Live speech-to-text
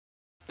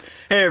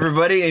Hey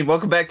everybody, and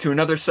welcome back to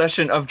another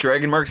session of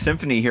Dragon Mark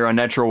Symphony here on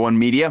Natural One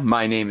Media.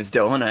 My name is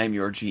Dylan. I am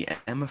your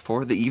GM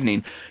for the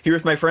evening. Here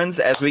with my friends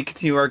as we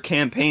continue our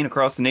campaign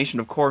across the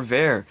nation of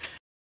Corvair.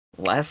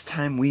 Last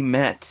time we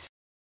met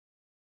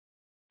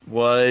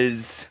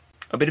was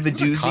a bit of a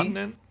doozy.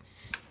 Continent?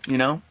 You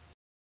know?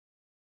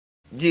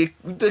 The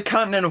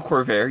continent of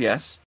Corvair,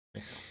 yes.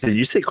 Did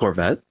you say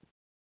Corvette?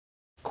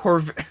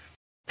 Corvair.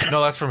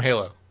 No, that's from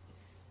Halo.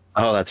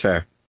 Oh, that's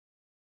fair.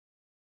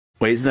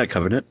 Wait, isn't that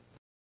Covenant?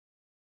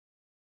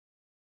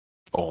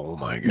 Oh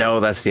my god. No,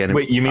 that's the enemy.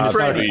 Wait, you mean it's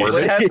not Freddy, Orbit?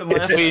 what happened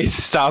last time? Please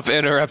stop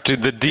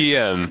interrupting the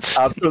DM.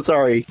 I'm so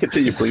sorry.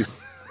 Continue, please.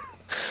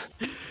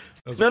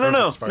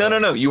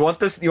 No. You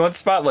want this? You want the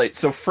spotlight?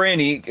 So,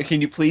 Franny,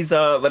 can you please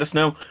let us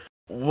know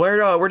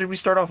where did we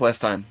start off last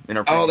time in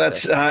our? Oh,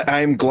 practice that's. day?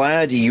 I'm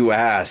glad you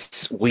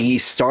asked. We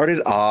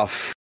started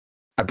off,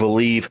 I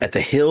believe, at the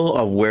hill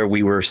of where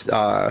we were,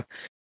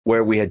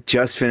 where we had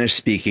just finished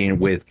speaking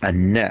with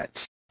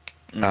Annette.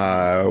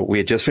 We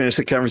had just finished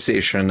the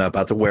conversation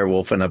about the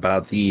werewolf and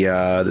about the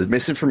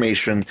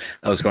misinformation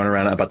that was going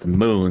around about the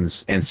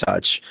moons and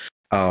such.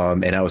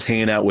 And I was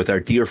hanging out with our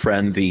dear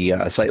friend, the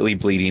slightly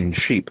bleeding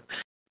sheep.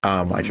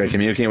 I tried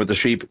communicating with the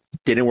sheep,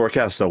 didn't work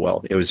out so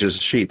well. It was just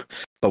a sheep.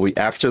 But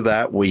after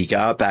that, we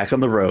got back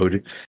on the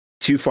road.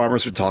 Two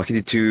farmers were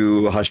talking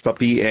to Hush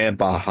Puppy and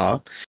Baja.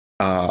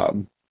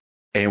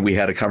 And we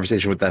had a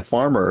conversation with that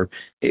farmer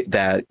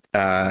that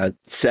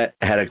Set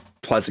had a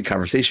pleasant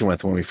conversation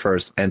with when we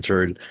first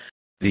entered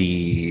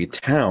the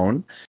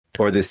town,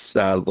 or this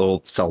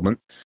little settlement.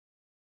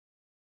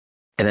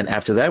 And then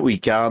after that, we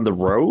got on the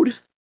road.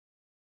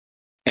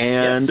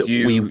 And yes,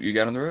 you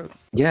got on the road.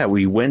 Yeah,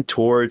 we went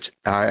towards,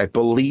 I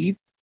believe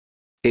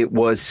it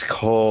was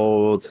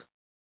called,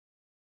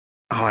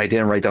 I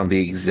didn't write down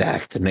the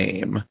exact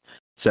name.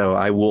 So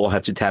I will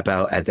have to tap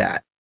out at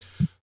that.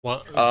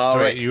 Well,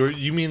 right.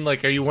 you mean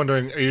like? Are you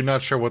wondering? Are you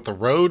not sure what the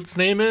road's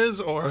name is,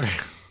 or?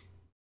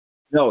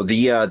 No,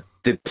 the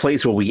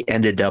place where we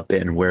ended up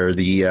in, where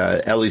the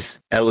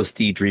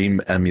LSD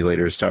Dream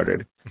emulator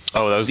started.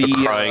 Oh, that was the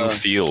Crying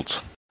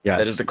Fields. Yes.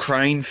 That is the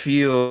Crying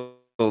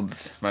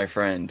Fields, my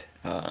friend,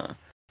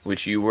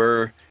 which you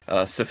were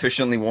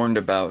sufficiently warned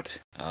about,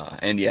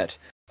 and yet.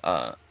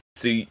 So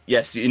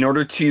yes, in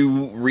order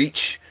to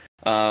reach,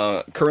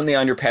 currently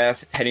on your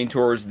path heading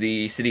towards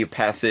the City of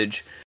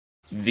Passage.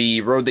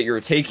 The road that you're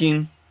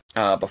taking,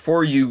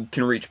 before you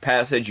can reach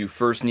Passage, you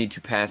first need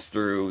to pass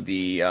through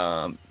the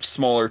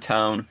smaller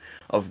town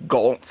of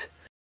Galt,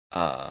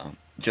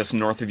 just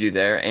north of you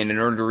there. And in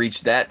order to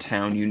reach that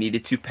town, you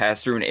needed to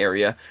pass through an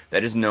area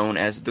that is known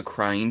as the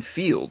Crying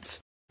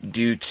Fields,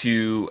 due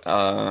to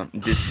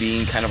this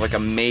being kind of like a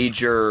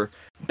major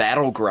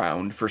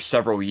battleground for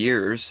several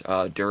years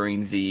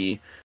during the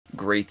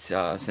Great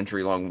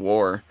Century-Long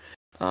War.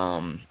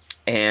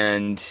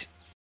 And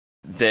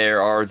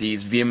there are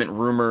these vehement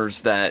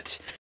rumors that,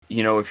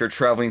 you know, if you're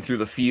traveling through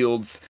the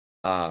fields,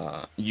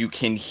 you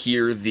can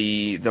hear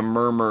the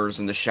murmurs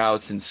and the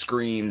shouts and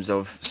screams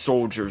of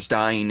soldiers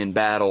dying in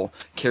battle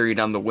carried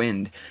on the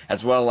wind,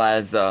 as well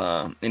as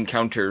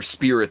encounter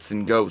spirits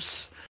and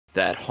ghosts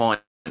that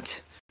haunt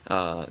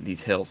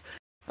these hills.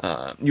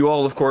 You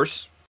all, of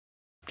course,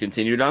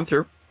 continued on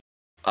through.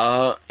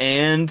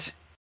 And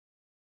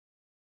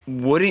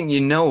wouldn't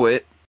you know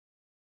it,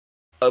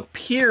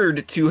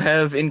 appeared to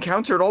have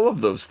encountered all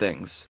of those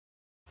things,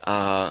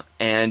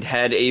 and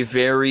had a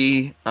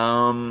very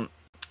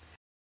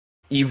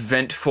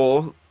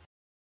eventful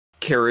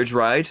carriage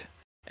ride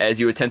as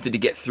you attempted to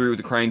get through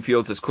the Crying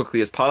Fields as quickly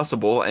as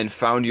possible, and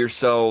found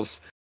yourselves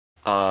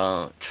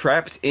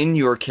trapped in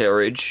your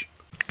carriage,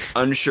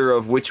 unsure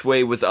of which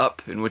way was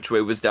up and which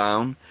way was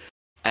down,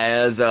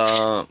 as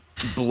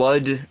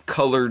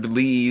blood-colored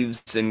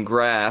leaves and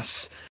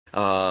grass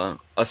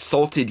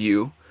assaulted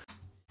you,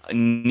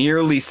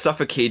 nearly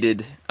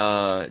suffocated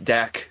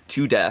Dak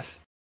to death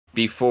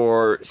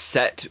before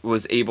Set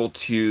was able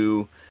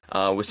to,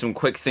 with some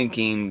quick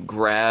thinking,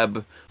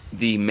 grab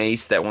the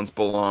mace that once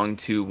belonged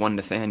to one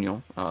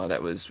Nathaniel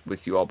that was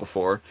with you all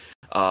before,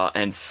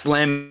 and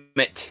slam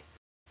it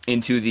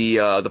into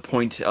the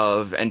point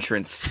of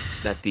entrance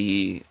that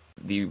the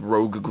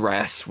rogue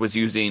grass was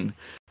using,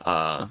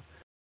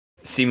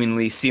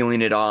 seemingly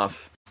sealing it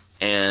off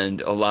and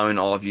allowing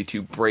all of you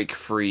to break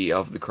free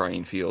of the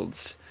Crying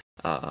Fields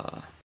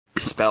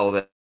spell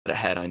that it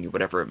had on you,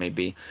 whatever it may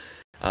be.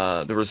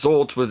 The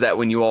result was that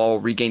when you all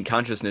regained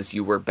consciousness,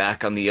 you were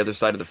back on the other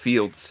side of the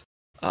fields,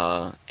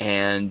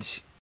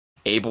 and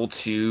able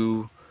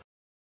to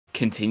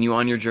continue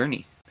on your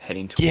journey,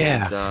 heading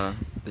towards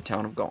the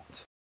town of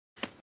Galt.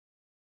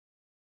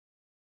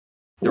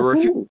 There were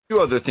a few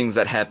other things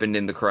that happened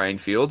in the Crying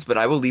Fields, but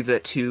I will leave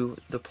that to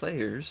the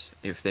players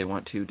if they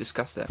want to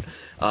discuss that.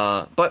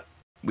 But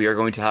we are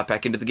going to hop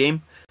back into the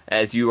game.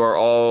 As you are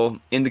all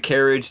in the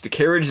carriage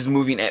is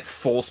moving at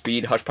full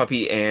speed. Hush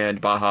Puppy and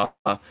Baja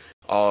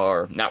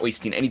are not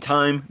wasting any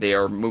time. They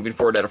are moving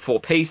forward at a full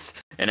pace,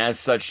 and as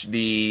such,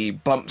 the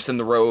bumps in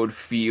the road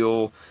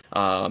feel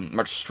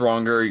much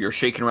stronger. You're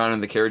shaking around in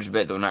the carriage a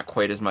bit, though not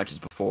quite as much as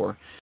before.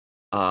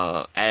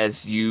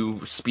 as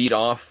you speed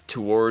off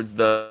towards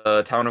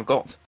the town of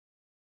Galt.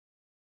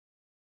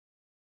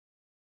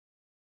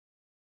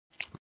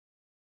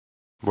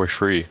 We're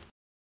free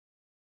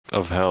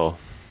of hell.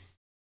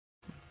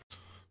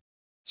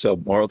 So,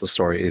 moral of the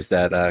story is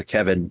that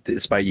Kevin,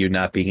 despite you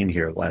not being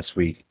here last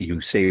week,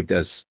 you saved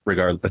us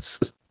regardless.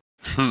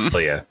 Oh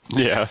yeah.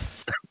 Yeah.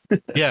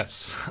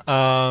 Yes.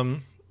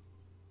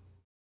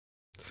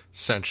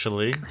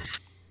 Essentially,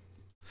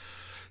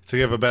 to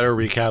give a better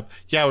recap,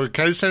 yeah, we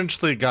kind of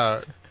essentially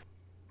got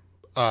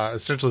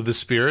essentially the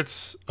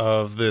spirits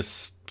of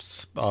this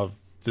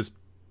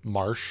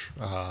marsh.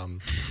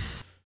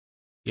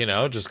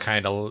 Just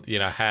kind of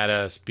had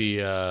us be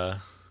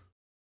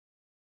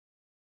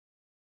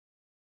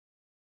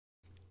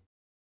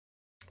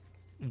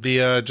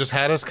just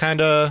had us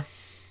kind of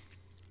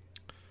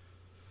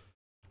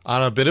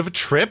on a bit of a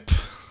trip,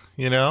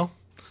 It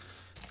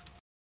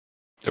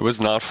was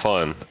not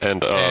fun.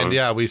 And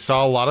yeah, we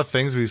saw a lot of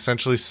things. We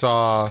essentially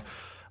saw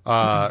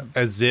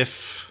as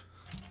if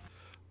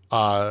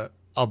a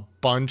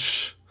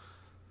bunch,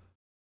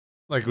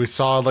 like we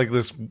saw like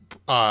this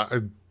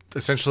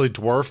essentially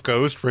dwarf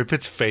ghost rip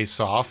its face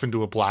off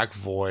into a black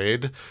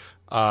void,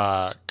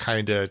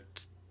 kind of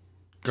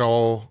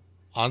go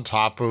on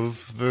top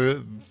of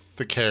the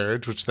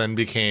carriage, which then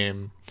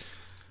became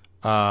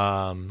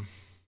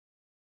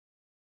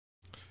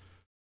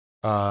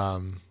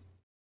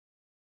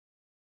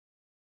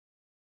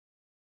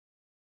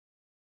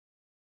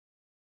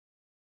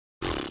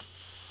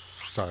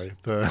sorry,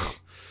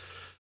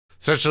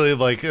 essentially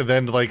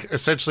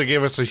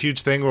gave us a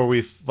huge thing where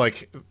we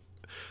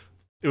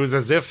it was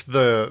as if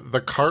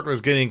the cart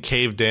was getting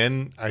caved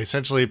in. I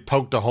essentially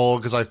poked a hole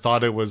because I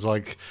thought it was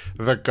like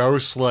the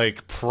ghost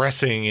like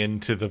pressing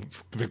into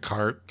the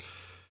cart.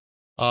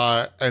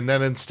 And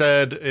then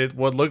instead,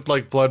 what looked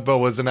like blood, but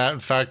was in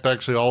fact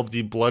actually all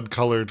the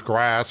blood-colored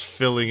grass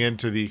filling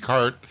into the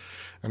cart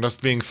and us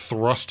being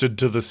thrusted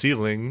to the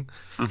ceiling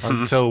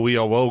until we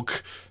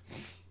awoke.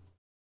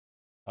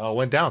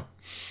 Went down.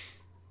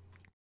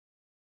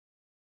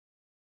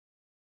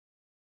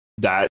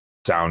 That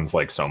sounds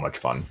like so much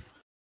fun.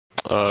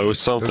 it was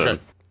something.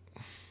 Okay.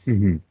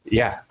 Mm-hmm.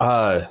 Yeah.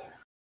 All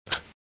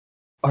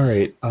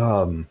right.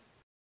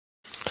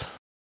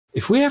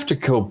 If we have to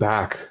go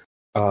back,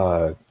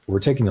 we're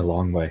taking the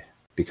long way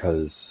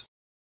because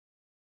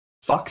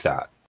fuck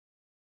that.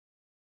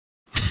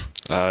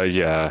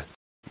 Yeah.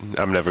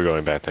 I'm never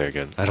going back there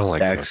again. I don't like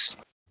that.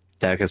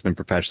 Dak has been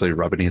perpetually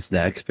rubbing his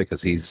neck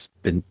because he's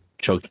been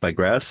choked by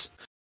grass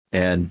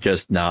and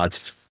just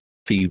nods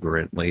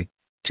fervently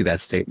to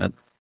that statement.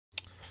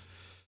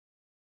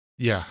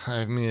 Yeah,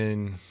 I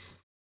mean,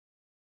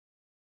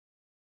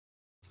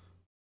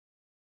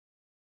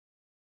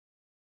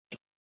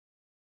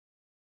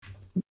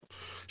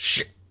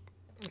 shit.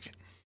 Okay.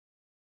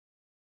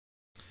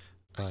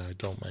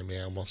 Don't mind me.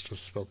 I almost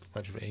just spilled a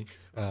bunch of ink.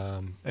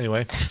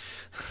 Anyway.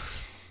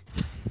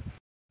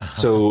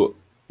 So,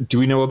 do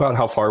we know about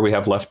how far we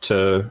have left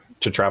to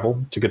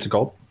travel to get to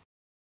Galt?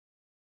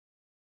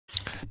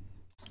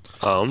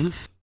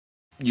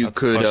 You That's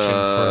could a question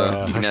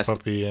for you can Hush ask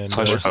Puppy and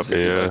Hush horses Puppy, if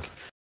you yeah. like.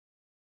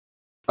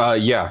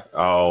 Yeah,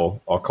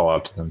 I'll call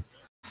out to them.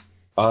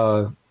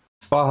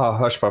 Baha,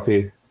 Hush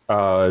Puppy,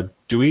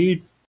 do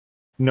we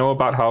know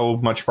about how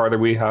much farther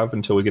we have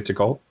until we get to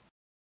Galt?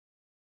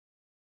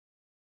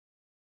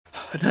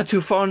 Not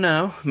too far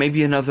now.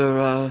 Maybe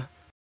another,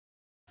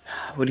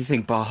 what do you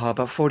think, Baha?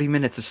 About 40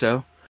 minutes or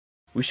so.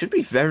 We should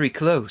be very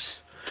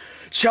close.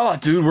 Shaw,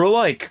 dude, we're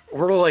like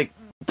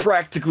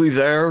practically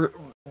there,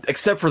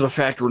 except for the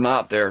fact we're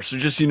not there. So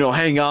just,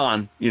 hang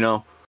on,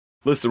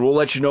 Listen, we'll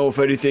let you know if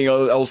anything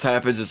else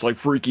happens. It's like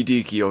freaky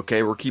deaky,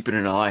 okay? We're keeping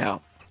an eye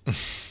out.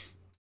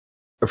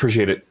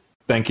 Appreciate it.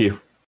 Thank you.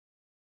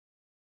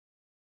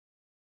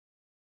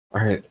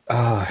 All right.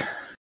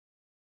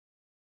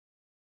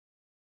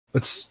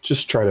 Let's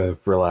just try to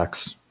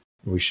relax.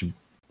 We should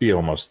be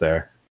almost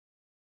there.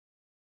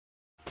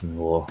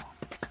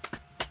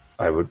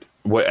 At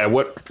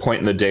what point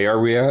in the day are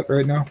we at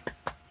right now?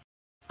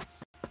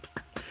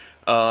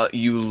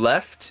 You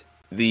left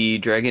the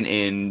Dragon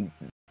Inn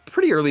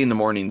pretty early in the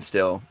morning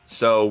still.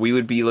 So we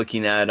would be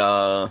looking at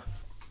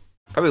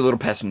probably a little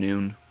past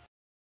noon.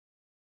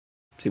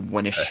 Say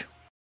 1-ish.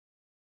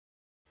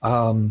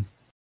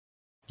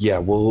 Yeah,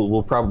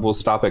 we'll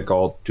stop at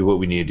Galt, do what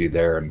we need to do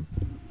there, and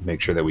make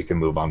sure that we can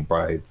move on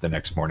by the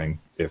next morning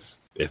if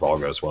all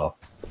goes well.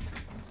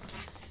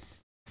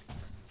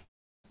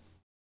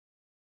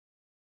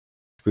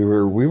 We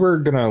were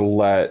gonna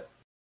let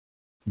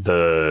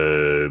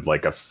the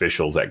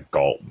officials at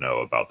Galt know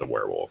about the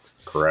werewolf,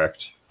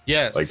 correct?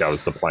 yes, That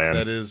was the plan.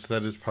 That is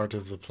part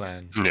of the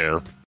plan. Yeah.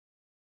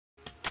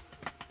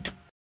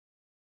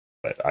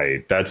 But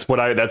that's what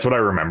I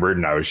remembered,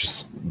 and I was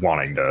just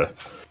wanting to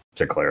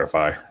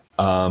clarify.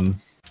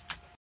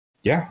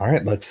 Yeah, all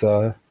right, let's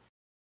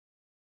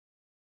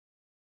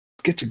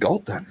get to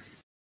Galt then.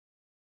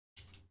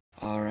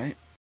 All right.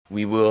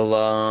 We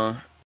will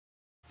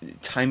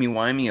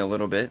timey-wimey a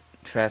little bit,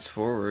 fast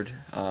forward,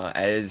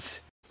 as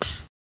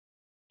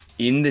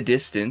in the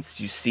distance,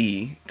 you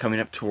see coming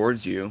up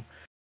towards you,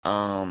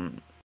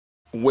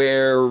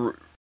 where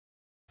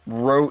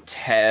Rote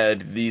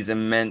had these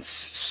immense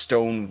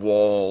stone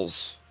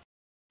walls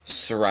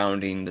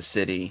surrounding the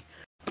city.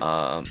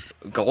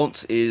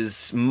 Galt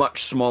is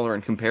much smaller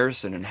in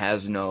comparison and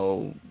has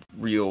no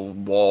real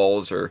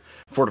walls or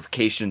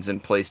fortifications in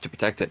place to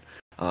protect it.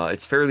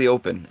 It's fairly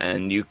open,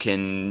 and you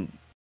can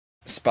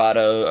spot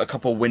a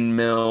couple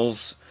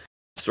windmills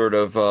sort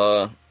of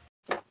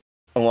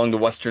along the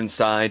western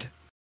side.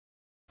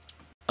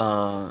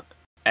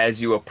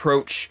 As you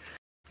approach,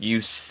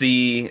 you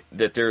see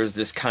that there is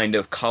this kind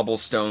of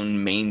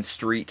cobblestone main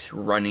street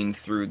running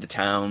through the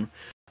town.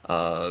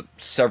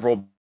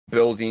 Several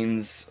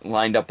buildings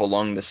lined up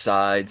along the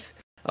sides.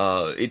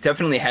 It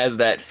definitely has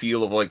that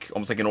feel of like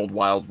almost like an old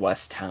Wild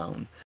West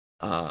town.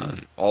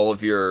 All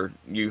of you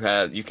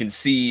can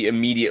see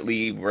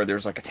immediately where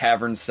there's like a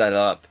tavern set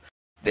up.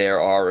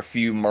 There are a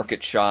few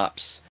market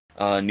shops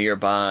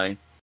nearby,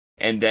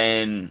 and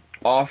then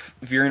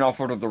veering off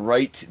to the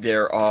right,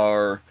 there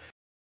are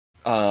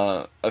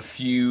a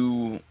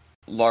few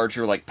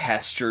larger like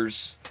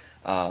pastures,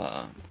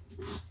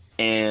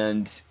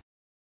 and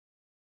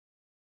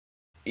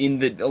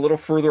a little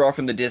further off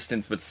in the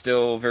distance, but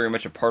still very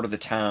much a part of the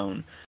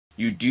town,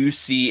 you do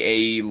see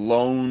a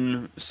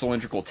lone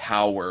cylindrical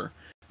tower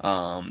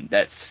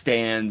that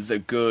stands a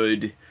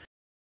good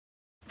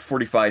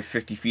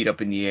 45-50 feet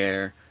up in the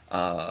air,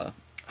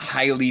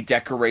 highly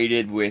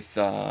decorated with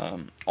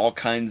all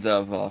kinds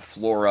of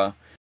flora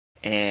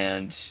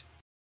and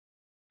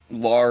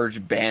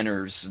large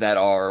banners that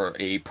are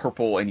a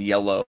purple and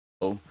yellow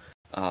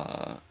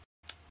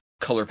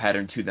color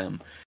pattern to them.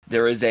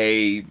 There is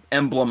a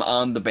emblem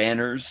on the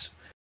banners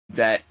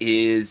that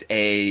is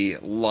a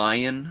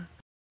lion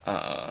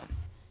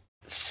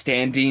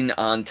standing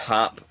on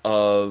top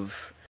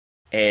of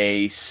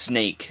a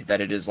snake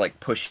that it is like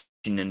pushing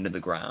into the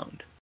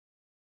ground.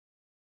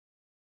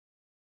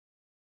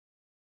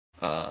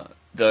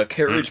 The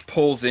carriage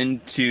pulls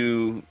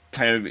into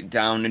kind of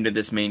down into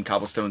this main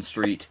cobblestone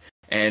street,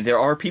 and there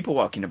are people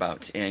walking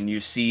about, and you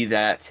see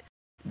that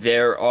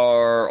there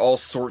are all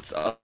sorts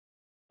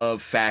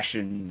of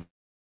fashions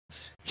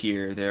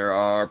here. There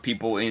are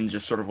people in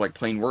just sort of like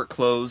plain work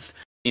clothes,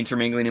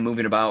 intermingling and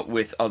moving about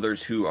with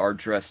others who are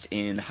dressed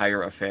in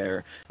higher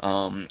affair.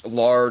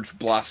 Large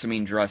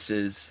blossoming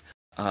dresses,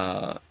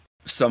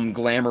 some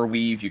glamour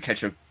weave. You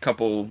catch a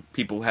couple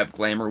people who have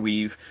glamour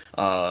weave,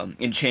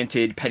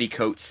 enchanted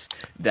petticoats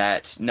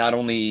that not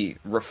only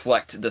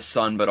reflect the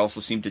sun but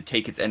also seem to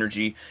take its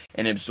energy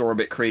and absorb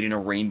it, creating a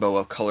rainbow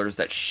of colors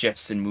that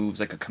shifts and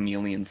moves like a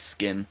chameleon's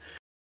skin.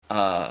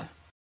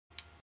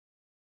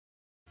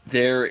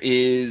 There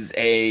is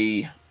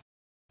a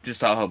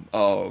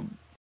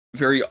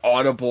very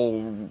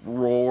audible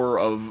roar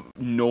of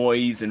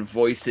noise and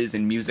voices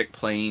and music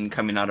playing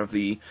coming out of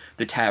the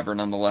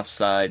tavern on the left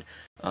side.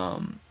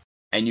 And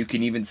you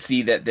can even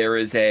see that there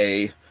is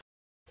just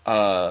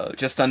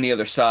on the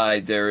other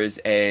side, there is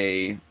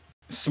a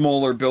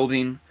smaller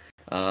building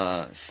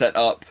set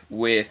up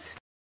with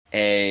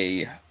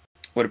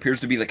what appears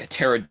to be like a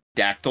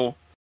pterodactyl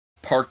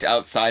parked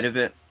outside of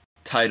it,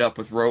 tied up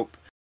with rope,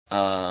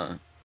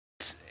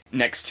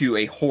 next to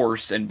a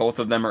horse, and both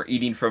of them are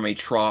eating from a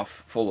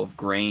trough full of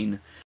grain.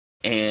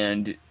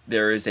 And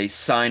there is a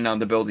sign on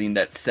the building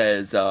that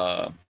says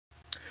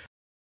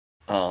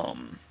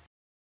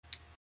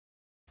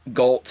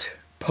Galt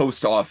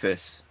Post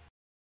Office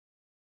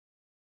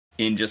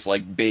in just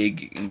like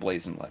big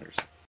emblazoned letters.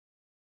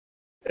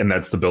 And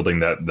that's the building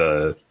that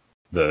the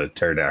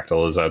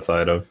pterodactyl is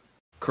outside of?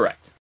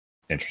 Correct.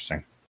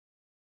 Interesting.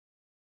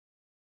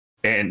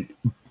 And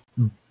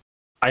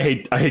I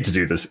hate to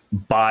do this.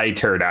 By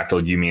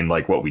pterodactyl, you mean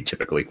like what we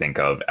typically think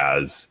of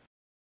as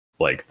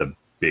like the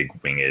big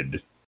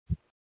winged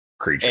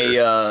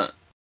creature,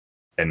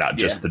 and not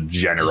just the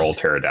general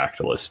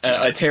pterodactylus.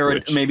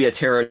 Maybe a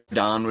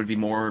pterodon would be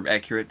more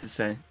accurate to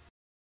say.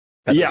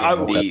 Yeah,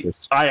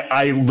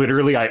 I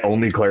literally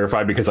only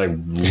clarified because I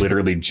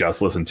literally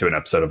just listened to an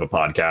episode of a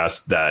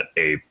podcast that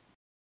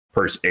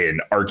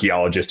an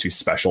archaeologist who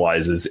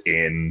specializes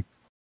in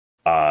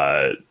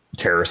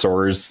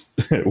pterosaurs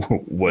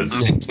was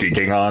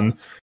speaking on,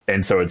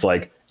 and so it's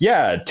like,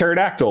 yeah,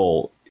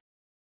 pterodactyl.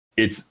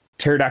 It's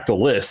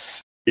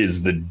Pterodactylus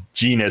is the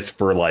genus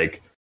for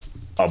like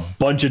a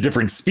bunch of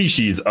different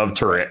species of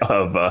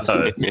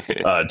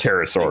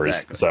pterosaurs.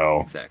 Exactly.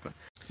 So exactly.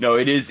 No,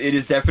 it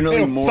is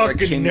definitely more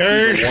akin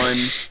nerd. to the one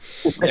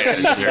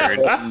Nerd.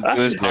 It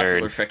was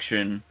popular nerd.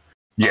 fiction.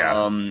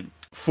 yeah,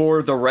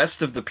 For the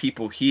rest of the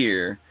people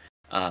here,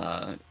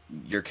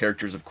 your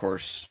characters, of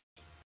course,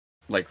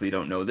 likely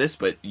don't know this,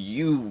 but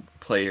you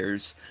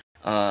players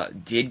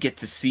did get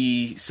to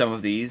see some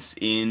of these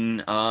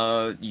in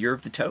Year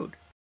of the Toad.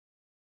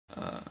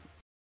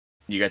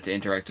 You got to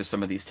interact with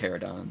some of these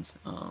pterodons.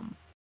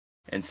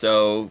 And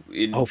so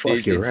it's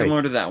right.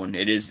 similar to that one.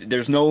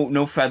 There's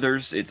no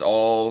feathers, it's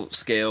all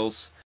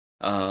scales,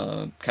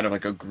 kind of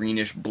like a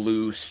greenish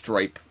blue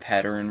stripe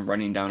pattern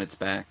running down its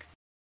back.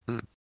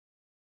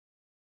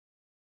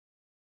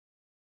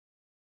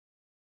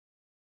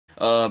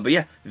 But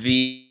yeah,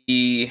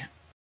 the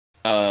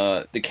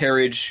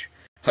carriage,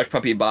 Hush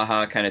Puppy and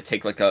Baja kind of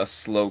take like a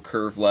slow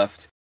curve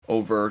left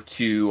over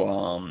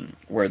to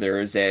where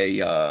there is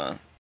a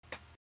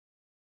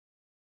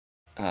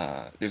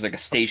there's like a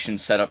station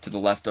set up to the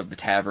left of the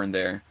tavern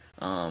there,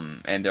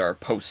 and there are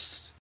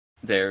posts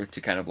there to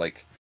kind of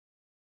like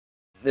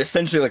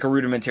essentially like a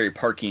rudimentary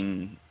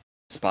parking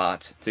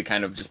spot to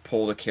kind of just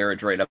pull the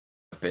carriage right up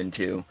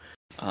into.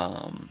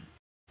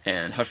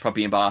 And Hush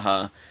Puppy and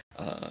Baja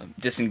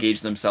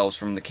disengage themselves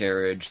from the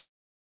carriage,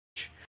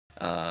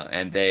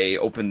 and they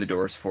open the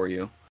doors for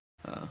you.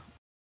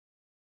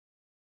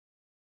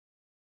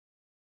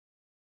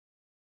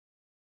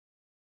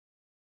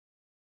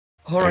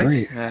 All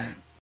right,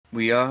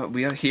 we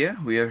are here.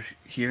 We are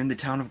here in the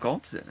town of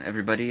Galt.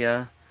 Everybody,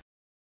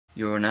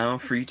 you are now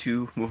free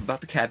to move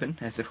about the cabin,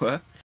 as it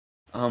were.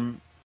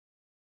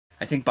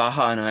 I think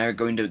Baja and I are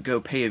going to go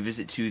pay a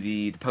visit to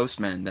the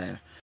postman there.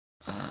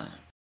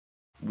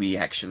 We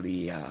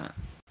actually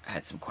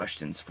had some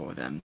questions for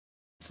them,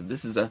 so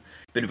this is a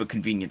bit of a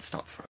convenient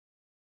stop for us.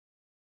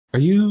 Are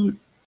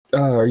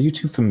you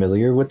too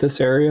familiar with this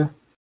area?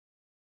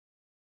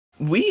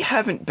 We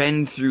haven't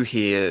been through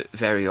here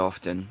very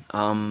often.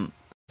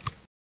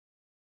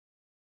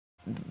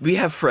 We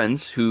have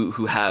friends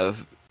who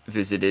have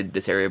visited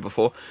this area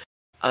before.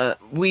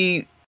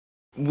 We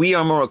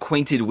are more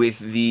acquainted with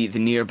the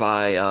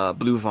nearby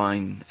Blue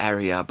Vine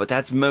area, but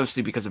that's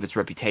mostly because of its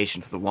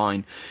reputation for the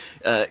wine.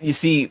 You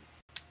see,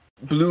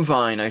 Blue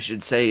Vine, I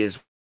should say, is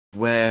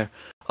where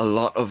a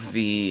lot of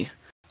the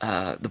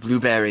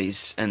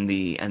blueberries and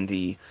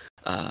the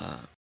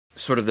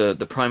sort of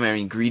the primary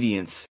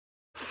ingredients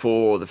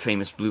for the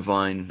famous Blue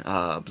Vine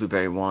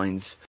blueberry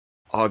wines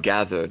are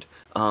gathered.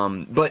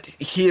 But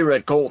here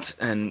at Galt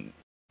and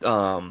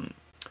I'm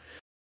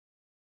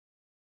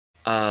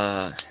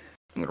gonna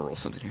roll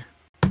something here.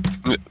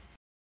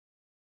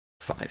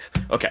 5.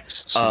 Okay.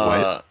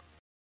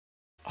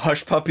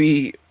 Hush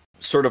Puppy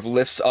sort of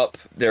lifts up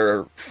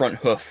their front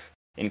hoof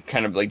and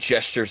kind of like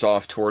gestures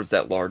off towards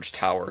that large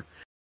tower.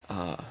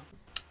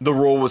 The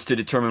roll was to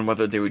determine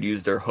whether they would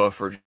use their hoof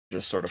or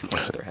just sort of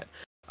point at their head.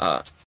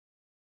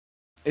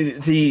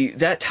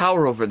 That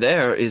tower over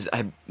there is,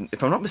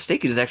 if I'm not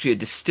mistaken, is actually a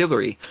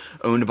distillery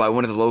owned by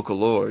one of the local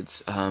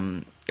lords,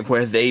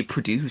 where they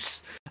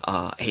produce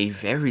a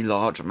very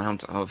large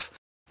amount of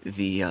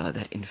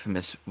that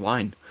infamous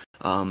wine.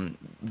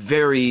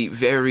 Very,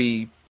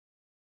 very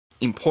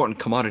important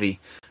commodity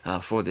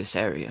for this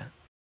area.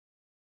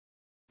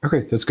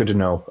 Okay, that's good to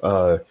know.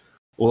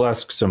 We'll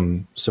ask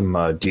some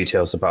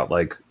details about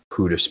like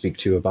who to speak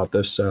to about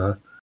this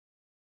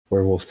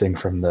werewolf thing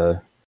from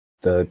the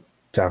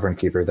tavern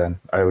keeper. Then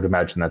I would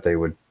imagine that they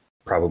would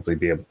probably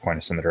be able to point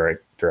us in the right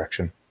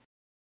direction.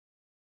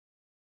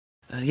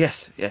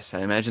 Yes, I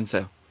imagine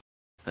so.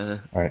 All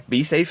right.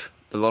 Be safe,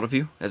 a lot of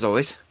you, as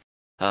always.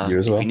 You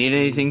as well. If you need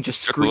anything,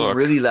 just scream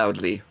really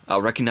loudly.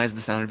 I'll recognize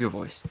the sound of your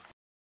voice.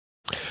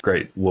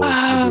 Great, we'll do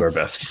our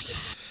best.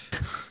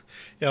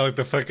 Yeah, like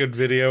the fucking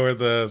video where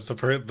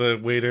the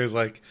waiter's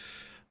like,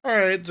 "All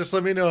right, just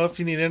let me know if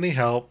you need any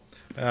help,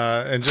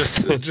 and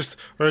just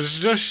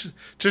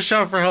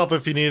shout for help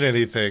if you need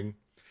anything."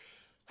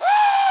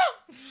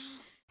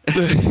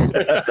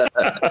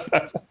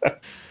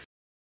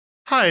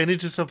 Hi, I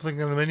need just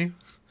something on the menu.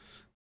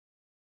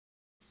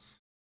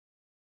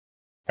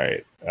 All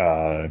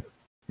right,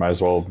 might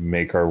as well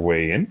make our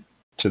way in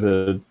to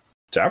the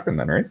tavern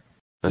then, right?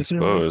 I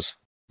suppose.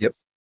 Yep.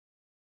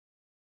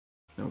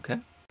 Okay.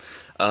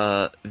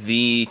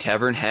 The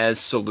tavern has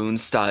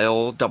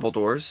saloon-style double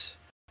doors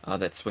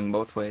that swing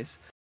both ways.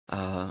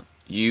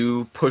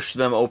 You push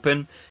them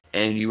open,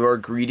 and you are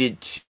greeted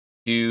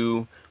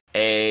to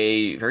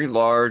a very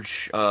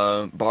large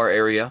bar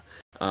area.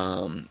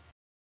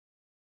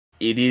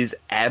 It is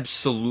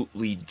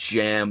absolutely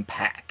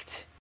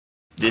jam-packed.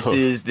 This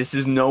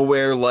is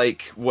nowhere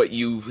like what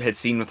you had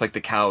seen with like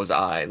the Cow's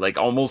Eye. Like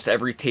almost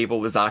every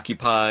table is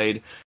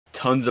occupied.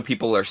 Tons of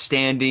people are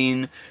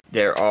standing.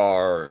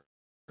 There's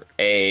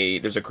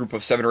a group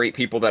of 7 or 8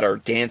 people that are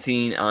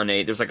dancing on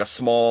there's like a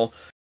small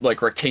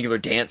like rectangular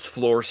dance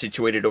floor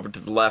situated over to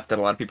the left that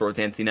a lot of people are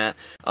dancing at.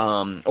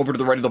 Over to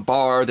the right of the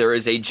bar, there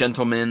is a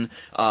gentleman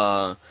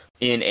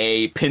in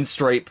a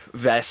pinstripe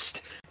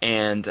vest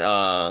and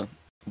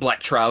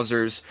black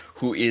trousers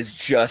who is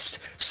just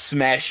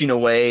smashing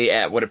away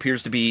at what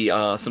appears to be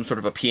some sort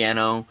of a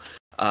piano.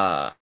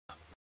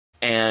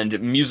 And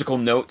musical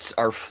notes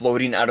are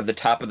floating out of the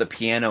top of the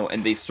piano,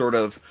 and they sort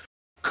of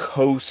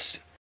coast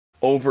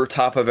over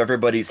top of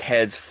everybody's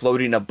heads,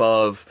 floating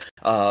above,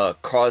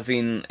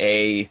 causing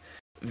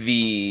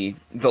the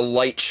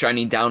light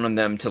shining down on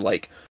them to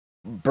like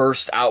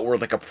burst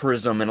outward like a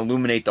prism and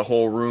illuminate the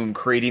whole room,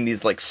 creating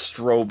these like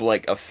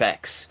strobe-like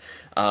effects,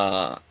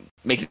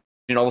 making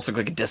it almost look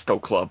like a disco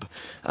club.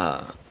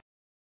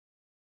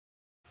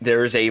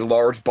 There is a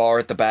large bar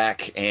at the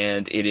back,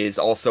 and it is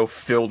also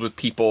filled with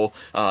people.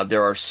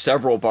 There are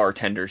several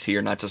bartenders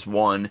here, not just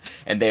one,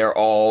 and they are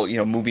all,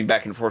 moving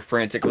back and forth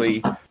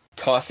frantically,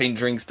 tossing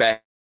drinks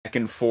back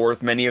and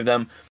forth. Many of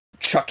them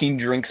chucking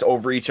drinks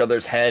over each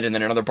other's head, and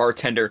then another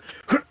bartender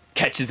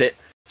catches it,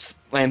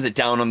 slams it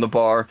down on the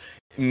bar,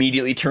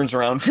 immediately turns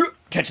around,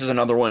 catches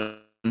another one,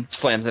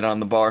 slams it on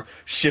the bar,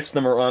 shifts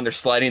them around, they're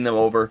sliding them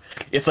over.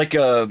 It's like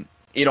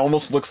it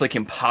almost looks like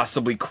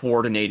impossibly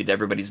coordinated,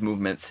 everybody's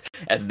movements,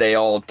 as they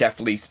all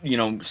deftly,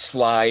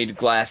 slide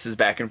glasses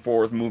back and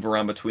forth, move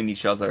around between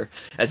each other,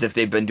 as if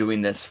they've been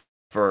doing this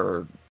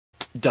for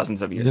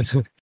dozens of years.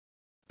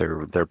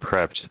 They're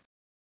prepped.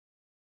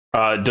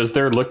 Does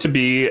there look to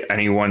be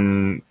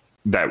anyone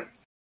that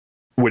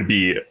would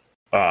be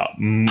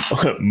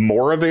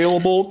more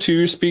available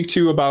to speak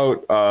to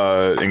about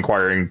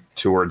inquiring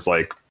towards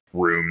like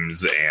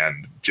rooms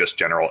and just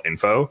general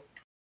info?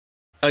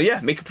 Yeah,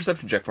 make a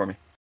perception check for me.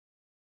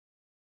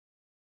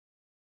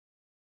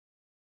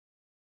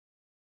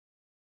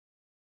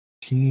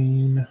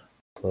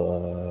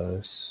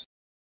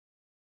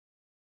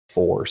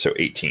 +4, so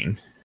 18.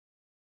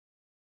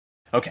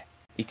 Okay,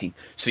 18.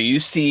 So you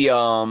see,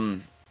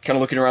 kind of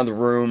looking around the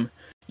room,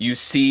 you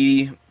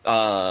see,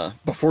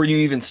 before you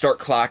even start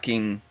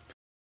clocking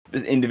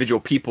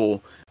individual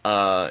people,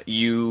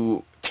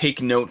 you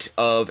take note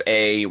of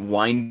a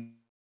winding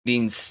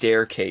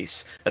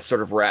staircase that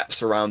sort of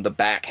wraps around the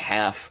back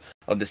half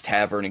of this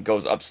tavern and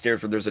goes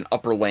upstairs where there's an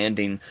upper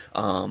landing.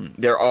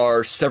 There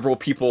are several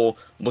people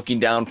looking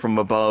down from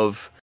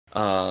above.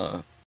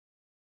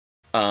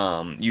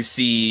 You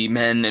see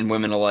men and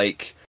women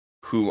alike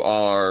who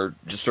are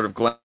just sort of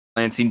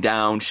glancing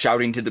down,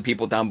 shouting to the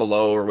people down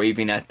below or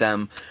waving at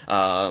them.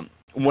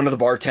 One of the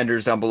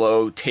bartenders down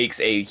below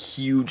takes a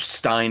huge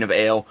stein of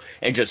ale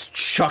and just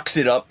chucks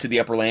it up to the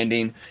upper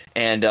landing,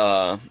 and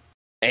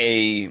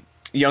a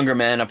younger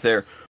man up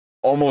there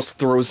almost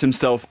throws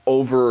himself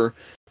over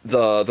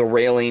the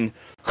railing,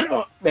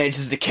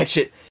 manages to catch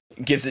it,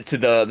 gives it to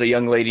the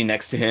young lady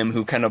next to him,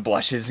 who kind of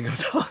blushes and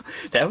goes, "Oh,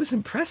 that was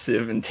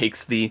impressive," and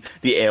takes the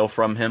ale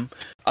from him.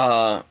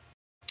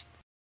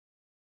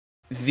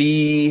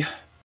 The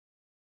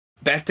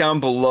back down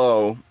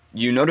below,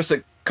 you notice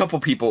a couple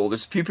people.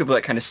 There's a few people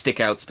that kind of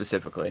stick out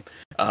specifically.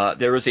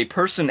 There was a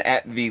person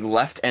at the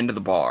left end of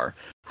the bar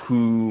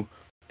who,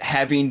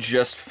 having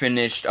just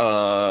finished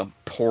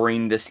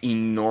pouring this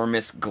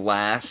enormous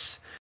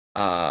glass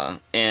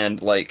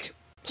and like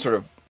sort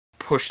of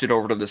pushed it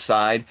over to the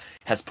side,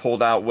 has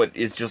pulled out what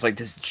is just like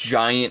this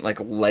giant like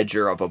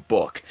ledger of a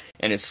book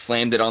and has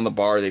slammed it on the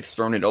bar. They've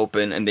thrown it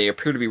open and they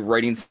appear to be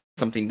writing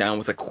something down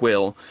with a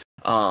quill.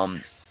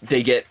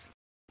 They get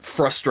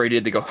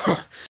frustrated. They go,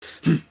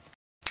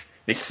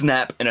 they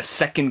snap, and a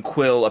second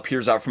quill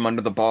appears out from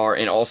under the bar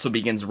and also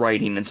begins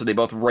writing. And so they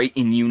both write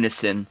in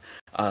unison,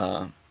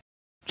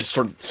 just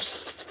sort of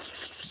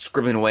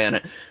scribbling away on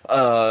it.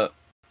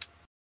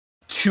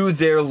 To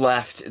their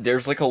left,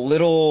 there's like a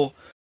little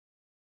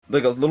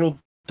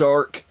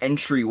dark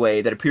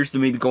entryway that appears to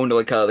maybe go into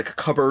like a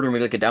cupboard or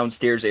maybe like a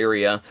downstairs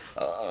area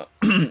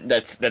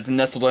that's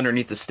nestled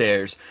underneath the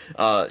stairs.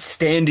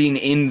 Standing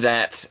in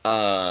that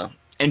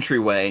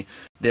entryway,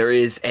 there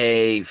is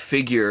a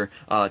figure,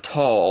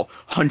 tall,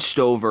 hunched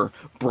over,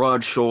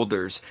 broad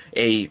shoulders,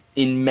 a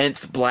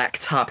immense black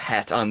top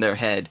hat on their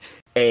head,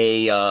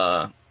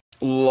 a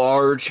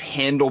large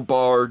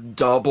handlebar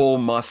double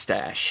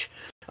mustache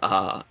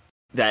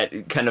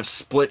that kind of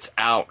splits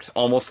out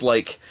almost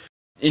like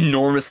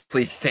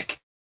enormously thick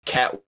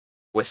cat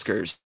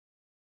whiskers.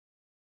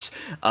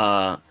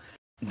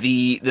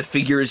 The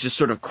figure is just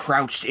sort of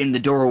crouched in the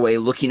doorway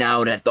looking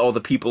out at all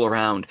the people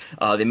around.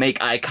 They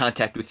make eye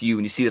contact with you,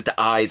 and you see that the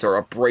eyes are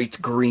a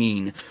bright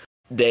green.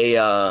 They,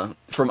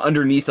 from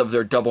underneath of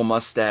their double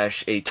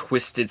mustache, a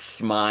twisted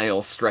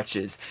smile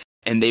stretches,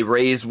 and they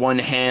raise one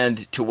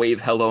hand to wave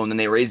hello, and then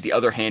they raise the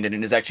other hand, and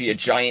it is actually a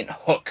giant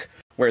hook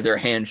where their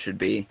hand should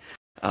be.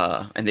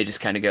 And they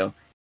just kind of go,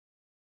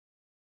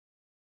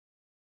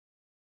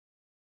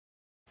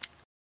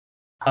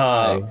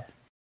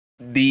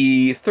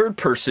 the third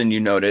person you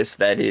notice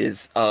that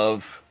is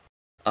of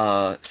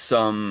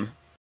some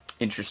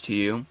interest to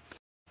you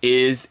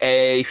is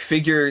a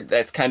figure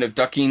that's kind of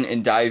ducking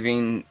and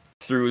diving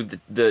through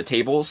the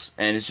tables,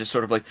 and is just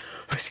sort of like,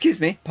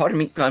 excuse me,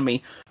 pardon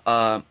me,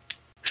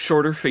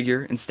 shorter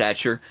figure in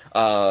stature,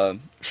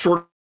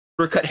 shorter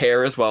cut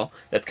hair as well,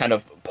 that's kind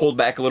of pulled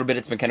back a little bit,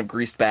 it's been kind of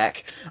greased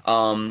back,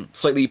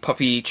 slightly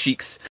puffy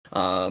cheeks,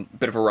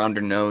 bit of a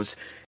rounder nose.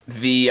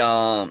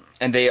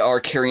 And they are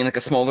carrying like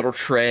a small little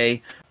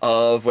tray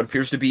of what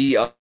appears to be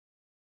a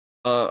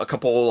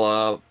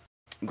couple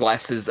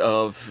glasses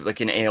of like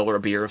an ale or a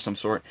beer of some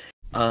sort,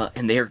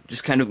 and they are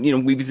just kind of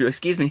weaving through.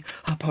 Excuse me,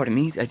 pardon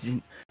me, I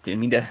didn't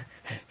mean to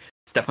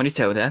step on your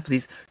toe there.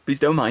 Please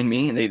don't mind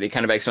me. And they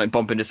kind of accidentally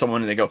bump into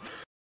someone and they go,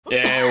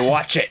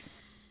 watch it.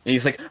 And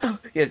he's like, oh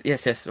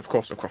yes, of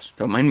course,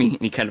 don't mind me.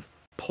 And he kind of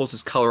pulls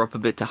his collar up a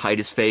bit to hide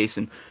his face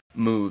and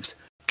moves.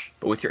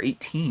 But with your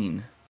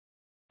 18.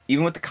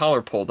 Even with the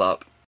collar pulled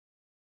up,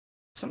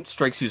 something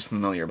strikes you as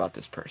familiar about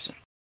this person.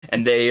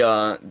 And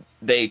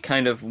they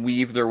kind of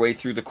weave their way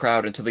through the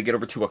crowd until they get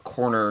over to a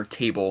corner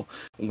table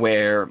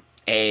where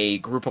a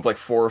group of like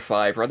 4 or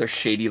 5 rather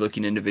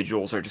shady-looking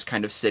individuals are just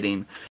kind of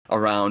sitting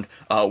around.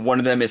 One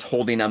of them is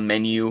holding a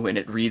menu, and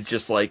it reads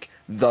just like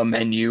the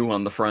menu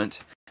on the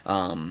front,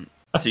 so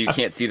you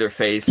can't see their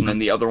face. And then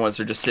the other ones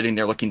are just sitting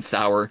there looking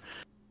sour,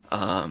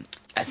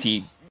 as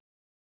he,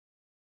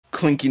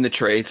 clinking the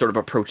tray, sort of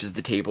approaches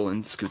the table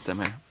and scoots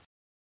them out.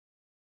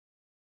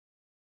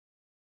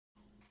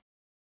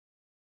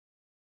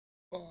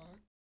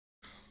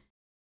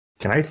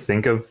 Can I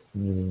think of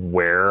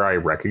where I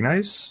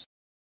recognize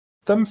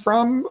them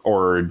from,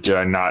 or did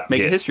I not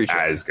Make a get history check.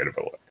 as good of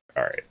a look?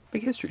 All right.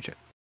 Make a history check.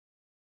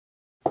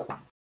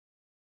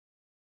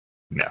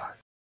 No.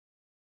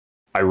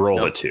 I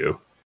rolled Nope. a 2.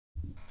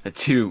 A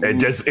 2.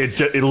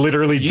 It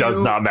literally does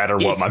not matter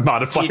what my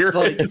modifier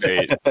is.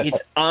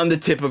 It's on the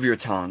tip of your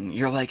tongue.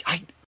 You're like,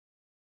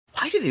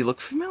 why do they look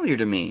familiar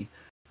to me?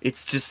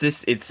 It's just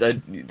this.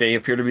 They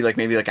appear to be like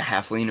maybe like a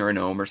halfling or a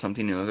gnome or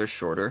something. You know, they're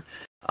shorter.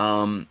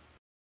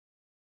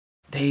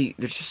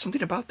 There's just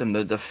something about them.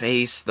 The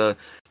face.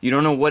 You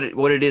don't know what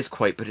it is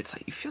quite, but it's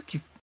like you feel like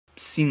you've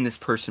seen this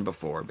person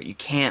before, but you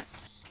can't.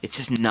 It's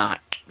just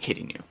not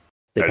hitting you.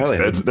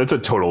 That's a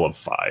total of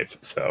 5.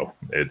 So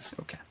it's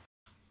okay.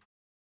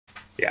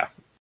 Yeah,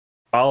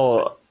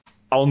 I'll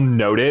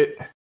note it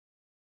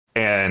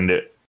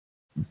and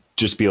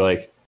just be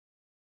like,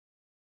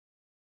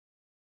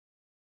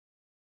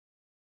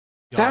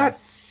 that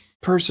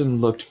person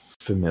looked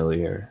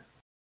familiar,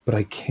 but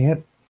I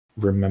can't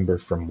remember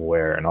from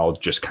where. And I'll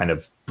just kind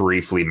of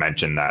briefly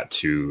mention that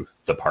to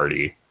the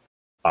party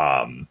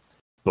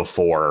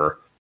before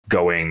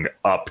going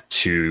up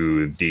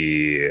to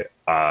the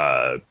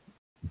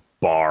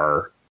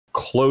bar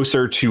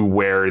closer to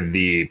where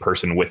the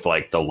person with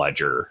like the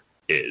ledger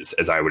is,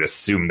 as I would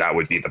assume that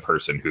would be the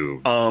person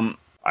who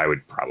I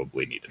would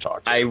probably need to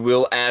talk to. I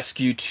will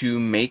ask you to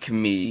make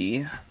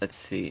me, let's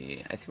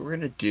see, I think we're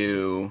gonna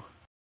do,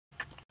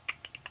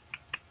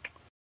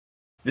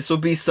 this will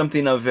be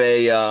something of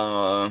like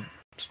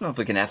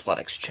an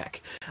athletics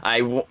check.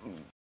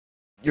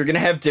 You're gonna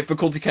have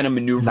difficulty kind of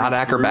maneuvering Not through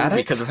acrobatics?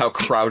 because of how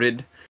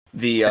crowded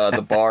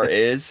the bar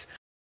is.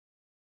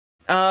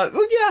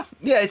 Well,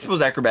 yeah, I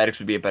suppose acrobatics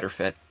would be a better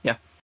fit. Yeah.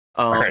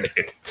 All right.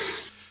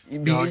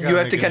 You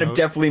have to kind of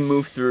definitely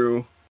move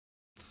through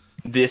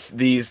this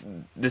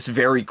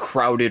very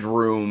crowded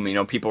room. You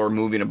know, people are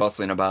moving and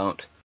bustling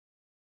about.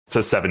 It's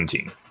a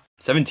 17.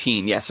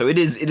 17, yeah. So it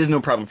is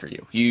no problem for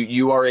you.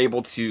 You are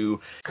able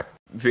to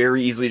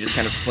very easily just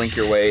kind of slink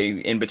your way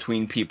in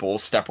between people,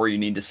 step where you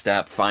need to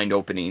step, find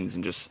openings,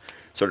 and just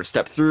sort of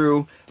step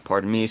through.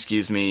 Pardon me,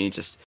 excuse me,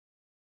 just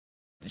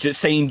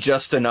saying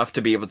just enough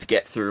to be able to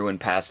get through and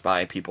pass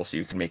by people so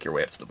you can make your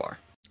way up to the bar.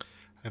 I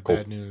have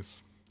bad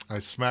news. I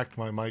smacked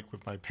my mic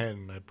with my pen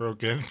and I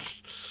broke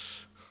it.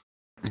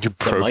 You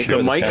broke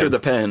The mic or the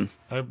pen?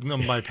 No,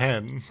 my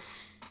pen.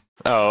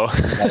 Oh.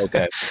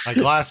 Okay. My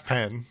glass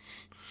pen.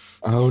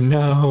 Oh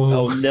no.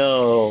 Oh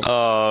no.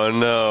 Oh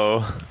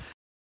no.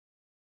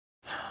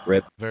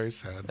 Rip. Very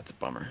sad. That's a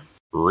bummer.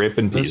 Rip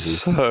in This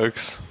pieces.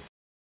 sucks.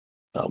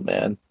 Oh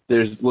man,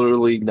 there's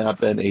literally not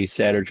been a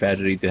sadder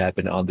tragedy to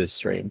happen on this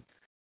stream.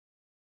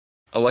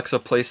 Alexa,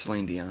 play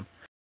Celine Dion.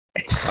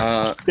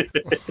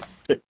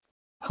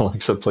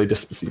 Alexa, play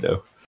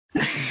Despacito.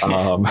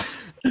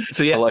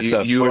 So yeah,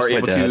 Alexa, you where's are my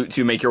able dad?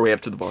 to make your way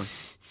up to the bar.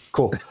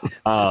 Cool.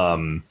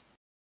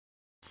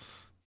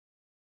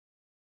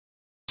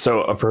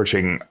 So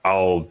approaching,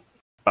 I'll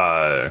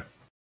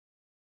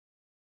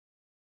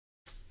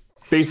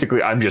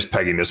basically I'm just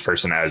pegging this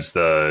person as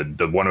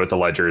the one with the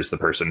ledger is the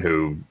person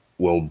who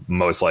will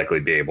most likely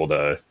be able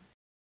to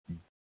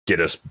get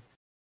us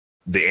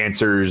the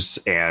answers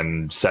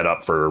and set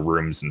up for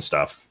rooms and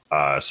stuff.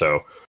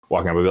 So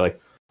walking up, we'll be like,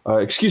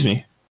 "Excuse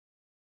me."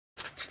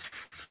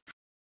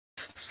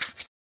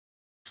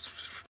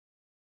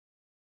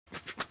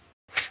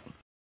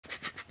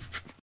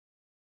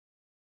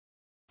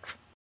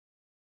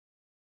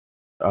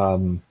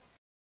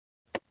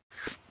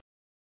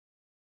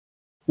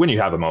 When you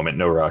have a moment,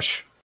 no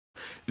rush.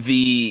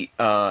 The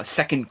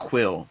second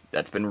quill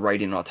that's been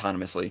writing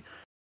autonomously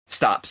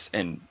stops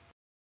and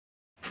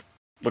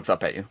looks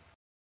up at you.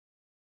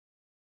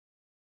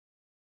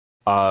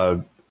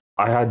 I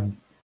had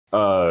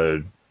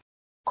a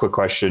quick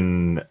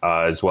question,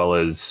 as well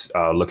as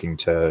looking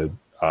to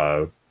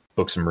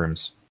book some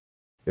rooms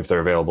if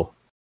they're available.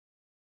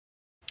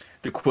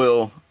 The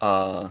quill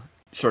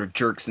sort of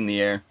jerks in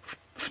the air,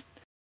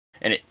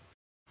 and it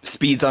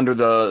speeds under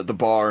the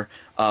bar.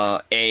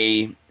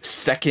 A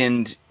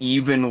second,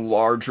 even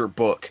larger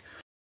book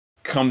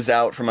comes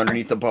out from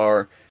underneath the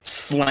bar,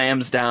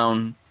 slams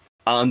down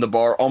on the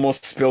bar,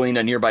 almost spilling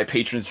a nearby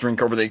patron's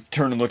drink over. They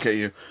turn and look at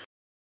you.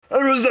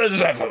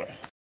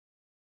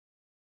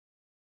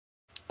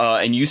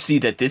 And you see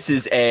that this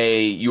is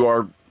you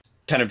are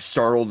kind of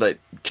startled that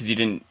because you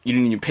didn't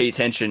even pay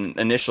attention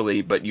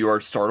initially, but you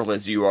are startled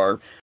as you are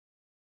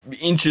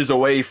inches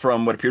away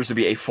from what appears to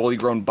be a fully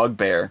grown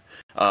bugbear,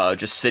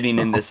 just sitting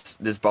in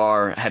this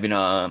bar having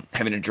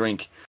a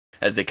drink,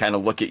 as they kind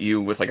of look at you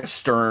with like a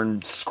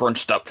stern,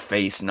 scrunched up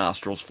face,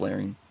 nostrils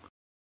flaring.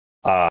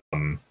 I'll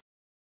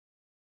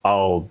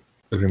look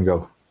at him and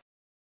go,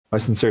 my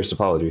sincerest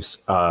apologies.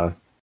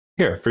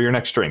 Here, for your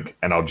next drink.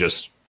 And I'll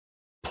just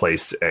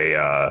place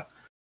I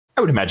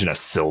would imagine a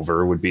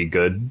silver would be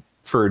good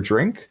for a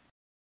drink.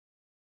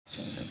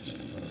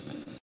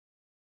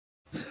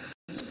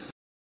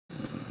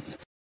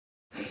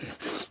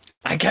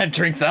 I can't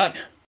drink that.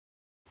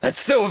 That's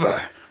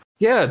silver.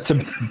 Yeah,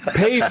 to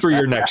pay for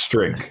your next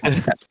drink.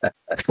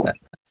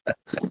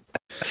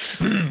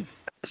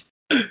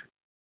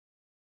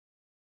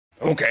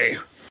 Okay.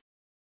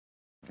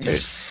 He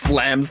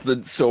slams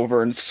the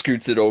silver and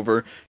scoots it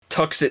over,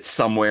 tucks it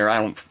somewhere.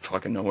 I don't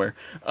fucking know where.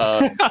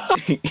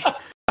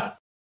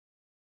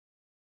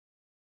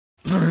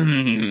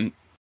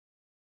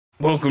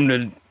 Welcome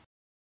to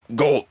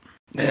Galt.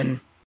 Then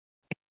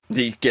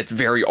he gets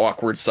very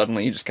awkward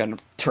suddenly. He just kind of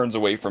turns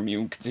away from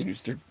you and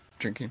continues to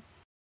drinking.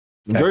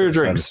 Enjoy your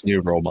drinks.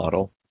 New role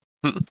model.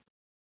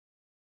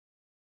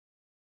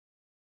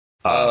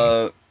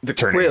 The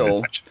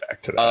quill.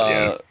 Back to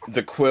that,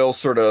 The quill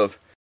sort of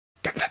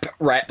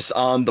wraps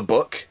on the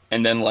book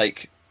and then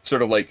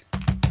sort of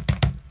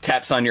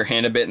taps on your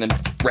hand a bit and then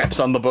wraps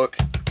on the book.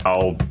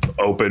 I'll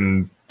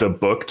open the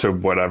book to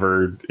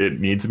whatever it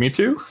needs me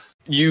to.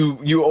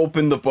 You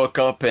open the book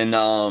up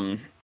and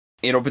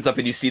it opens up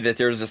and you see that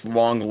there's this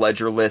long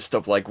ledger list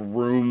of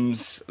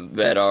rooms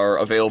that are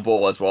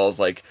available, as well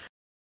as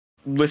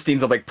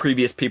listings of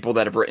previous people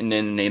that have written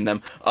in and named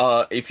them.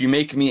 If you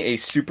make me a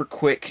super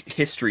quick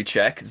history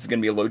check, this is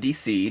gonna be a low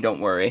DC,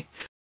 don't worry.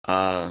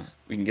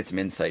 We can get some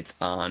insights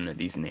on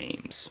these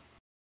names.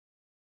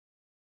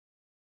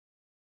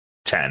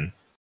 10.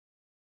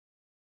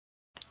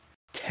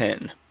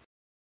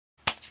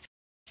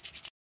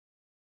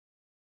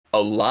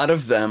 A lot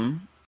of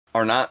them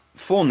are not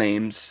full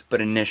names,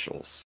 but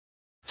initials.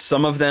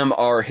 Some of them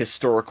are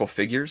historical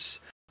figures.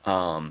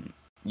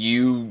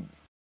 You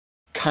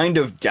kind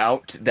of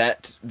doubt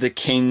that the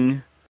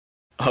king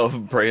of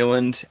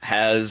Brayland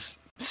has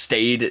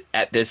stayed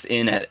at this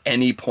inn at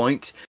any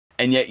point,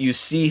 and yet you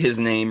see his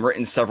name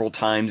written several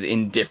times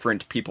in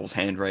different people's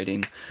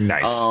handwriting.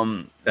 Nice.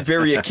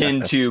 Very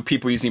akin to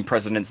people using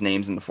presidents'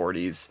 names in the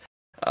 40s.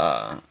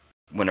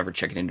 Whenever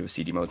checking into a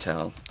seedy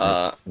motel.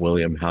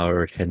 William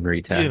Howard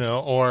Henry Taft.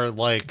 Or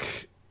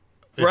if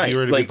you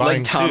were to be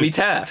buying Tommy suits.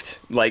 Taft.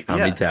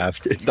 Tommy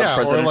Taft.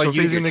 Or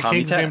using the Tommy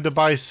king's Taft. name to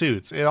buy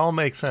suits. It all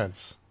makes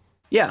sense.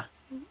 Yeah.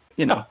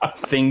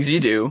 Things you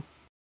do.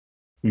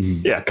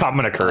 Yeah,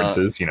 common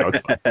occurrences, You kind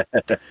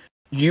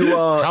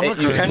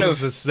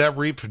of that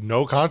reap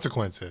no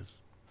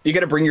consequences. you got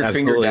to bring your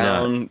Absolutely finger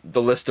down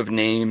the list of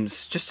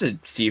names just to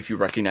see if you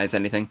recognize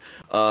anything.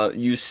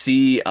 You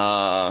see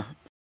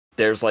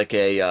there's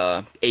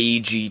a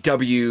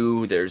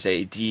AGW, there's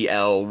a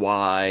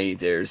DLY,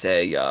 there's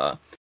a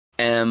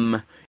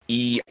MER.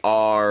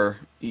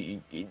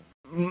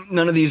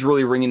 None of these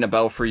really ringing a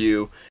bell for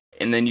you.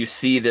 And then you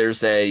see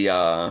there's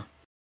a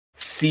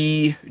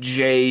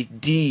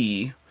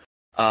CJD,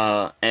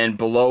 and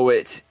below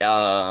it,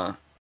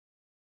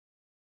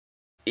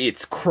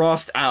 it's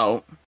crossed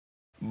out,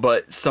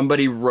 but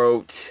somebody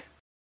wrote.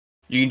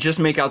 You can just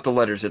make out the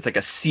letters. It's like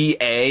a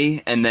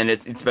CA, and then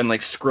it's been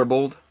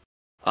scribbled,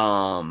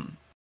 and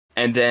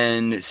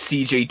then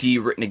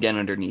CJD written again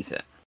underneath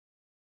it.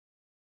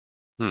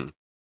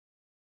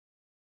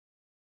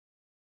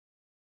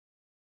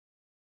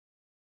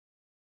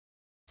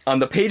 On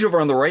the page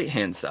over on the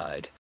right-hand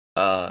side,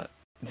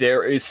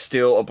 there is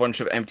still a bunch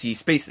of empty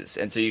spaces,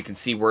 and so you can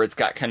see where it's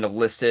got kind of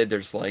listed.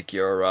 There's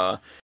your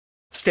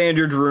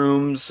standard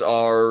rooms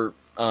are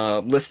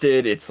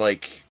listed. It's 5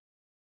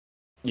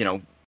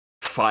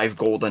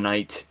 gold a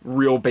night,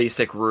 real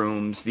basic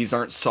rooms. These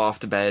aren't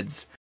soft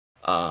beds.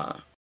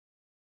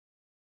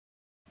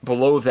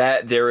 Below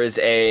that, there's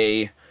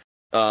a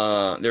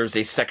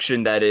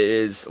section that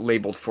is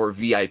labeled for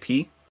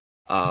VIP.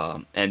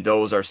 And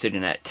those are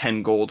sitting at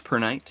 10 gold per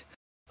night.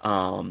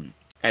 And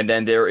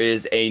then there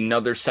is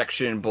another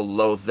section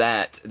below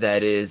that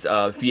is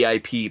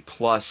VIP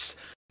plus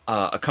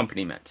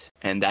accompaniment,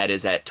 and that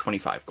is at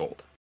 25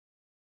 gold.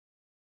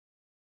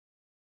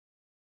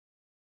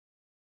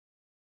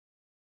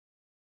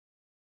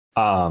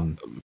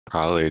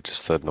 Probably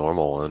just a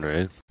normal one,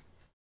 right?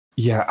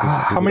 Yeah.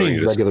 How many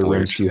Just regular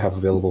weird. rooms do you have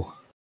available?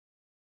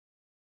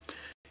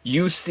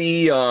 You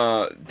see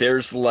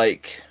there's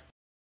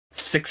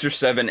 6 or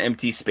 7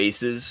 empty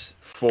spaces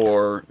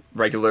for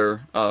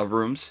regular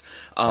rooms.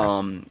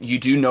 You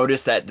do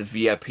notice that the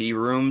VIP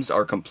rooms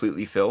are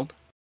completely filled,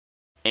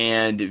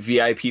 and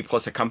VIP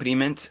plus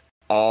accompaniment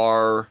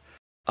are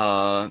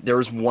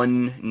there's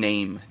one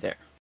name there.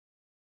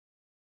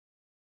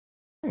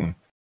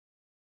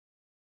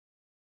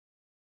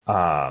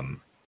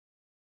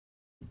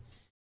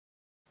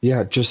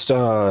 Yeah, just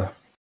 4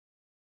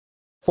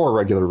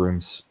 regular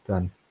rooms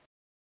then.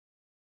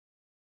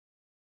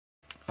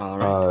 All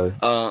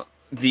right.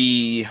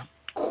 The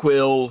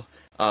quill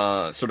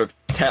sort of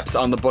taps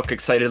on the book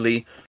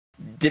excitedly,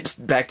 dips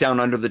back down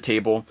under the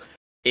table,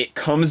 it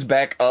comes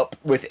back up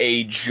with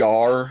a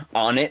jar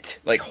on it,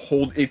 like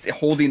it's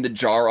holding the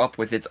jar up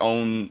with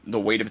the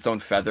weight of its own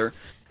feather,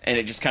 and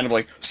it just kind of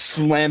like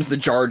slams the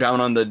jar down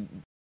on the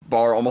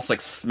bar, almost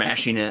like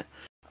smashing it.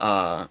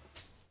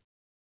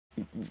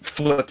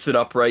 Flips it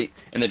upright,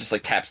 and then just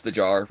like taps the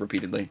jar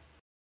repeatedly.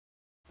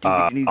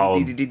 I'll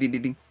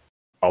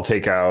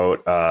take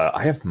out.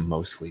 I have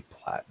mostly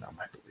platinum,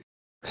 I believe.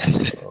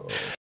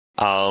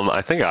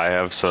 I think I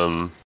have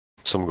some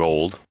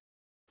gold.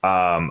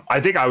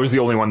 I think I was the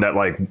only one that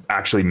like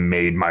actually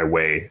made my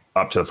way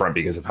up to the front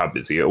because of how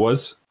busy it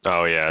was.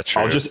 Oh yeah,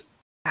 true. I'll just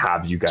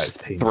have you guys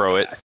pay throw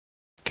it.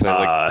 Can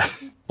I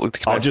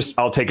like?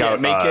 I'll take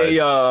out. Make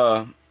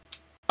a.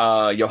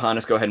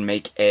 Johannes, go ahead and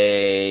make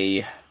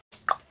a.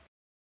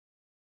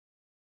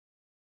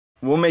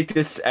 We'll make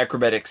this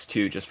acrobatics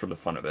 2 just for the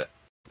fun of it.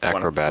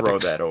 Acrobatics. Throw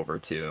that over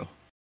too.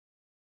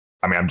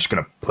 I mean, I'm just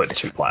gonna put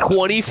 2 platinum.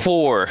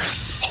 24.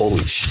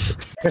 Holy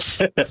shit!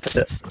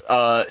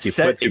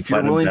 Set, if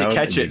you're willing to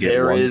catch it,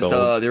 there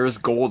is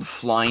gold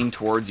flying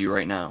towards you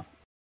right now.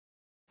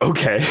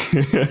 Okay,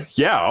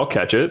 yeah, I'll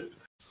catch it.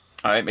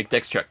 All right, make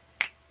dex check.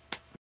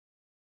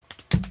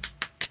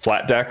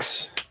 Flat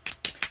dex.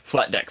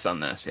 Flat dex on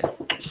this, yeah.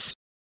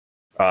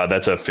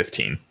 That's a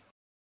 15.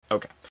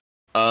 Okay.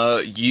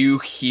 You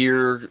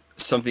hear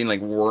something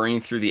like whirring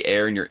through the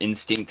air, and your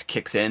instinct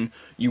kicks in.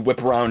 You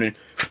whip around and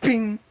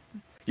ping,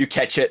 you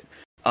catch it.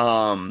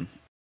 I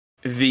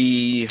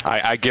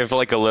give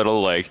like a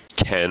little like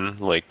Ken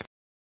like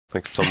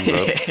thumbs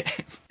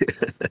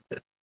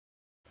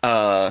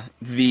up.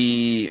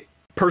 The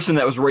person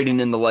that was writing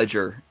in the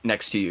ledger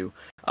next to you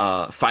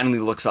finally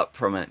looks up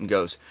from it and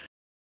goes,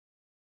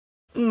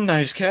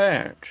 "Nice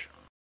catch."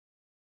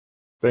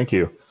 Thank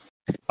you.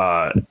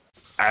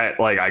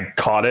 I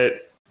caught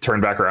it,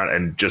 turned back around,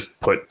 and just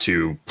put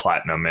 2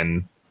 platinum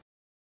in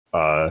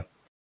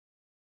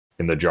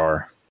the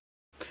jar.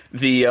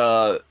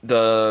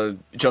 The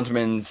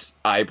gentleman's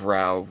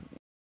eyebrow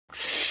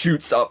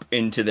shoots up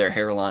into their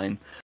hairline.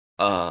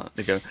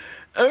 They go,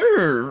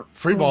 "Oh,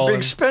 Free balling.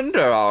 Big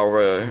spender, are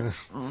we?"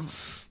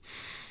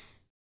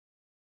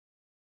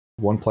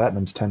 1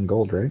 platinum's 10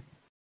 gold, right?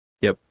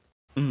 Yep.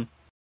 Mm-hmm.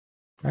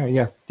 All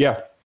right,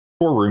 yeah.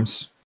 4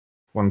 rooms.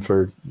 1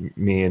 for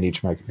me and each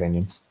of my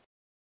companions.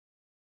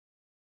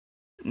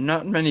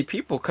 Not many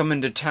people come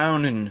into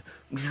town and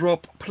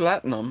drop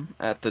platinum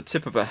at the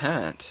tip of a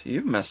hat.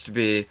 You must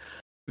be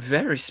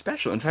very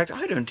special. In fact,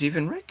 I don't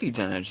even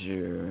recognize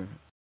you.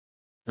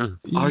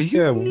 Are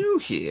you new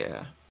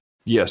here?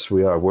 Yes,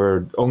 we are.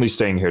 We're only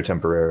staying here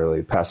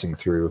temporarily, passing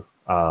through.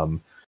 We're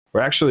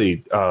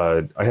actually.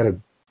 I had a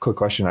quick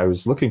question. I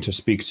was looking to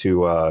speak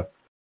to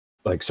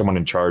like someone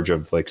in charge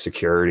of like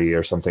security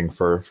or something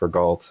for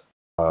Galt.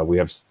 We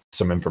have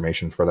some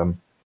information for them.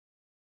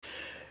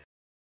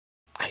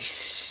 I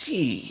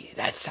see.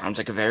 That sounds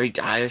like a very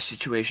dire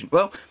situation.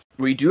 Well,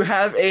 we do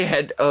have a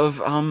head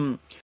of, I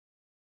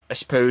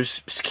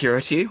suppose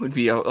security would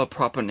be a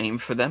proper name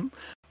for them.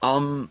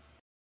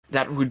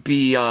 That would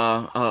be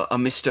a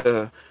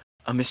Mr.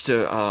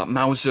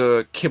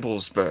 Mauser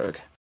Kibblesberg.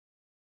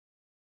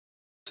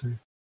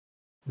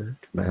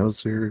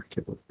 Mauser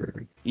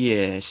Kibblesberg.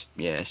 Yes.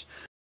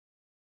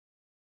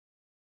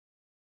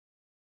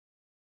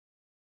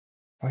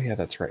 Oh yeah,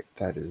 that's right.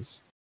 That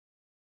is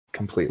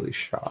completely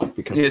shot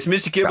because yes,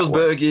 Mr.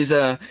 Kibblesberg is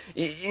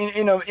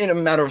in a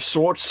matter of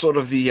sorts, sort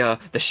of the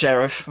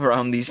sheriff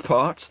around these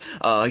parts.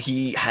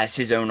 He has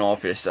his own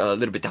office a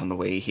little bit down the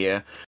way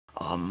here,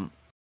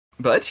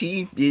 but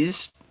he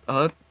is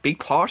a big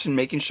part in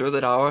making sure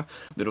that our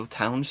little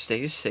town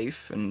stays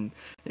safe and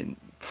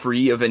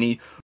free of any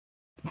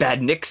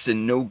bad nicks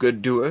and no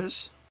good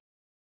doers.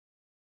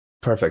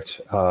 Perfect.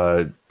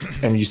 And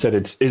you said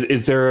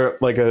is there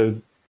like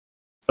a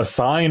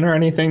sign or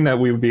anything that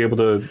we would be able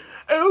to?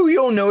 Oh,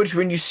 you'll know it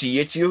when you see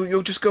it.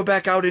 You'll just go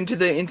back out into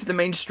the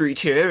main street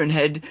here and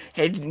head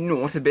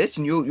north a bit,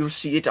 and you'll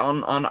see it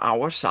on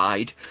our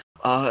side.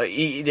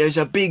 There's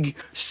a big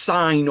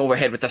sign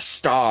overhead with a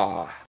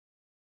star.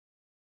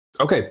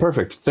 Okay,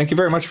 perfect. Thank you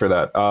very much for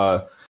that.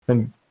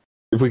 And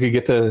if we could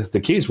get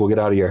the keys, we'll get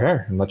out of your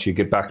hair and let you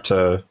get back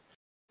to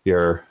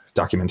your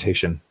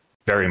documentation.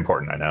 Very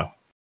important, I know.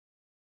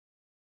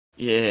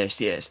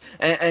 Yes.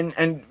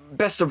 And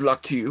best of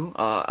luck to you.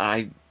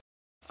 I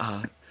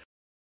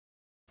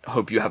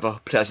hope you have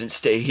a pleasant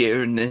stay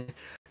here in the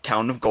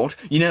town of Galt.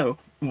 You know,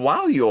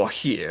 while you're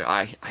here,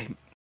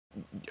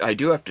 I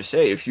do have to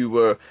say, if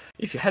you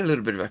had a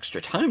little bit of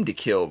extra time to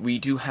kill, we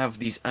do have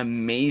these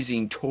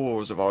amazing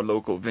tours of our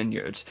local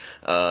vineyards.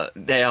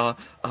 They are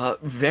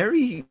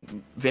very,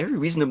 very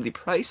reasonably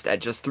priced at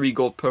just 3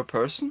 gold per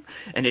person,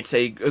 and it's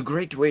a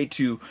great way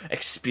to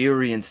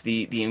experience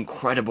the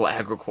incredible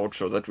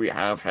agriculture that we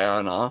have here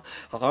in our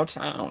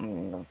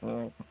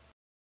town.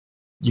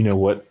 You know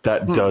what?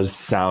 That does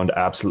sound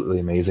absolutely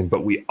amazing,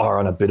 but we are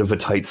on a bit of a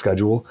tight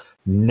schedule.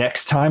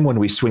 Next time when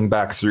we swing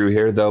back through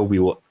here, though, we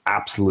will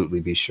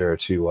absolutely be sure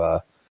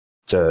to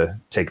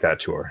take that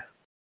tour.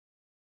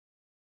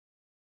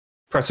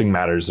 pressing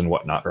matters and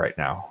whatnot right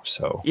now.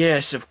 So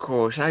Yes, of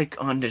course. I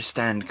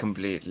understand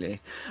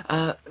completely.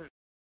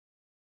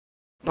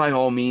 By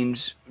all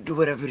means, do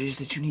whatever it is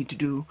that you need to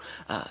do.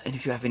 And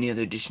if you have any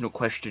other additional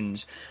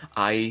questions,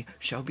 I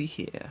shall be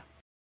here.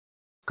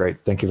 great,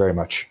 thank you very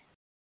much.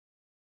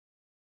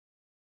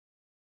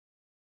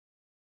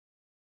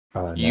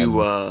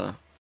 Yes.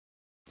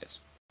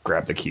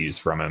 Grab the keys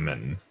from him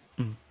and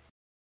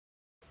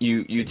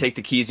You take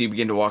the keys, you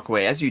begin to walk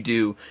away. As you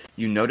do,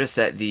 you notice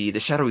that the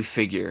shadowy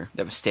figure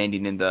that was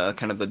standing in the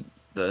kind of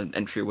the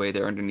entryway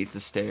there underneath the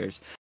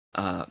stairs,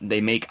 they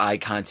make eye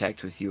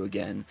contact with you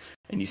again,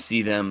 and you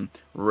see them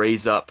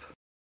raise up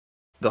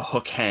the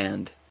hook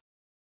hand.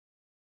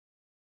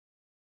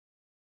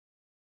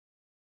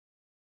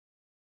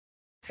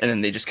 And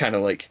then they just kind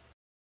of like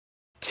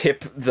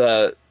tip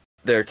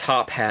their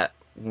top hat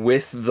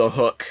with the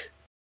hook,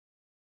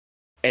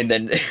 and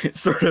then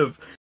sort of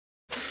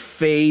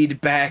fade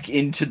back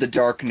into the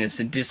darkness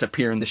and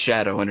disappear in the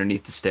shadow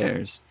underneath the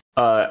stairs.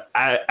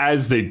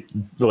 As they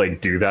like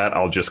do that,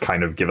 I'll just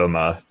kind of give them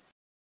a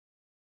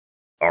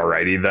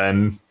alrighty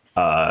then,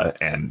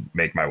 and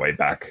make my way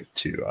back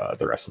to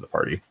the rest of the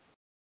party.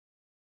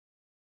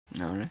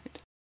 All right.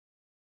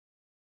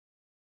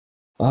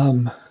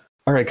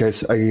 All right,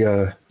 guys.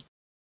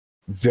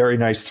 Very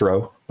nice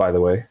throw, by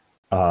the way.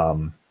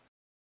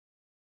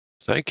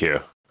 Thank you.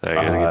 I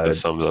gotta get the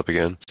thumbs up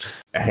again.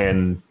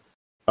 And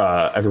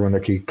everyone, their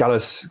key got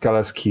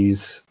us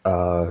keys.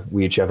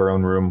 We each have our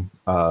own room.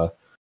 5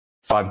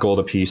 gold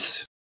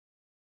apiece.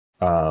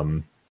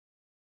 Johannes,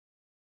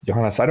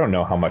 I don't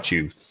know how much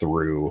you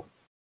threw.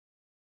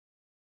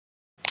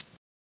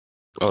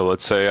 Oh,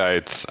 let's say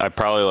I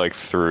probably like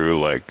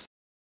threw like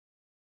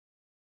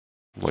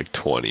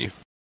 20.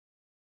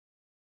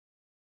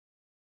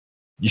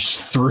 You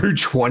threw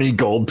 20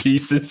 gold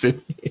pieces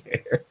in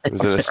here. It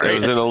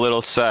was in a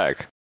little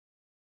sack.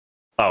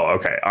 Oh,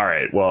 okay. All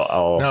right.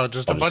 Well, No,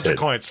 just a bunch of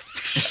coins.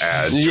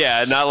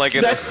 Yeah, not like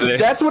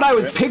that's what I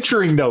was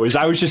picturing though. Is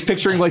I was just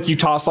picturing like you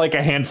toss like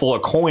a handful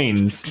of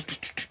coins,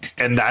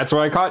 and that's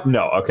what I caught.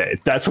 No, okay.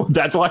 That's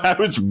why I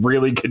was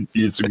really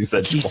confused when you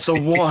said He's the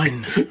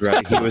one.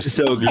 Right, he was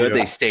so good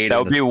they stayed. That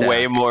in would the be stack.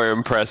 way more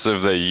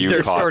impressive that you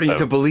They're caught starting them.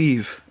 to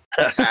believe.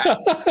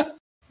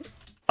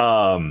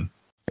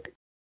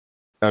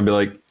 I'd be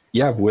like,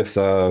 yeah, with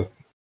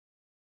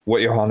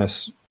what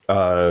Johannes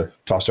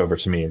tossed over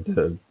to me,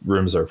 the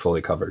rooms are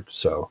fully covered.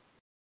 So,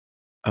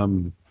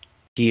 DM,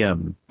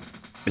 Mr.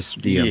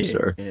 DM,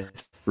 sir.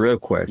 Yes. Real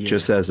quick, Yeah.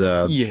 just as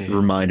a Yeah.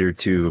 reminder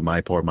to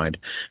my poor mind,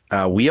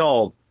 we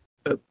all.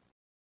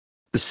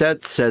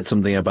 Seth said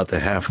something about the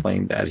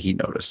halfling that he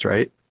noticed,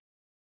 right?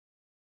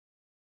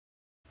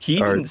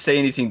 He Or- didn't say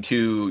anything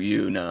to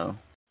you, no.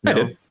 I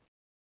did.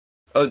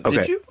 Oh, Okay.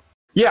 did you?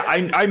 Yeah,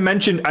 I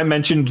mentioned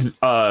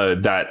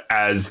that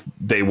as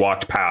they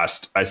walked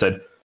past, I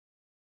said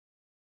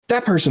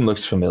that person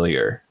looks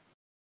familiar.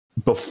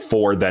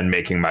 Before then,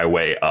 making my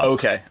way up.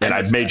 Okay. And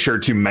I made sure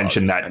to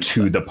mention I that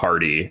to the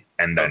party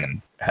and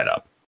then head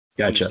up.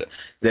 Gotcha. Understood.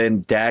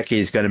 Then Dak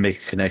is going to make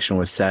a connection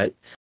with Set,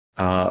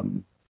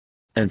 and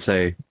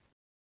say,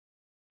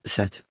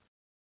 Set,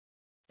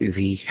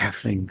 the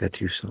halfling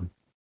that you saw,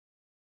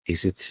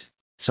 is it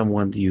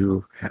someone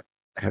you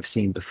have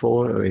seen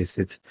before, or is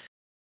it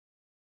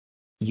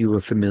you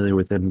were familiar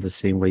with them the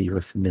same way you were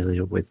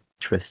familiar with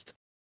Trist?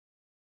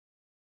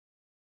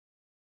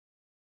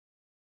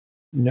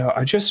 No,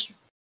 I just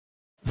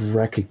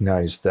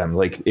recognize them.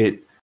 Like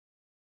it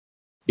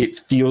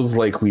feels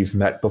like we've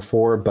met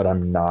before, but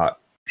I'm not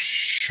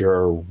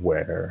sure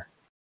where.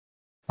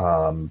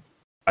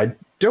 I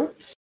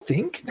don't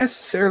think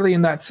necessarily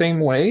in that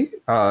same way,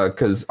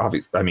 because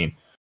obviously, I mean,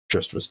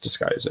 Trist was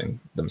disguising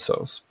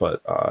themselves,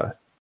 but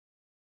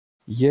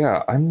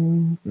yeah,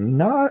 I'm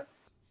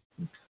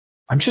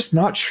just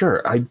not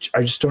sure. I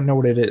just don't know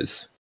what it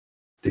is.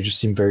 They just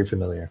seem very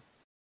familiar.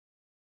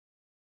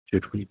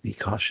 Should we be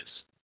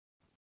cautious?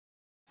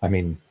 I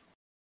mean,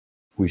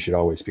 we should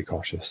always be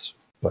cautious,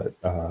 but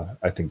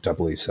I think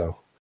doubly so.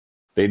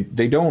 They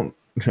don't.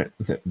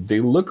 They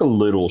look a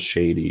little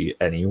shady,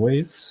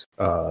 anyways.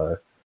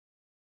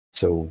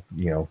 So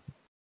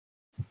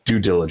due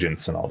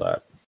diligence and all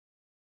that.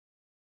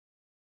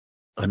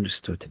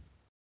 Understood.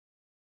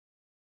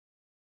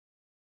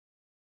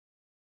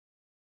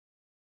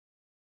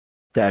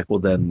 Dak will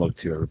then look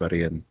to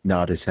everybody and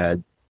nod his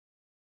head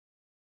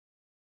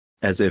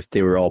as if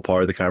they were all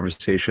part of the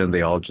conversation.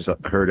 They all just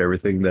heard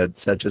everything that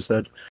Seth just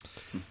said.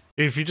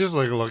 If you just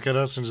like look at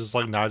us and just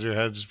like nod your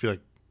head, just be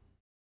like,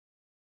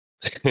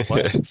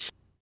 what?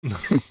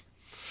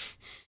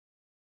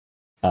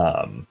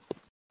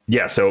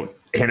 Yeah, so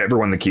hand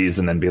everyone the keys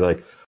and then be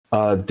like,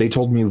 they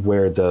told me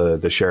where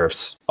the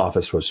sheriff's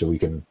office was, so we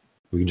can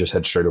just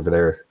head straight over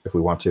there if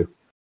we want to.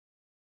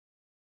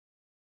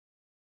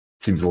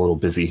 Seems a little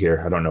busy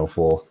here. I don't know if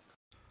we'll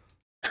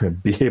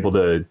be able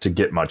to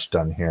get much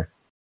done here.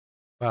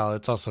 Well,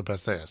 it's also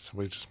best as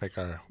we just make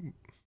our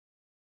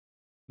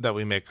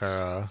way.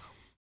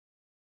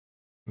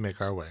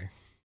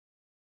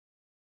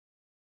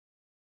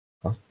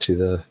 Well,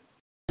 to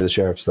the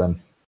sheriff's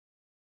then.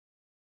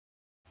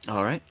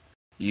 All right.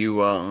 You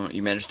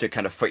managed to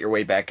kind of fight your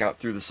way back out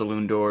through the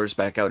saloon doors,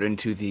 back out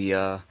into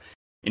the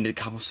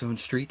cobblestone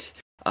street.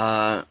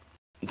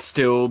 It's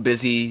still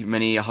busy,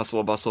 many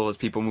hustle bustle as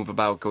people move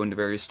about, go into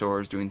various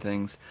stores, doing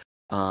things.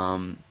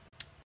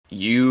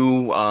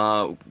 You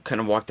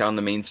kind of walk down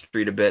the main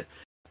street a bit.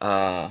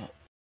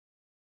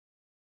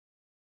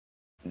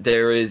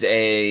 There's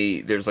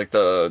like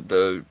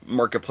the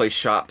marketplace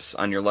shops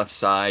on your left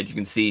side. You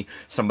can see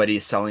somebody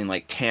is selling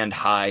like tanned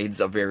hides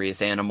of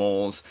various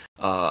animals.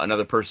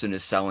 Another person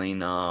is selling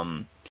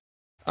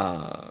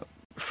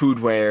food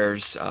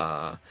wares.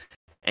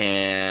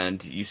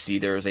 And you see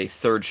there's a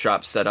third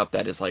shop set up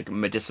that is like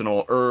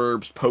medicinal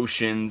herbs,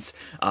 potions,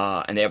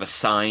 and they have a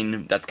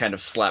sign that's kind of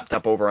slapped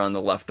up over on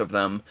the left of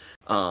them,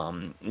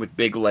 with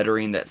big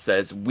lettering that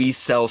says, "We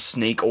sell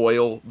snake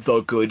oil, the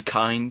good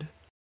kind."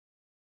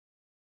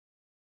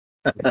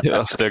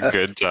 Yeah, the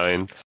good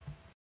kind.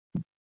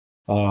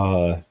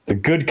 The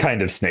good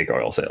kind of snake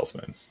oil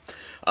salesman.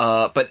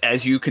 But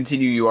as you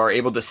continue, you are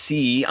able to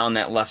see on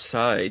that left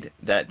side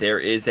that there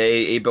is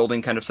a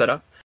building kind of set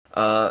up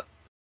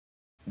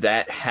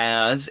that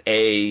has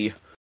a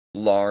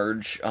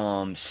large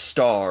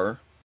star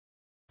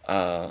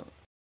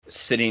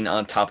sitting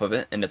on top of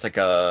it, and it's like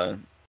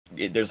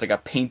there's like a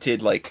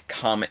painted like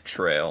comet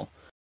trail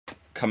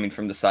coming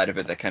from the side of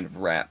it that kind of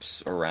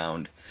wraps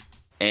around,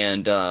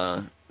 and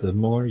the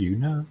more you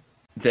know.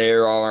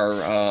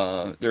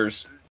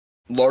 There's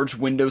large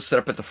windows set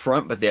up at the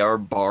front, but they are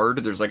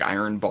barred. There's like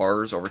iron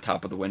bars over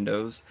top of the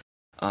windows.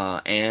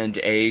 And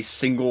a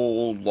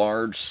single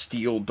large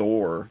steel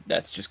door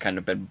that's just kind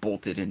of been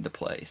bolted into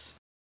place.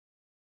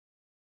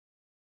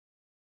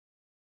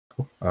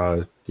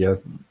 Yeah,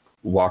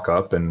 walk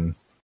up and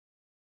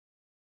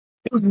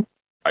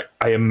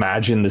I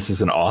imagine this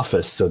is an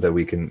office so that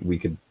we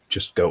could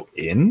just go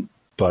in,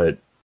 but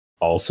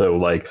also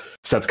like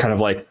so that's kind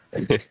of like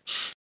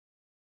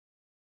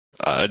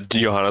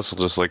Johannes will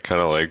just like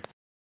kind of like,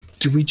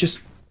 do we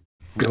just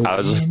go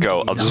I'll just in?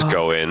 go I'll just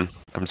go in.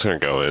 I'm just gonna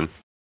go in.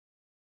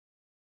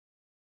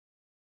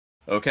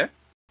 Okay.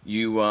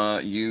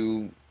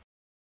 You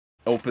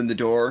open the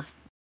door,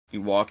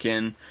 you walk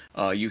in,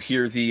 you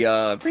hear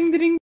the ring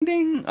ding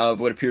ding of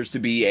what appears to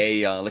be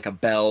a like a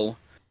bell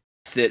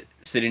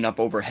sitting up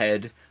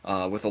overhead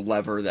with a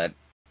lever that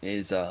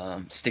is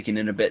sticking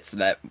in a bit so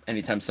that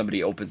anytime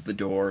somebody opens the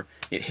door,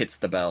 it hits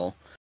the bell.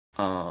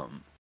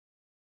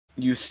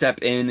 You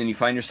step in and you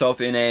find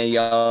yourself in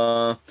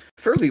a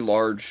fairly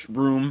large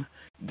room.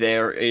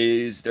 There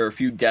are a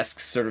few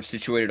desks sort of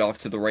situated off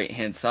to the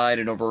right-hand side,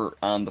 and over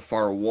on the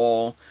far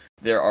wall,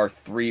 there are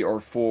 3 or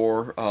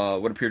 4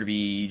 what appear to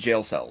be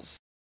jail cells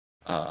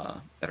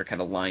that are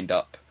kind of lined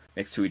up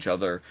next to each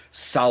other.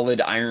 Solid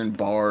iron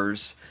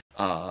bars,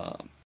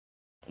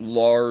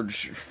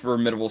 large,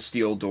 formidable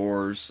steel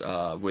doors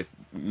with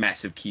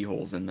massive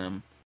keyholes in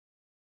them.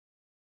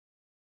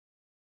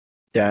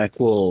 Jack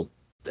will,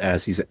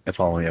 as he's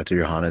following after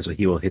Johannes,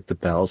 he will hit the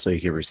bell so he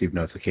can receive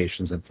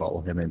notifications and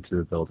follow him into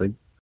the building.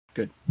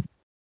 Good.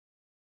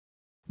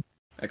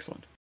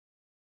 Excellent.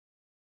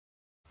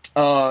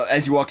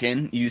 As you walk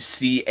in, you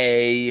see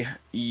a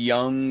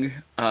young,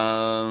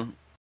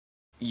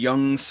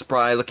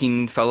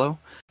 spry-looking fellow.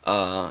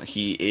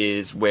 He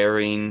is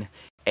wearing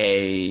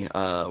a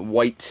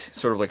white,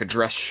 sort of like a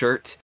dress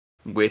shirt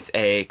with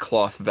a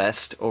cloth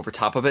vest over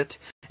top of it,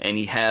 and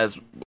he has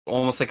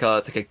almost like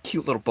a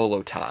cute little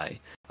bolo tie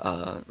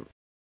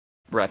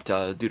wrapped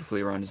dutifully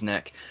around his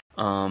neck.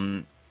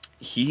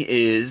 He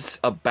is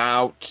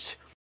about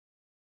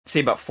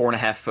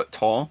 4.5 foot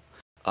tall,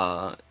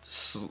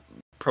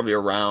 probably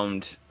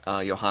around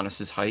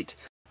Johannes's height,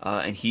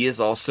 and he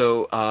is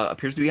also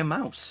appears to be a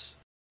mouse.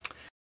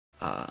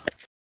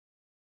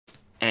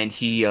 And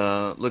he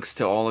looks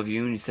to all of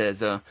you and he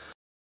says,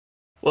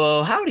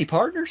 "Well, howdy,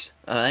 partners.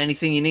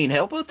 Anything you need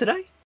help with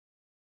today?"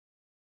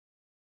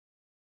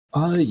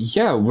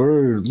 Yeah,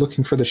 we're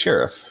looking for the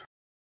sheriff.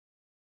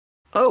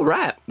 Oh,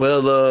 right.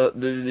 Well,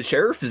 the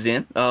sheriff is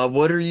in.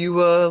 What do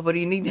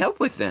you need help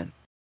with then?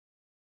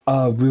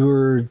 We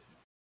were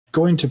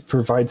going to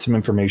provide some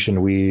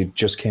information. We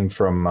just came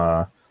from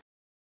a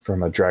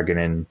dragon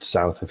inn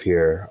south of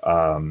here,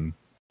 and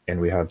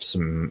we have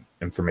some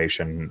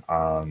information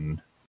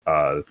on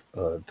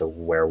the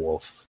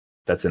werewolf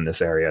that's in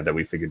this area that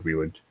we figured we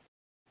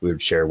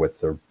would share with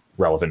the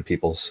relevant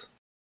peoples.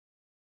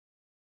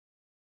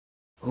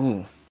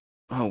 Ooh.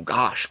 Oh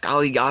gosh,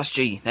 golly gosh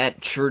gee,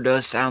 that sure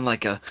does sound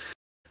like a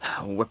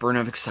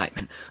whippering of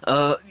excitement.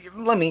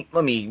 Let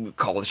me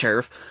call the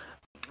sheriff.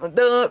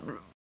 The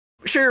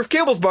Sheriff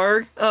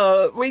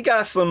Kibblesburg, we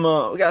got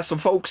some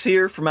folks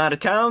here from out of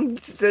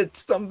town. Said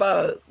something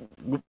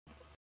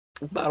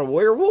about a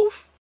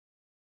werewolf.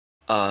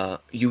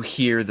 You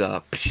hear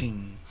the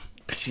ping,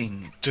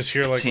 ping. Just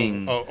hear like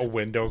ping. a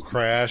window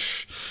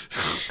crash.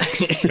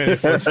 Many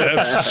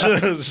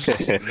footsteps.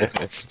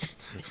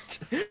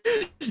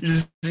 You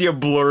just see a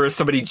blur as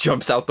somebody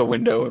jumps out the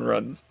window and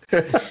runs.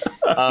 He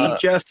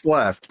just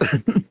left.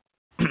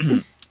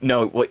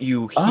 No, what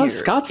you hear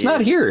Scott's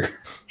not here.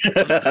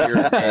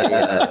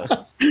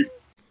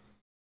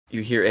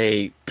 you hear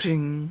a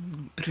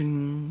pring,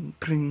 pring,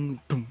 pring,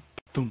 thum,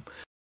 thum.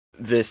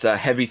 This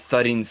heavy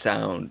thudding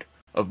sound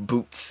of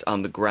boots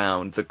on the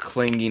ground, the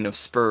clanging of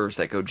spurs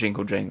that go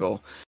jingle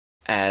jangle,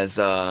 as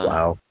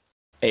Wow.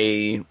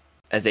 a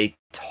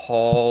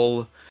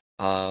tall,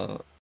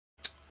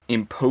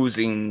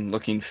 imposing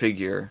looking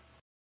figure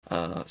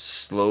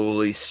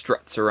slowly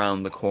struts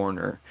around the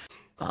corner.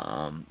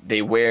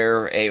 They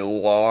wear a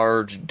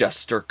large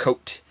duster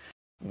coat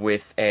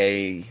with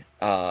a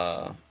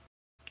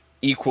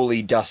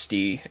equally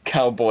dusty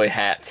cowboy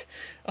hat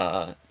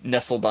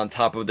nestled on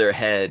top of their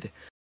head,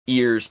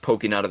 ears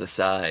poking out of the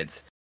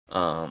sides.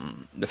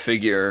 The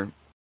figure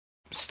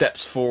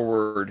steps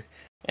forward,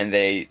 and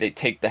they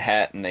take the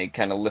hat and they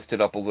kind of lift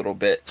it up a little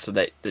bit so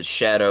that the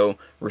shadow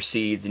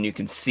recedes and you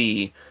can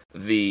see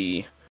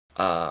the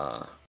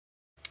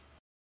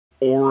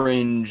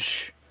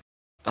orange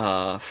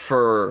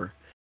fur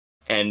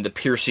and the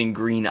piercing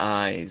green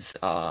eyes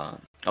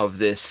of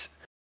this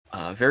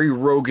very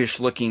roguish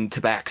looking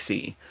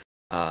tabaxi.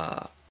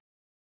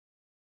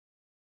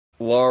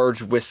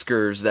 Large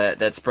whiskers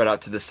that spread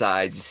out to the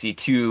sides. You see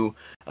two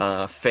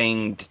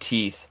fanged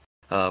teeth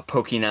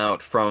poking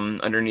out from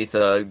underneath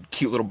a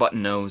cute little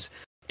button nose,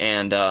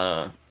 and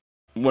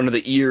one of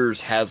the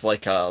ears has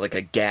like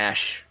a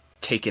gash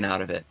taken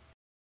out of it.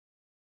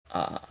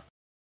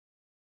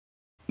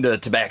 The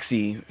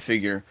tabaxi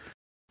figure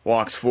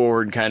walks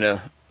forward, kind of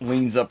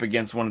leans up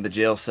against one of the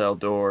jail cell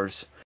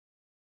doors.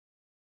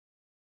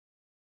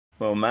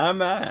 Well,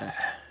 my.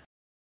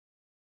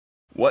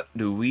 What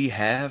do we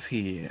have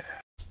here?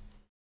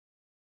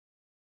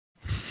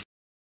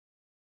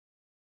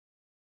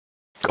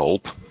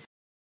 Gulp.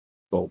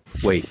 Oh,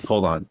 wait,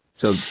 hold on.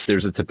 So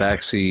there's a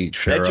tabaxi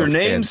sheriff. That's your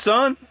name, and-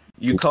 son?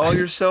 You call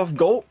yourself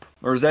Gulp?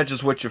 Or is that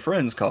just what your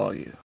friends call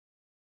you?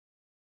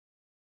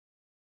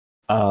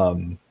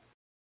 Um,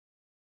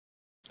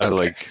 I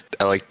like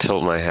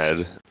tilt my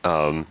head.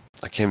 I'm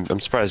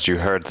surprised you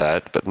heard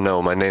that, but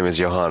no, my name is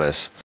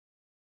Johannes.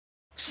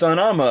 Son,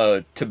 I'm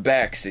a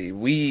tabaxi.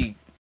 We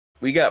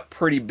got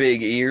pretty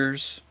big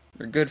ears.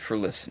 They're good for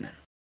listening.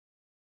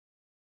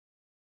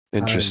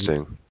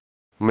 Interesting.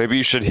 Maybe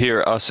you should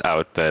hear us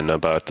out then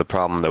about the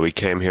problem that we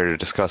came here to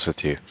discuss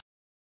with you.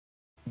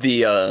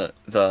 The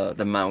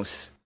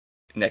mouse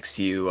next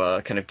to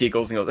you kind of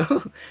giggles and goes,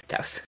 "Oh,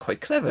 that was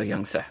quite clever,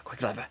 young sir. Quite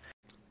clever."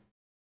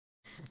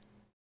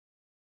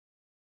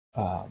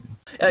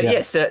 yeah.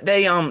 Yes,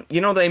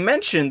 they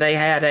mentioned they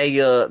had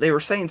they were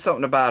saying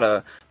something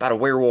about a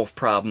werewolf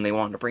problem they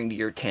wanted to bring to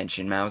your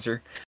attention,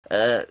 Mauser.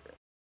 I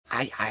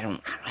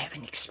don't have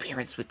any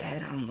experience with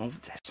that. I don't know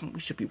if that's something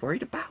we should be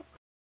worried about.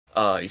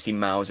 You see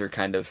Mauser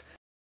kind of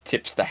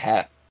tips the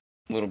hat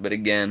a little bit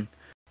again.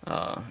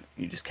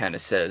 He just kind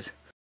of says,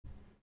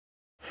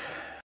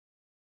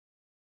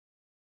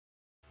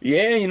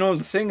 "Yeah,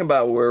 the thing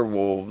about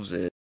werewolves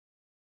is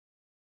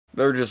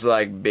they're just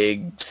like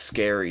big,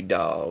 scary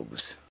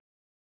dogs.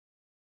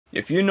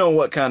 If you know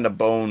what kind of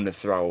bone to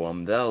throw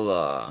them,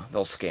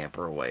 they'll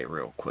scamper away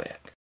real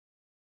quick.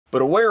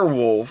 But a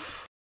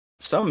werewolf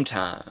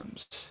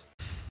sometimes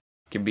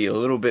can be a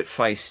little bit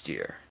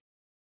feistier.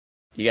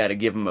 You got to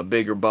give them a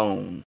bigger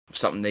bone,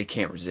 something they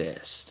can't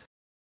resist."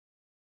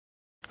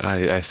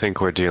 I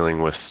think we're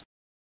dealing with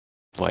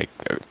like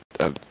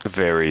a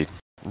very,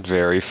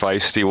 very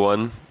feisty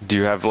one. Do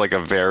you have like a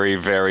very,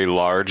 very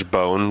large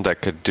bone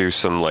that could do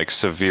some like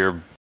severe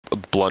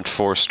blunt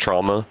force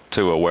trauma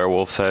to a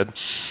werewolf's head?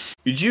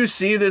 Did you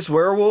see this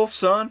werewolf,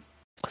 son?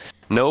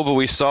 No, but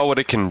we saw what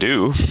it can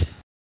do.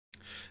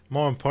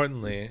 More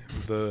importantly,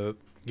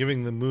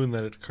 giving the moon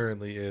that it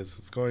currently is,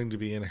 it's going to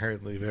be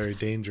inherently very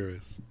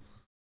dangerous.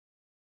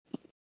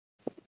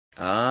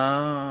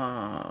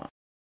 Ah.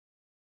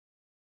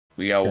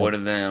 We got one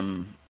of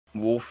them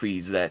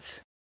wolfies that's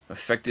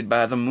affected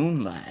by the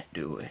moonlight,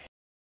 do we?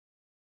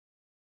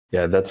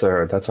 Yeah, that's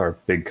our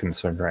big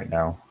concern right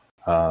now.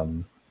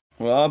 Well,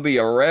 I'll be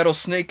a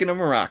rattlesnake in a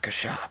maraca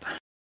shop.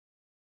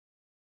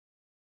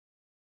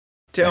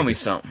 Tell me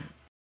something.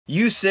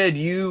 You said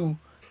you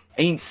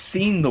ain't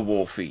seen the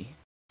wolfie,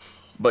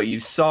 but you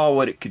saw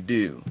what it could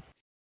do.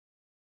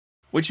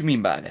 What you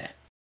mean by that?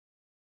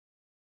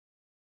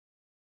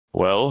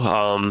 Well,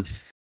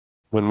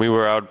 when we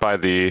were out by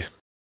the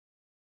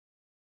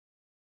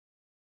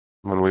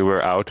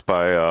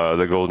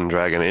Golden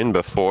Dragon Inn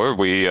before,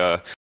 we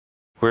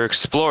were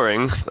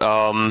exploring,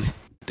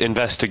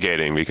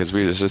 investigating, because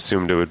we just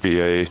assumed it would be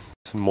a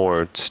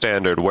more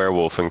standard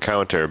werewolf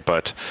encounter,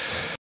 but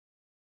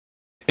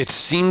it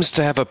seems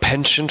to have a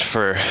penchant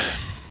for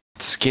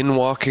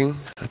skinwalking,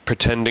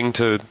 pretending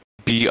to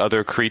be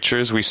other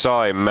creatures. We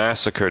saw a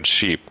massacred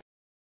sheep,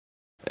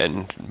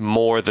 and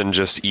more than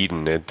just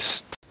eaten,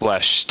 its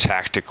flesh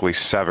tactically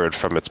severed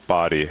from its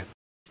body.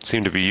 It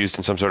seemed to be used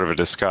in some sort of a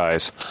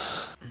disguise.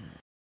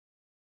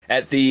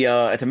 At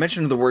the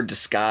mention of the word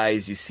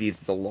disguise, you see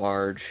the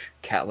large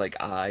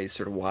cat-like eyes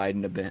sort of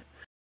widen a bit.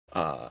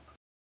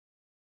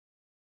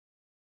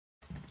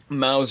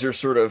 Mauser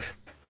sort of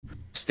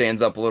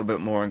stands up a little bit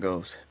more and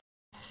goes,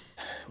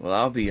 Well,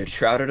 I'll be a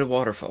trout at a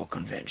waterfall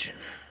convention.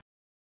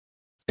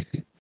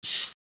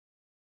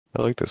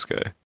 I like this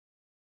guy.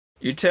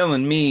 You're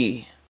telling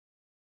me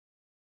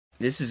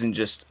this isn't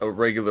just a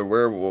regular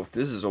werewolf.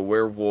 This is a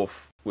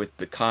werewolf with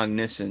the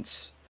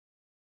cognizance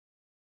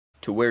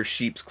to wear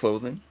sheep's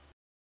clothing?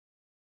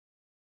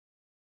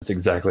 That's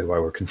exactly why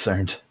we're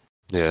concerned.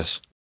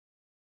 Yes.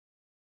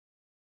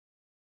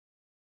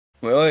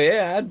 Well,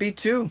 yeah, I'd be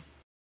too.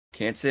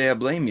 Can't say I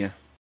blame you.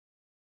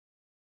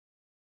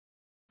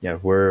 Yeah,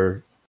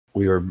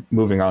 we were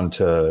moving on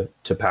to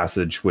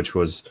Passage, which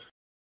was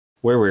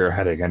where we were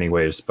heading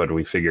anyways, but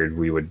we figured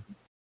we would,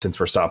 since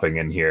we're stopping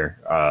in here,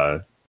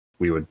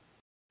 we would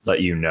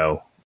let you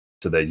know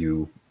so that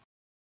you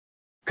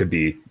could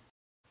be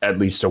at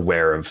least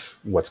aware of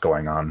what's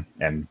going on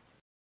and,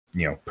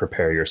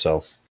 prepare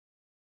yourself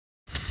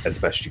as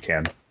best you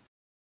can.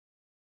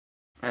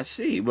 I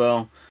see.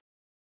 Well,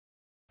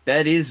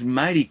 that is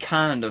mighty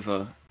kind of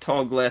a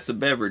tall glass of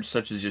beverage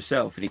such as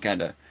yourself. And he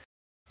kind of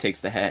takes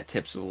the hat,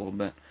 tips it a little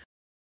bit.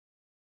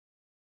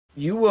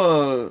 You,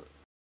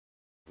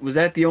 was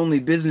that the only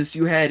business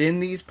you had in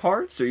these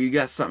parts, or you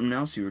got something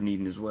else you were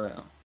needing as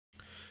well?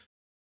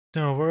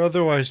 No, we're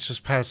otherwise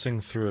just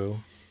passing through.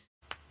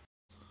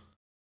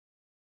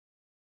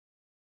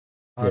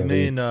 Our Yeah,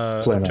 main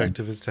plan on-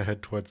 objective is to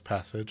head towards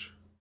Passage.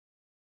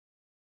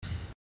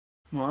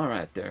 Well, all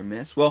right there,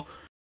 miss. Well,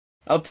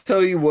 I'll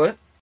tell you what.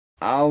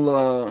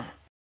 I'll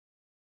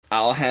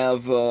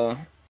have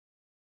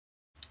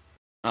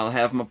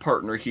my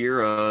partner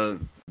here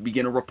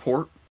begin a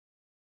report.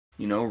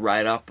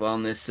 Write up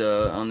on this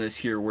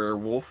here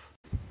werewolf,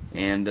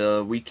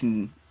 and we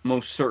can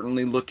most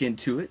certainly look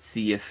into it,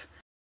 see if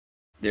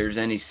there's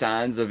any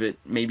signs of it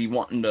maybe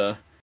wanting to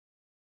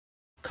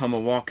come a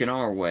walking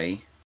our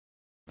way.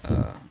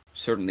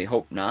 Certainly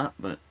hope not,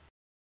 but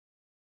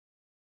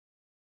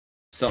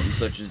something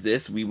such as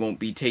this we won't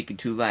be taken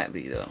too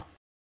lightly, though.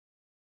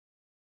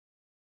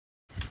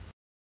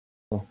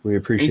 Well, we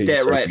appreciate Ain't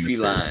that you right, taking this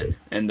feline? seriously.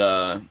 And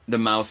the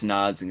mouse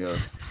nods and goes,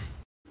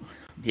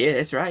 "Yeah,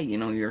 that's right.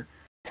 You're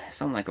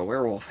something like a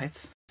werewolf.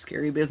 That's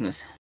scary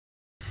business."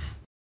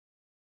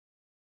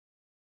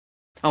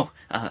 Oh,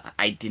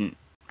 I don't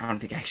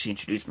think I actually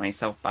introduced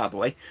myself, by the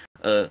way.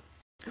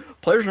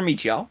 Pleasure to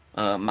meet y'all.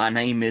 My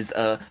name is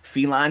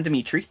Feline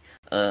Dimitri.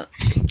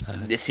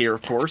 This here,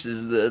 of course,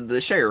 is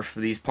the sheriff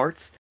of these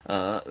parts,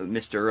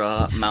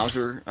 Mr.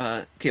 Mauser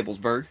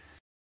Kibblesberg.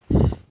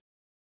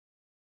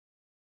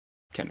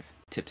 Kind of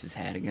tips his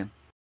hat again.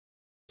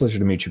 Pleasure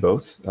to meet you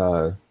both.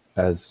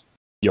 As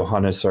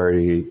Johannes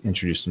already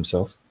introduced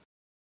himself,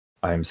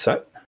 I am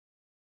Set.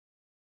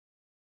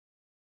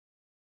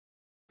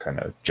 Kind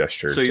of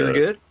gesture. So you're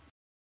good?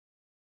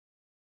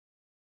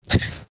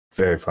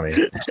 Very funny.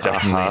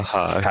 Definitely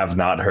have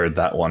not heard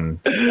that one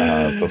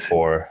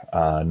before.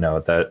 No,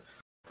 that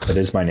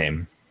is my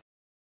name.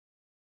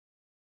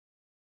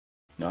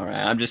 All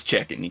right, I'm just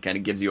checking. He kind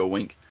of gives you a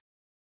wink.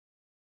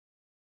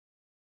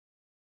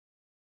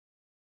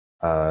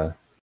 Then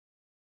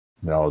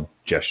I'll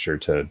gesture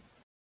to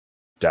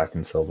Dak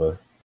and Silva.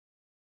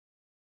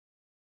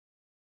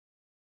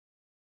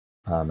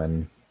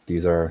 And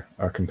these are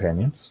our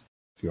companions.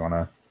 If you want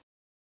to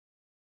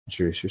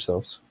introduce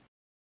yourselves.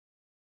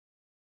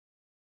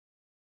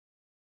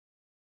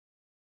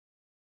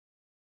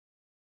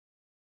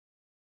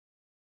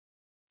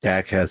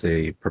 Dak has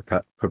a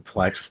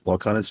perplexed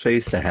look on his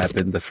face that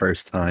happened the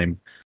first time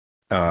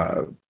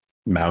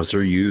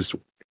Mauser used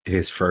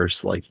his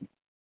first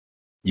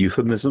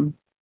euphemism,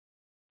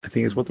 I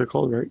think is what they're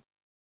called, right?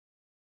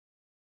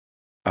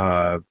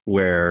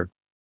 Where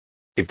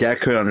if Dak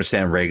could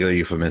understand regular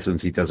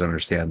euphemisms, he doesn't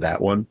understand that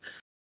one.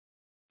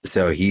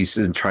 So he's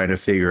been trying to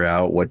figure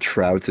out what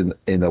trout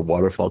in a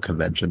waterfall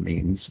convention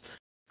means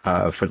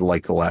for the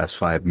last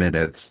 5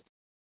 minutes.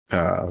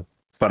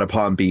 But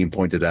upon being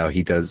pointed out,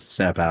 he does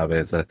snap out of it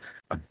and say,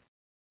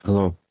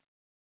 "Hello,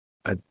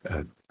 I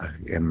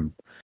am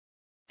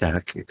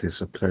Dak. It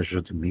is a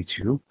pleasure to meet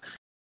you."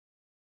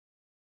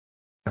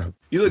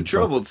 You look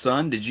troubled,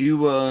 son. Did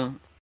you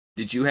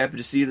happen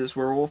to see this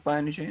werewolf by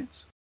any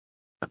chance?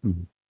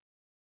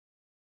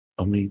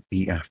 Only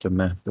the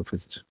aftermath of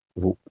his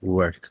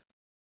work.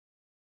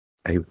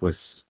 I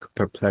was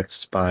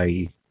perplexed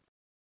by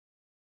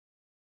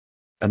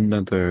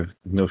another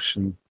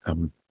notion.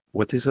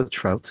 What is a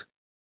trout?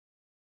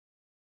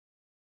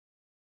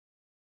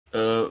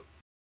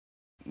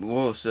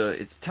 Well, it's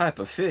a type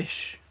of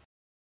fish,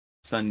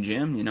 son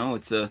Jim.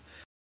 It's a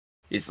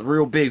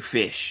real big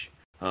fish.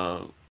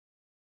 Got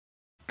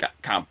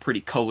kind of pretty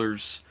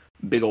colors,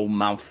 big old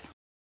mouth.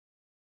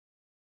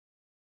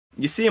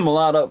 You see him a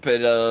lot up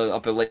at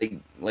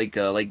Lake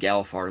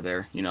Galfar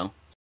there.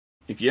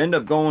 If you end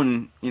up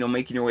going,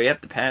 making your way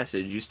up the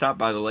passage, you stop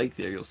by the lake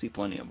there, you'll see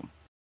plenty of them.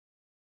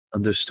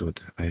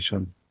 Understood. I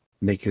shall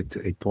make it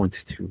a point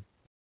to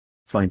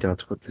find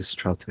out what this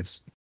trout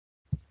is.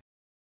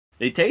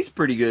 They taste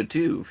pretty good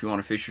too. If you want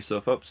to fish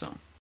yourself up some.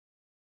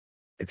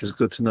 It is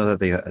good to know that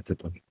they are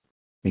edible.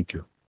 Thank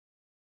you.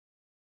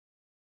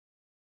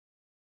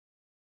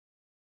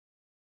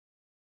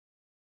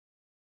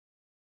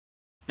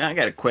 Now I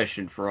got a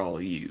question for all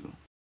of you.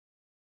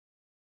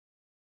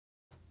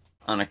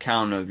 On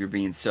account of your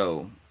being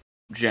so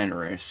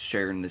generous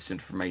sharing this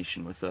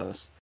information with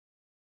us.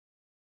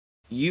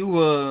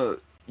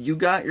 You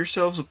got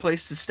yourselves a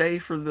place to stay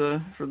for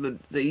the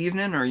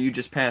evening, or are you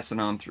just passing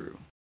on through?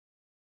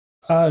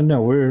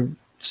 No, we're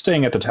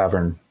staying at the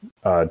tavern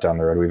down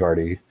the road. We've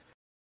already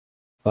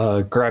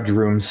grabbed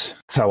rooms.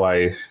 That's how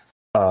I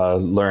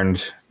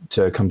learned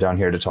to come down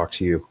here to talk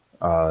to you.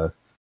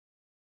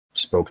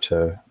 Spoke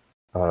to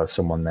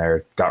someone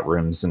there, got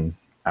rooms, and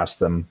asked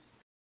them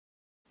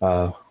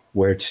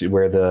where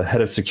the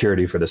head of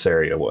security for this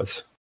area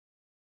was.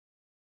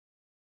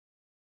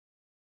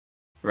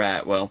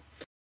 Right, well,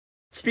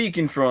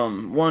 speaking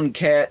from one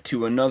cat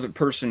to another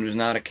person who's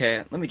not a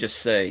cat, let me just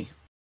say,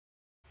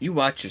 you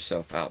watch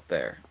yourself out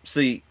there.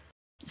 See,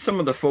 some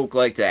of the folk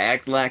like to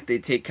act like they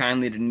take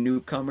kindly to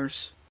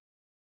newcomers,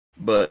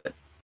 but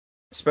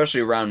especially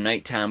around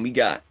nighttime, we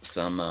got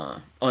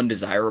some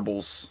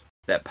undesirables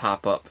that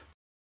pop up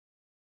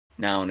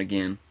now and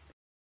again.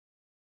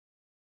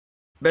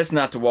 Best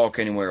not to walk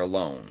anywhere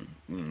alone.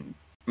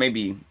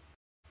 Maybe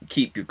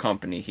keep your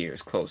company here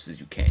as close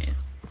as you can.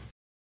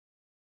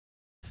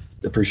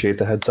 Appreciate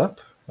the heads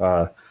up.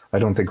 I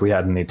don't think we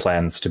had any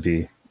plans to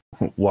be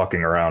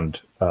walking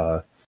around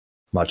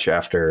much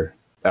after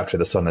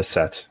the sun is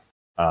set,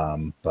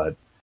 but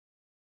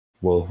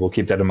we'll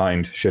keep that in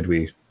mind should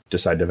we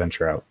decide to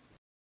venture out.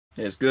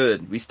 It's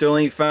good. We still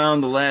ain't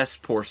found the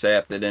last poor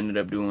sap that ended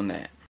up doing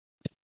that.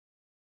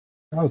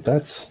 Oh,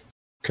 that's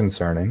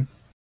concerning.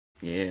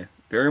 Yeah,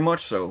 very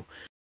much so.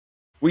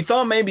 We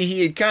thought maybe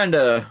he had kind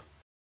of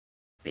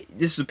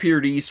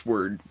disappeared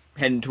eastward,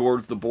 heading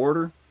towards the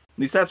border. At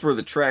least that's where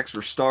the tracks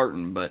were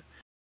starting, but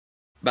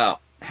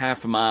about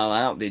half a mile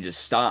out, they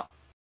just stopped.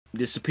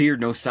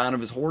 Disappeared, no sign of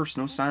his horse,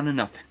 no sign of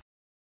nothing.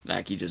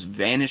 Like he just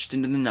vanished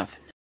into the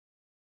nothing.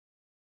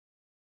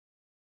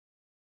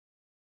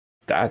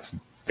 That's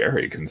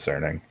very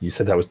concerning. You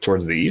said that was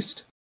towards the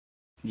east?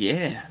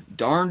 Yeah,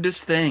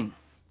 darndest thing.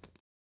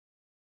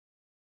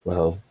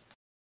 Well,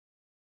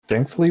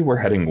 thankfully we're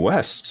heading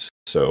west,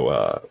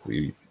 so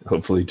we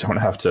hopefully don't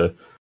have to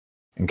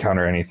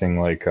encounter anything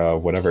like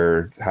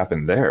whatever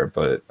happened there,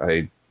 but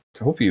I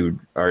hope you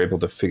are able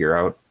to figure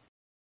out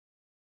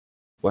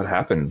what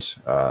happened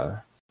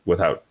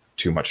without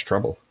too much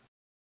trouble.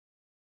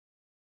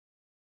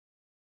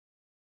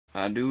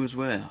 I do as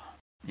well.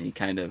 And he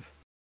kind of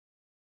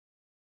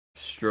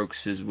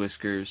strokes his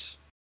whiskers,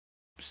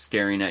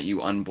 staring at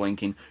you,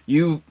 unblinking.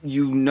 You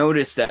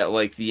notice that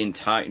like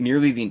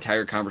nearly the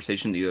entire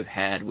conversation that you have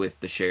had with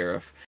the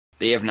sheriff,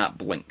 they have not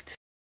blinked.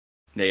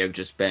 They have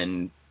just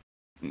been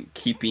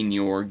keeping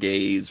your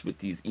gaze with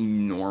these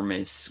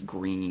enormous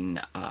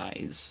green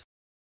eyes.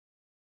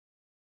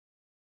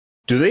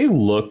 Do they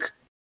look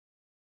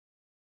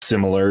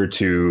similar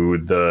to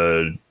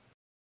the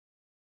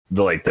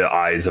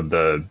eyes of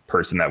the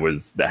person that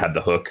had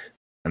the hook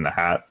and the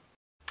hat?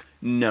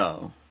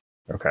 No.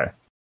 Okay.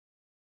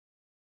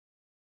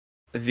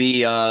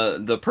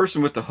 The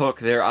person with the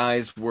hook, their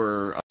eyes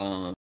were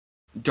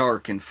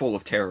dark and full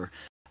of terror.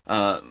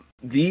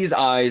 These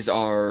eyes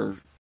are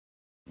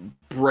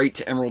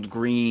bright emerald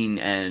green,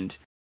 and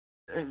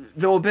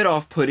though a bit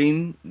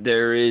off-putting,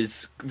 there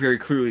is very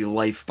clearly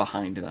life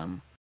behind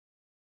them.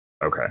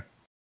 Okay.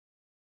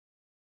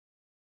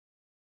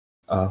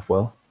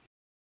 Well,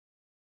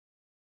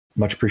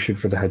 much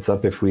appreciated for the heads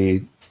up. If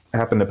we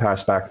happen to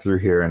pass back through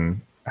here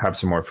and have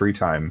some more free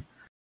time,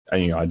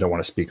 I don't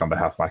want to speak on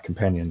behalf of my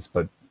companions,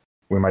 but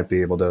we might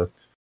be able to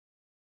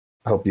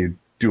help you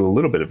do a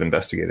little bit of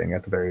investigating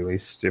at the very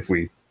least if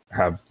we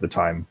have the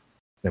time.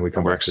 Then we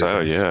come back. Works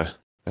out, yeah,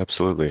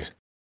 absolutely.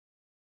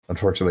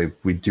 Unfortunately,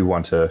 we do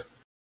want to.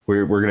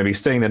 We're going to be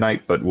staying the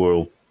night, but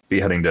we'll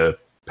be heading to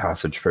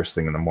Passage first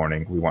thing in the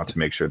morning. We want to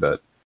make sure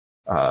that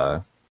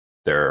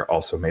they're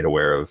also made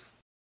aware of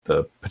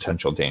the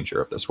potential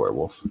danger of this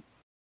werewolf.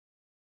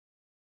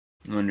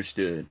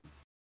 Understood.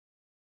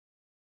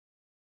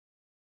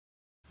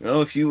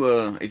 Well, if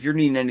you're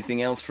needing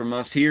anything else from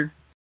us here,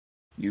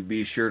 you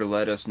be sure to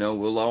let us know.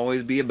 We'll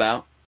always be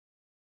about.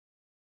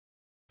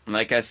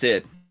 Like I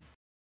said,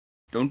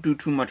 don't do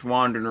too much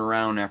wandering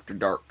around after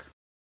dark.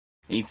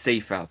 Ain't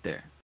safe out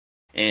there.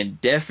 And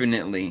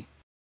definitely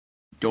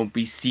don't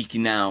be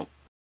seeking out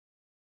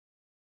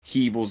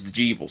Heebles the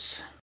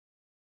Jeebles.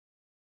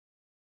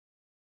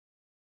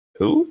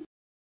 Who?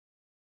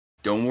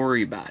 Don't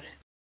worry about it.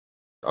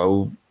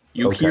 Oh,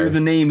 You okay. hear the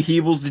name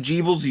Heebles the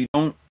Jeebles, you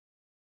don't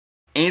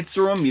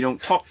answer him, you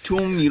don't talk to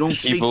him, you don't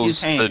shake his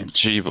Heebles hand. the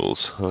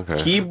Jeebles. Okay.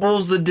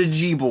 Heebles the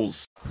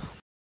Jeebles.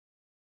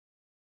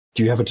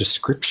 Do you have a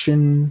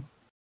description?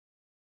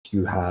 Do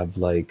you have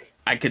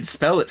I could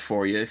spell it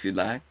for you if you'd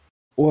like.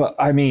 Well,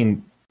 I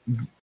mean,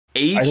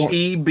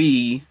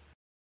 HEBELSADAJEEBLES.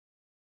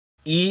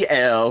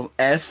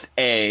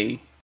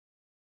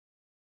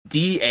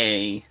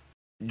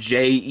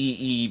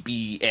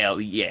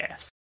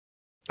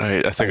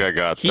 I think I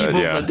got that.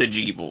 Heebles Yeah. the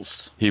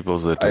Jeebles.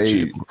 Heebles the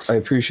Jeebles. I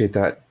appreciate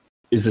that.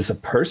 Is this a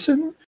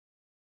person?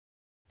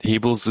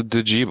 Heebles the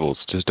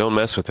Jeebles. Just don't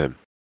mess with him.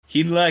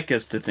 He'd like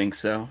us to think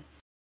so.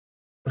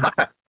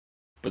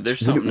 But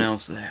there's something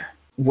else there.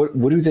 What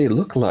do they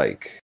look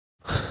like?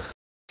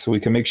 So we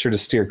can make sure to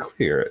steer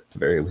clear at the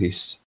very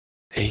least.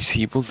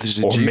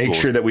 Or make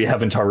sure that we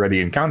haven't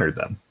already encountered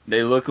them.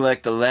 They look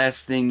like the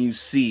last thing you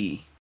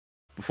see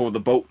before the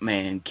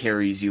boatman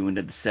carries you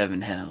into the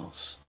seven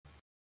hells.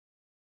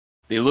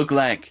 They look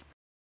like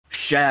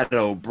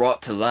shadow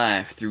brought to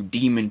life through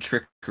demon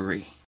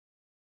trickery.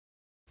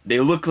 They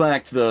look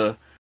like the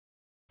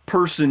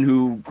person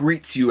who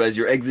greets you as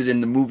you're exiting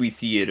the movie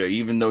theater,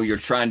 even though you're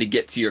trying to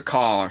get to your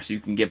car so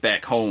you can get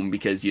back home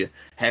because you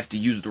have to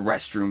use the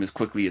restroom as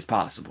quickly as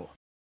possible.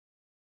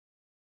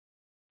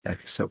 I'm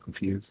so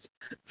confused.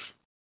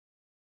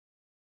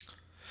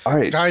 All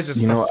right, Guys,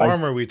 it's the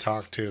farmer we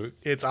talked to.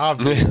 It's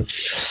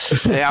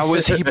obvious. Yeah, I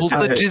was able to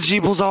the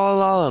Digibles all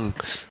along.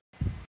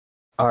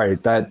 All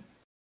right, that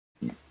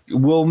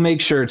we'll make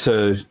sure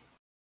to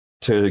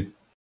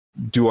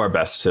do our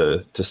best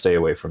to stay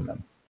away from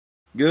them.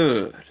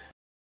 Good.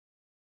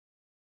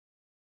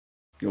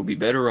 You'll be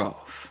better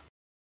off.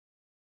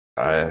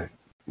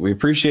 We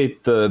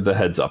appreciate the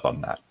heads up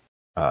on that.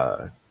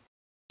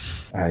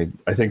 I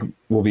think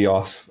we'll be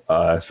off.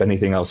 If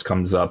anything else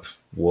comes up,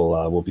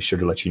 we'll be sure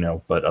to let you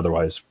know. But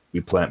otherwise,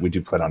 we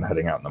do plan on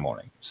heading out in the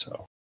morning.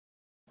 So,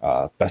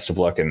 best of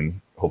luck,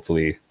 and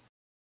hopefully,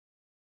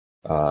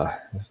 no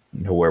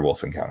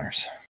werewolf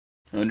encounters.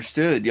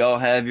 Understood. Y'all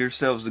have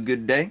yourselves a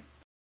good day.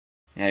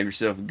 Have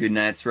yourself a good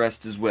night's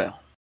rest as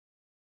well.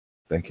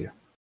 Thank you.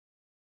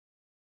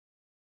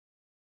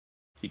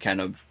 He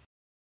kind of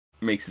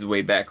makes his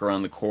way back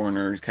around the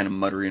corner, kind of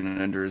muttering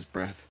under his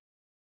breath.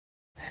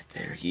 That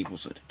there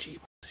evils of the Jeebles.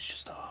 It's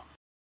just a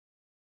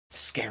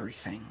scary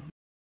thing.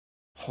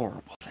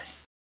 Horrible thing.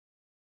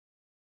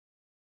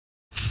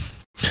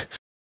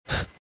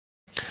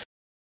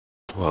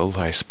 Well,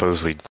 I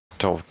suppose we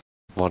don't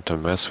want to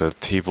mess with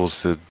the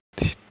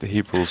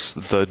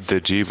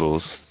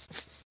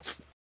Jeebles.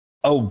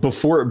 Oh,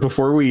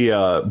 before we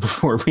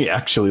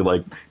actually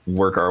like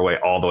work our way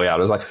all the way out,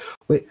 I was like,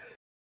 wait,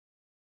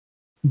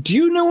 do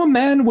you know a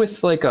man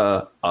with like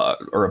or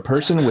a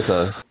person with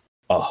a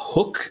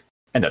hook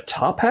and a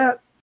top hat?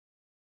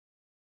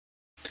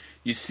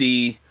 You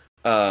see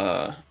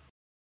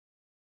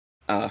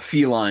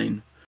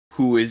Feline,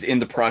 who is in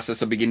the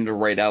process of beginning to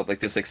write out like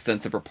this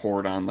extensive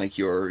report on like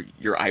your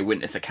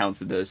eyewitness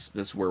accounts of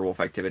this werewolf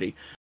activity,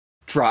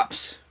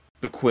 drops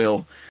the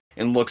quill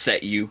and looks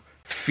at you,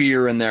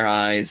 fear in their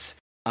eyes.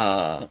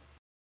 The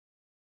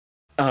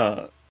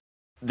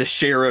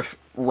sheriff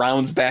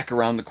rounds back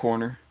around the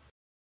corner.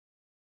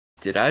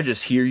 Did I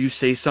just hear you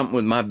say something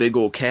with my big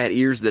old cat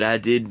ears that I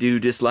did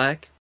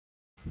dislike?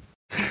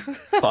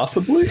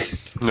 Possibly.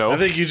 No. I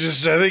think you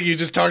just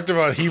talked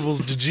about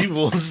Heebles to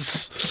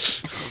Jeebles.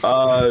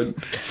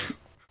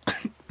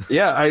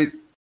 Yeah, I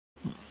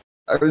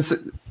was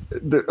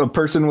a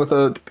person with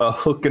a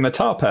hook and a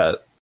top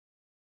hat.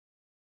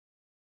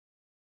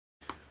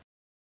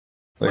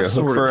 Like What a hook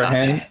sort of for a top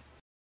hand. hat?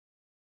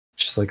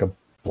 Just like a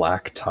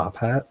black top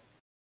hat.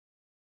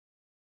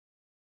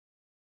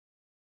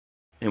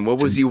 And what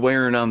was he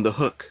wearing on the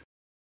hook?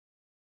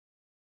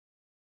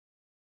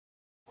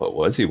 What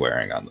was he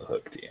wearing on the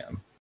hook,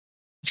 DM?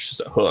 It's just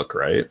a hook,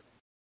 right?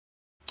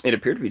 It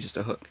appeared to be just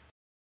a hook.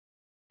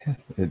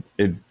 It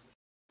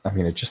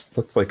just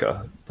looks like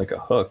a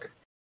hook.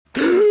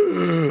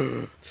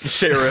 The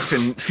sheriff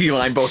and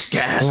Feline both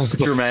gasp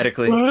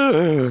dramatically.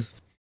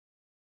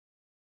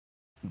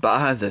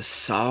 By the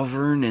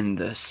sovereign and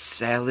the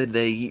salad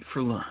they eat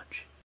for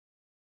lunch.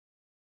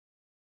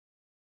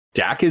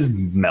 Dak is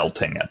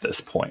melting at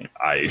this point.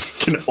 I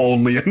can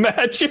only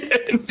imagine.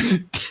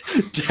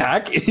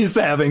 Dak is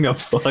having a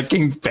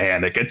fucking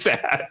panic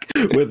attack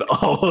with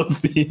all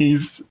of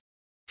these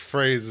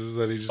phrases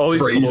that he just all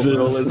these phrases.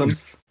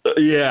 colloquialisms.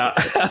 Yeah.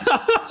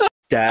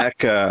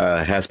 Dak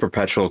has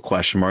perpetual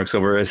question marks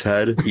over his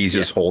head. He's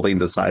just holding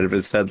the side of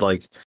his head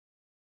like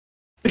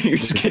You're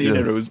just getting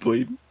a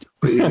nosebleed.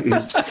 I'm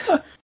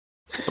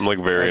like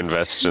very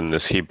invested in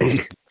this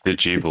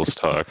Jeebles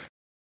talk.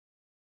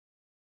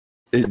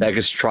 Dak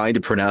is trying to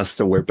pronounce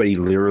the word, but he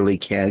literally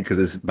can't because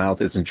his mouth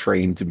isn't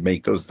trained to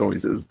make those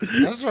noises. I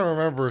just don't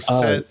remember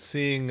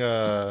seeing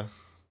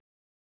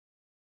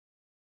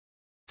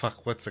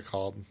fuck, what's it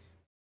called?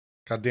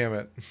 God damn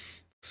it.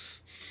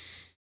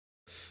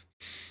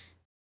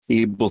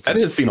 That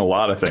has seen a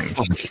lot of things.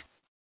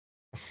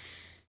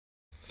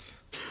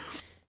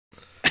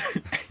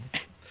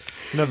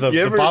 No, the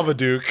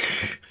Babadook.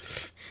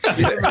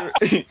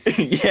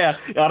 Yeah,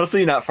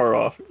 honestly, not far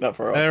off. I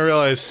didn't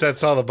realize Seth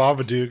saw the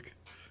Babadook.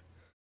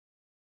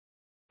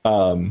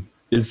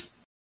 Is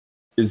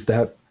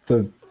that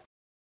the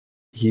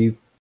he?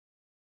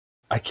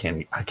 I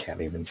can't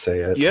even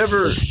say it. You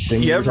ever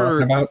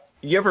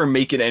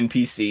make an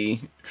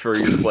NPC for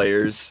your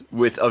players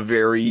with a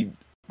very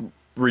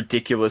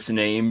ridiculous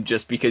name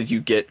just because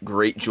you get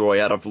great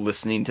joy out of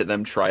listening to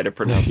them try to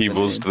pronounce the name?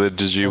 The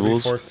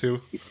Jeebles. Forced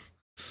to.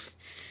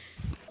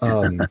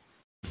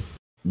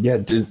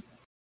 Yeah,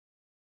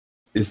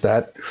 is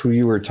that who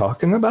you were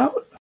talking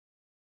about?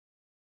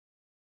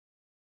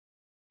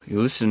 You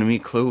listen to me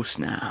close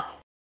now.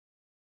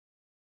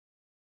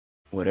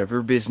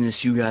 Whatever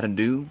business you gotta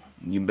do,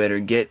 you better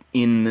get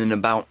in and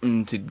about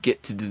and to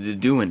get to the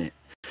doing it.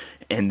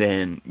 And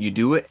then you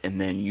do it, and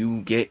then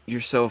you get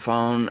yourself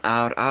on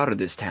out of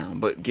this town.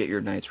 But get your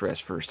night's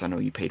rest first. I know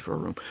you paid for a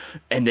room.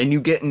 And then you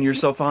getting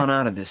yourself on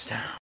out of this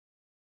town.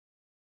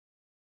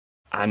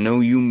 I know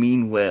you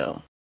mean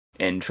well.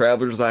 And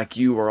travelers like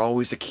you are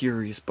always a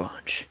curious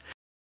bunch.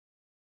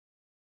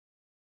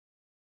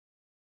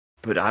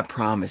 But I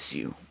promise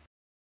you,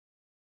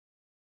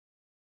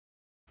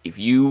 if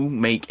you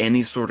make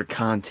any sort of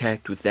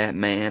contact with that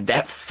man,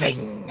 that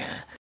thing,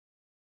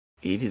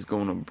 it is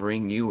going to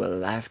bring you a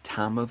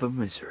lifetime of a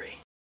misery.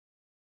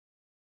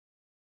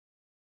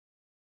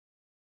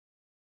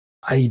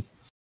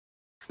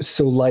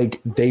 So,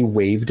 like, they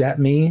waved at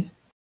me.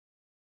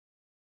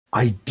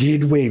 I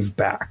did wave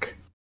back.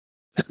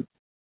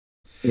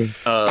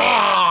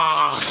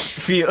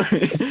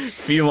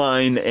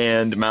 Feline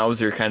and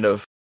Mauser kind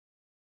of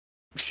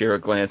share a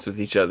glance with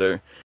each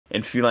other,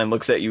 and Feline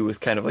looks at you with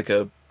kind of like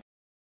a,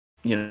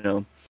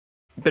 a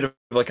bit of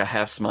like a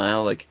half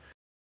smile, like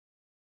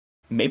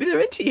maybe they're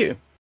into you.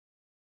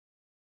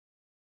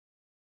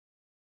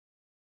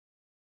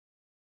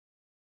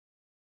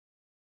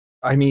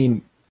 I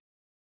mean,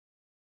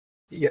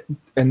 yeah,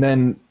 and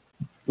then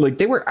like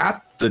they were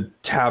at the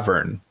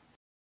tavern.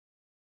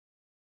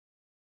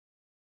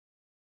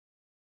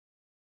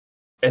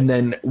 And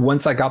then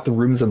once I got the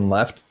rooms and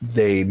left,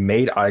 they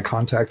made eye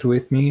contact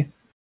with me,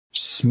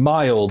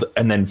 smiled,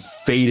 and then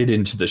faded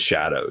into the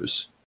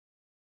shadows.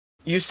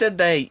 You said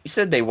they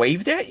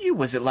waved at you?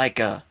 Was it like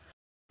a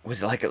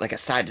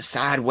side to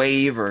side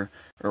wave, or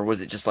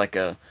was it just like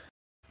a,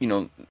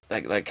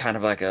 like kind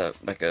of like a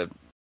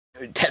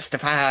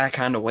testify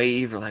kind of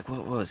wave, or like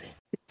what was it?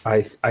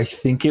 I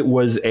think it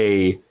was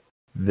a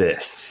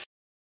this.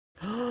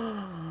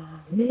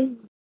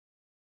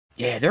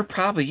 Yeah, they're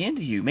probably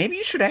into you. Maybe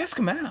you should ask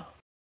them out.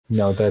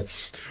 No.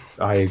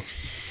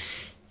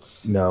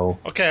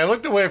 Okay, I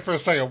looked away for a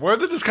second. Where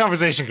did this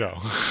conversation go?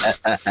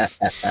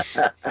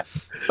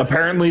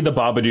 Apparently, the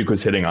Babadook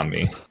was hitting on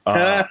me.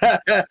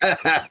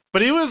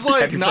 But he was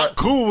like not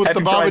cool with the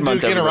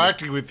Babadook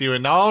interacting with you,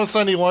 and now all of a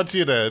sudden he wants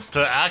you to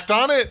act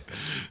on it.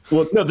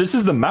 Well, no, this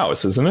is the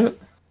mouse, isn't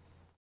it?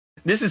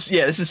 This is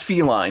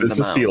Feline. This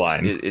is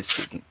Feline.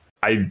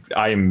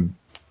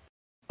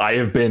 I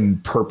have been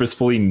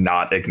purposefully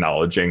not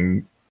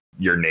acknowledging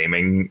your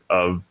naming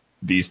of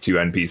these two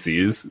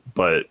NPCs,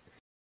 but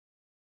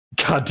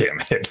God damn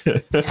it.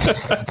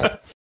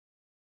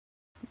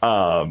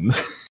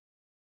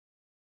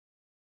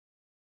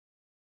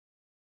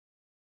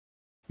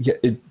 Yeah,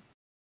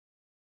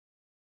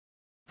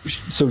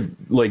 so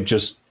like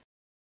just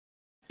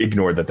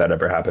ignore that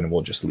ever happened and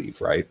we'll just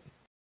leave, right?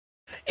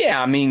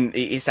 Yeah, I mean,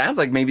 it sounds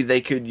like maybe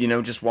they could,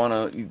 just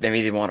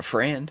maybe they want a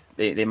friend.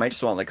 They might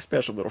just want like a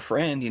special little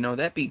friend,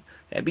 that'd be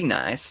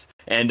nice.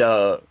 And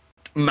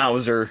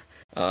Mauser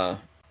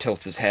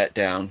tilts his hat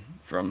down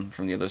from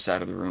the other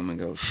side of the room and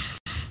goes,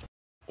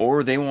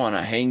 or they want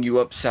to hang you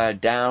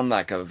upside down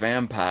like a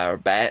vampire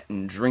bat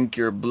and drink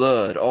your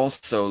blood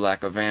also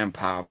like a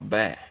vampire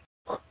bat.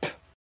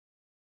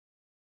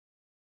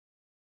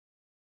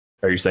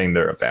 Are you saying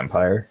they're a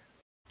vampire?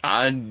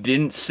 I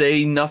didn't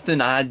say nothing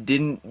I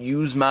didn't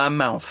use my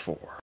mouth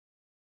for.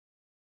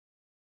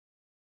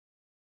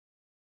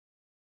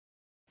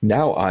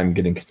 Now I'm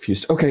getting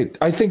confused. Okay,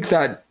 I think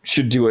that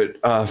should do it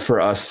for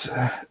us.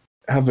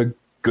 Have a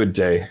good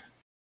day.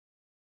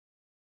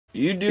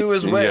 You do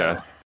as well.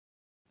 Yeah.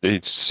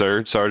 It's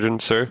Sir,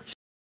 Sergeant, Sir?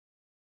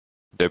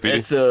 Deputy?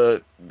 It's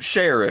a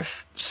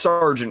sheriff.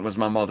 Sergeant was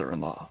my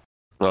mother-in-law.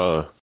 We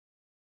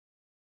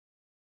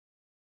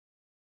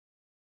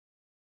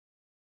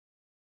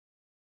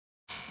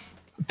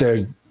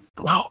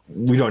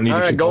don't need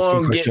to keep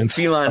asking questions.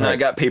 Feline, I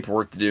got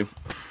paperwork to do.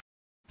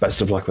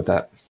 Best of luck with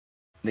that.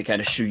 They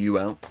kind of shoo you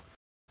out.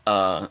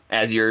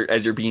 As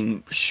you're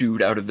being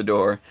shooed out of the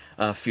door,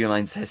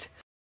 Feline says,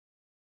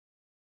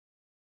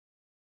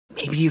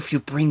 maybe if you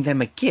bring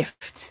them a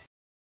gift,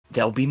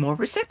 they'll be more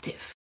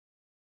receptive.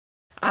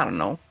 I don't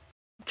know.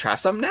 Try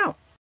something out.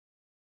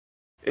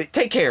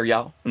 Take care,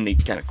 y'all. And he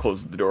kind of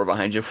closes the door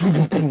behind you.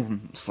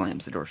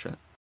 Slams the door shut.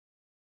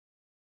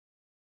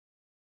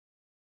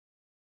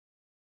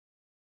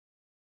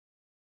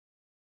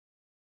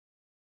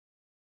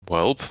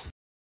 Welp.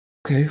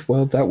 Okay,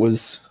 well, that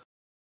was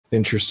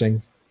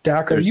interesting.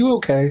 Dak, are you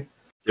okay?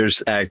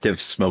 There's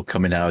active smoke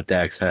coming out of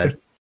Dak's head.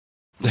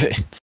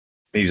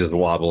 He's just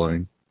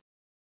wobbling.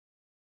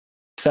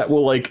 Set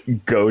will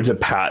go to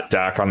pat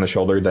Dak on the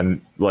shoulder,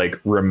 then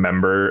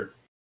remember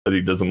that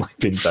he doesn't like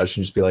being touched,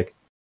 and just be like,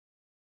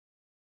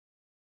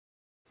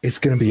 "It's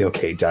gonna be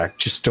okay, Dak.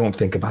 Just don't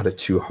think about it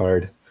too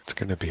hard. It's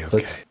gonna be okay.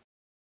 Let's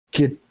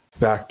get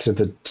back to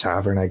the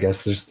tavern. I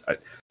guess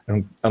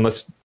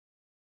unless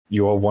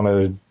you all want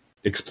to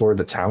explore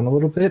the town a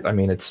little bit. I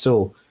mean, it's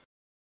still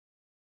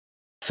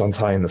sun's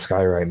high in the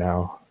sky right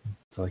now.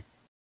 It's like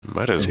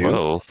might as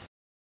well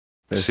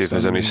see if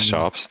there's any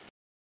shops.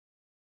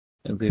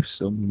 And we have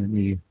so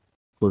many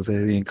were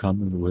very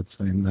uncommon words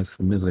I'm not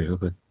familiar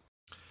with.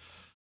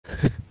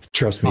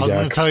 Trust me, I'm going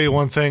Dak. to tell you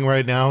one thing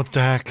right now,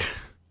 Dak.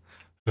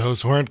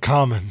 Those weren't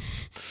common.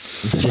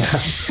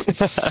 Yeah.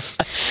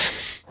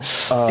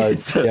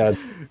 Yeah,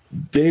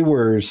 they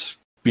were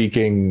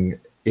speaking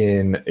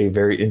in a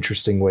very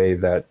interesting way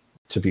that,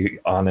 to be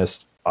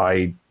honest,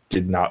 I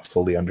did not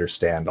fully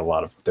understand a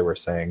lot of what they were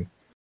saying.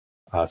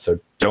 So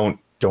don't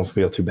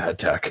feel too bad,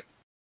 Tech.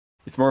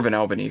 It's more of an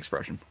Albany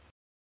expression.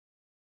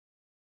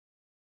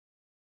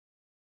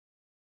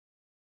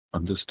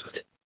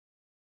 Understood.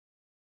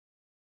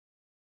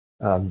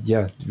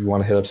 Yeah, you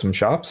want to hit up some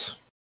shops?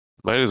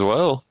 Might as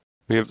well.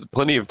 We have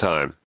plenty of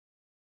time.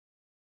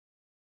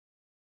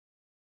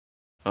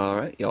 All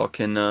right, y'all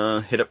can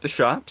hit up the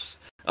shops.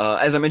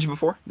 As I mentioned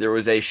before, there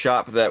was a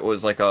shop that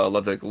was like a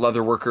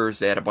leather workers.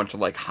 They had a bunch of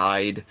like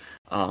hide,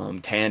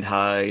 tanned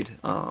hide,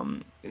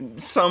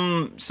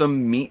 some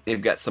meat.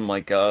 They've got some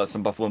like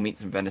some buffalo meat,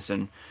 some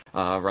venison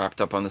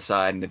wrapped up on the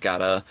side, and they've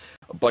got a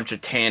bunch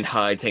of tanned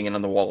hides hanging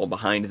on the wall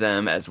behind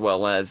them, as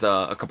well as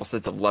a couple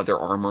sets of leather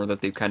armor that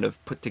they've kind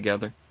of put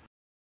together.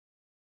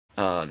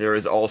 There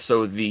is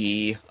also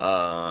there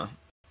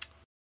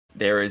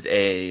is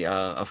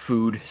a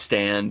food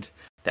stand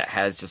that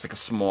has just like a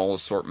small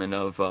assortment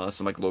of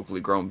some like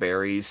locally grown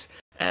berries,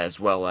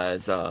 as well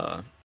as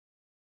what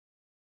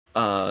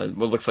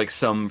looks like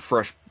some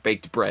fresh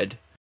baked bread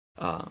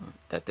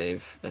that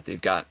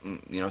they've got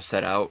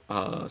set out.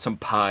 Some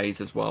pies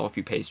as well, a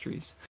few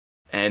pastries,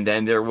 and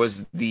then there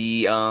was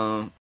the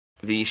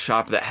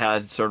shop that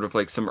had sort of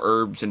like some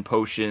herbs and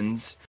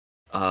potions,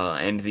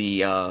 and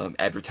the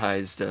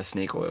advertised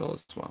snake oil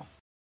as well.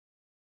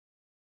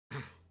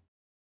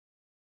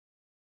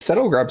 Said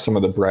I'll grab some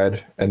of the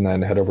bread and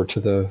then head over to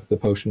the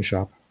potion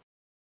shop.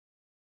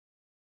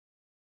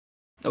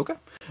 Okay.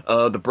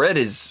 The bread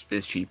is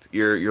cheap.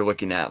 You're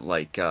looking at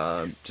like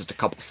just a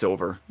couple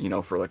silver,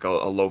 for like a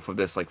loaf of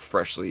this like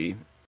freshly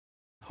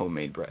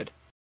homemade bread.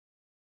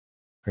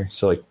 Okay,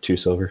 so like 2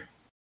 silver.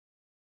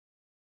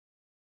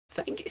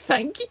 Thank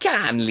you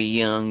kindly,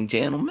 young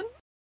gentleman.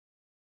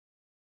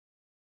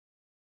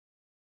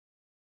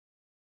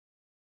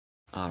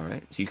 All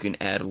right, so you can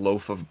add a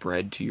loaf of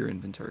bread to your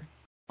inventory.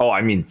 Oh,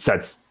 I mean,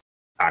 Set's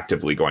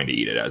actively going to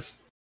eat it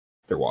as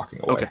they're walking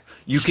away. Okay,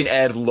 you can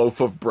add loaf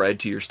of bread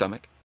to your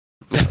stomach.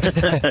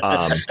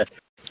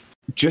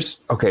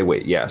 Okay,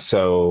 wait, yeah.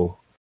 So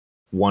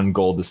 1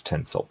 gold is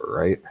 10 silver,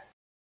 right?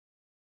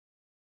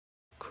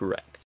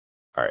 Correct.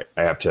 All right,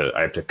 I have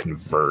to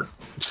convert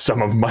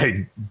some of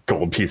my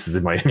gold pieces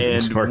in my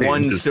inventory.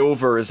 And 1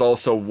 silver is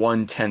also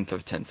 1/10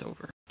 of 10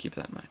 silver. Keep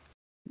that in mind.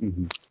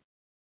 Mm-hmm.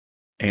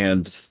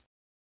 And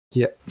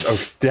Yeah,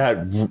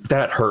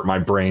 that hurt my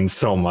brain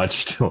so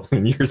much,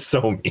 Dylan. You're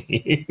so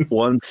mean.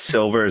 1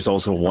 silver is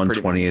also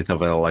 1/20th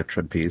of an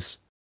electrum piece.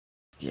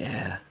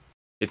 Yeah,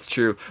 it's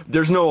true.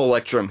 There's no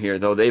electrum here,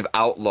 though. They've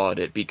outlawed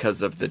it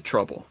because of the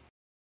trouble.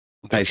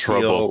 I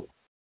feel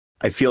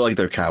like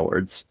they're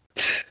cowards.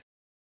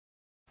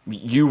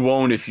 You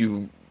won't if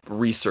you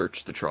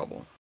research the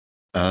trouble.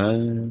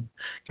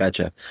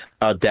 Gotcha.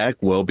 Dak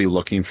will be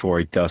looking for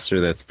a duster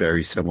that's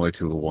very similar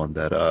to the one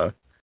that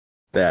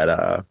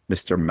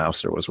Mr.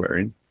 Mouser was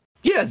wearing.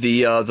 Yeah,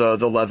 the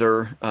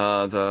leather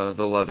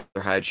the leather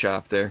hide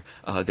shop there.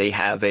 They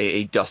have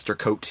a duster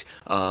coat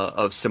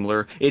of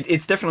similar.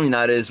 It's definitely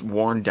not as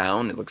worn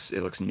down. It looks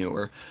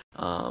newer,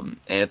 and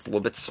it's a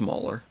little bit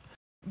smaller.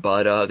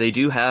 But they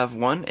do have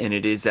one, and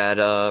it is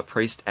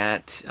priced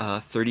at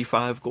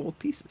 35 gold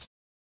pieces.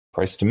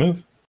 Price to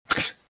move.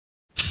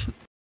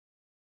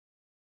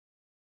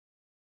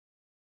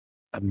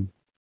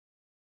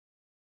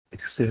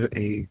 Is there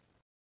a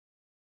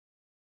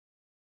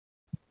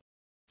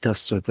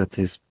duster that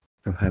is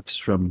perhaps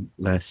from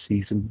last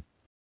season,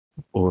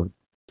 or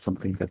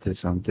something that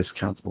is on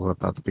discount or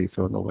about to be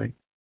thrown away?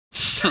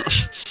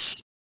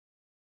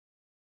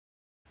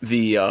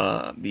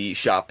 The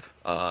shop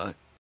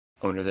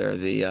owner there,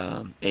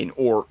 an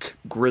orc,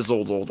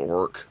 grizzled old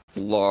orc,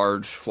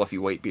 large, fluffy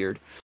white beard,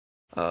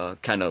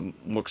 kind of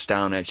looks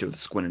down at you with a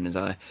squint in his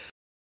eye.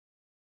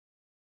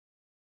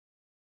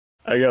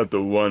 I got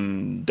the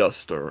 1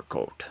 duster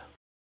coat.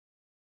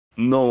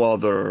 No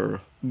other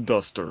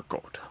duster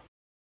coat.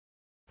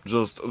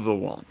 Just the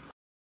one.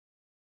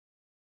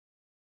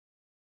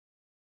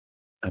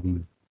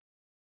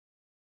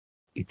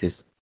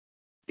 Is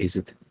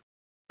it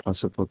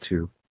possible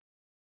to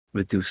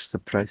reduce the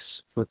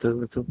price for the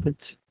little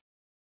bit?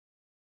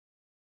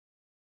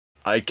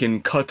 I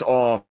can cut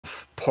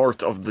off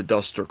part of the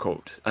duster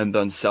coat and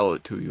then sell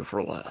it to you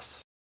for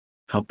less.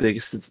 How big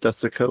is this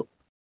duster coat?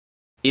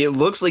 It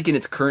looks like in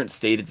its current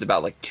state, it's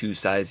about like 2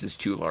 sizes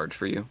too large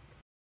for you.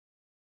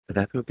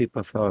 That would be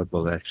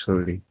preferable,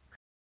 actually.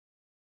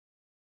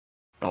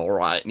 All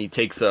right, and he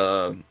takes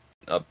a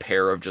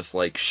pair of just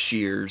like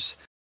shears,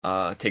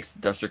 takes the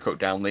duster coat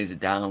down, lays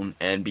it down,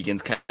 and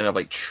begins kind of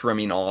like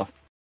trimming off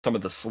some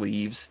of the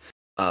sleeves,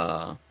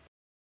 and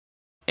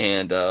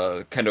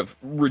kind of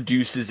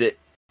reduces it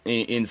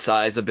in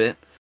size a bit.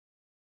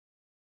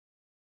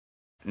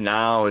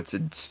 Now it's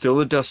still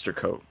a duster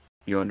coat,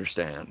 you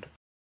understand.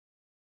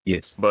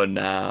 Yes. but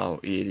now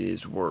it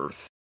is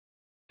worth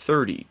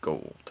 30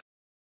 gold.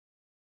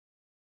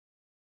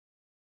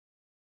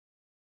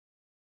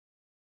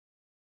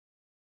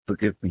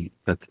 Forgive me,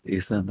 but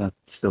isn't that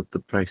still the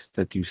price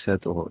that you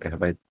said, or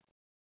have I?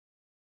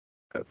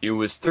 It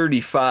was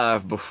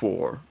 35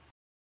 before.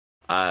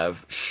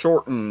 I've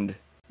shortened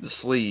the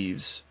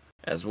sleeves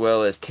as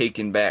well as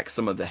taken back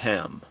some of the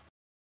hem.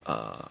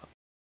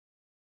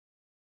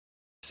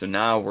 So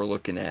now we're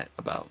looking at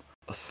about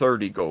a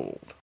 30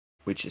 gold,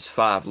 which is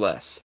 5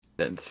 less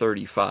than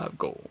 35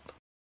 gold.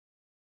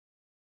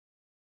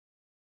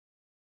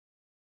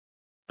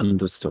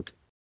 Understood.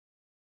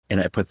 And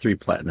I put 3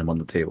 platinum on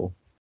the table.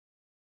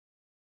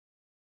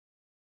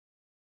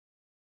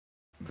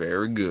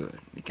 Very good.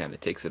 He kind of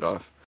takes it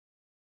off.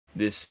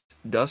 This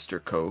duster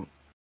coat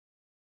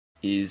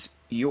is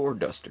your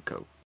duster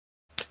coat.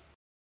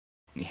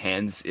 He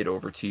hands it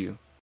over to you.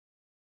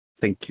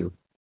 Thank you.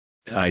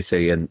 I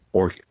say in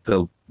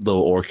the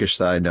little orcish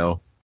that I know.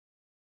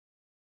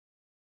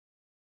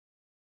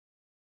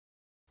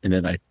 And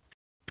then I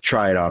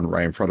try it on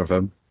right in front of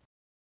him.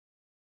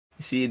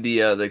 You see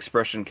the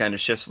expression kind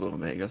of shifts a little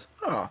bit. He goes,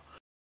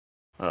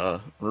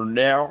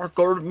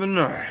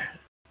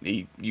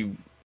 you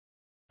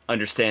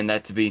understand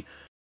that to be,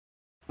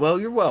 well,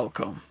 you're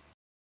welcome.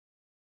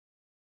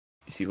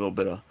 You see a little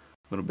bit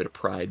of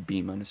pride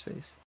beam on his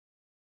face.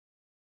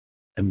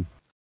 And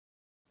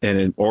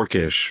in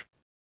orcish,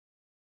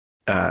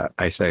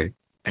 I say,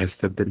 has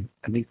there been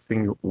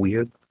anything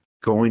weird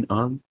going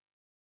on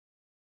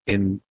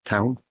in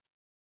town?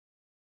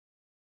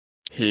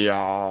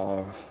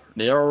 Ja,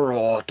 det är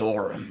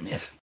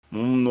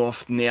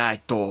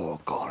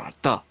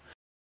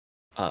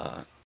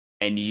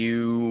and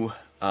you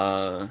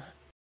I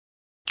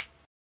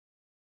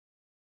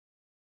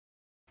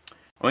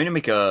want you to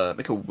make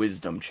a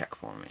wisdom check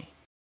for me.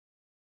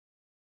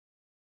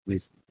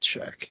 Wisdom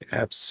check,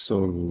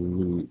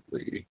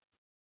 absolutely.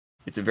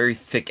 It's a very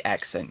thick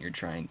accent you're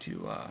trying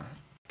to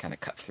kind of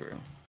cut through.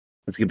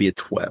 It's gonna be a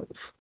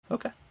 12.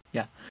 Okay,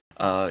 yeah.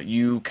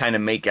 You kind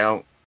of make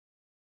out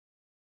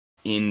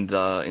in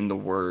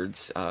the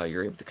words.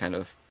 You're able to kind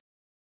of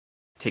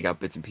take out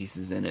bits and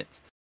pieces in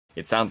it.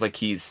 It sounds like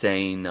he's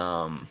saying,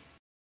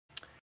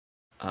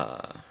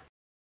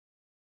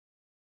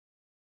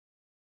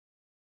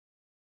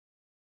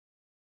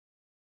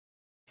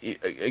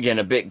 again,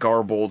 a bit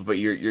garbled, but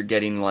you're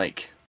getting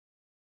like,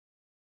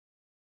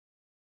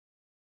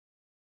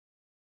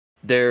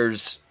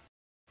 there's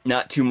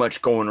not too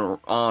much going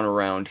on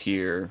around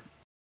here.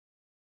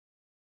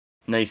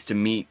 Nice to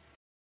meet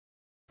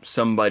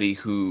somebody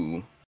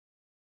who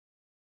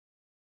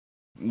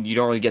you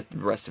don't really get the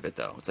rest of it,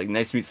 though. It's like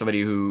nice to meet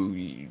somebody who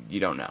you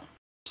don't know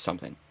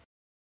something.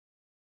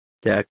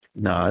 Deck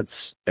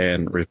nods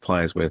and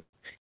replies with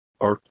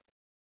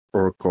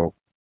Oracle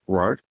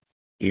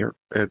here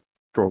at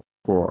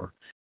Gorgor,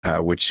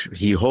 which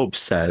he hopes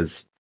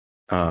says,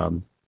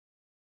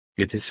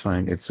 it is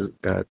fine. It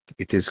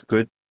is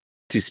good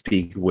to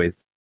speak with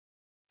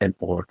an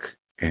orc,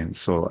 and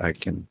so I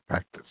can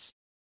practice.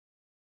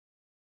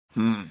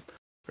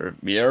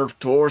 Mir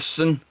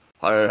Thorsen,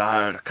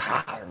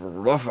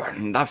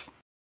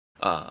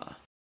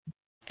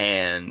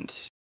 and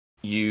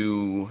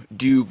you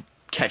do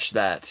catch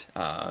that.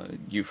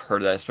 You've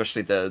heard that,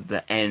 especially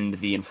the end,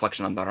 the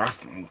inflection on the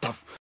rough and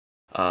tough.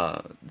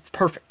 It's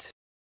perfect.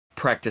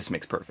 Practice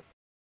makes perfect.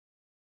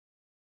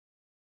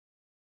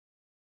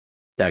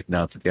 Dak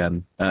nods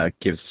again,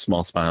 gives a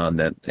small smile,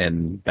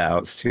 and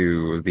bows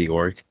to the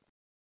orc,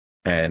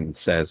 and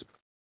says,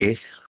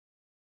 Ich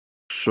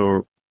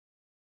so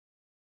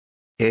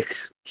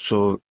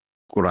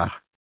gura,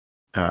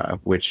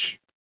 which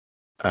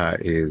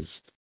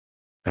is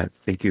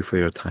thank you for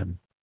your time.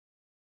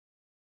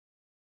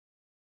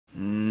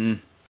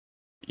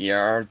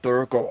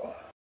 Yarturgo.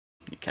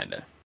 He kind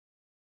of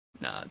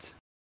nods.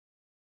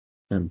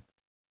 And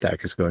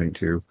Dak is going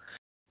to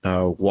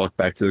walk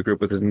back to the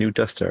group with his new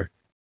duster.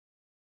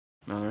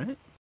 All right.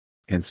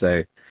 And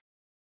say,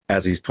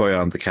 as he's putting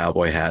on the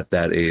cowboy hat,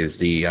 that is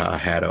the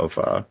hat of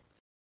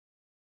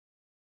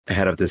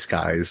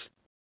disguise.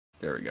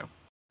 There we go.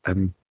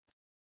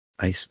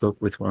 I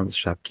spoke with one of the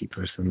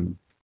shopkeepers, and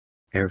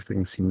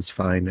everything seems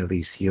fine, at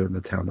least here in the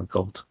town of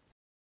Galt.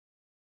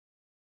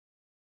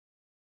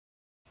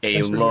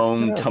 A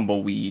lone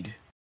tumbleweed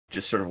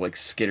just sort of like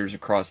skitters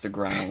across the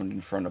ground in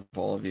front of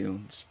all of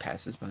you, just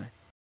passes by.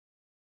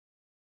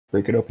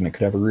 Break it open, it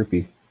could have a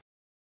rupee.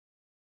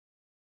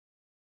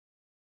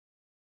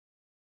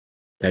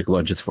 Dak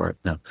lunges for it.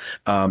 No.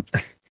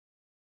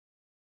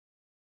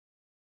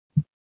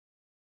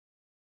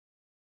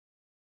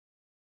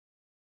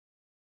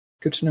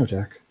 Good to know,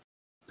 Jack.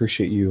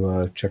 Appreciate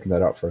you checking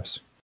that out for us.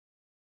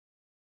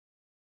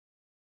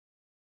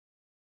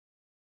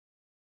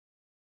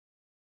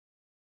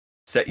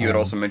 Set, you had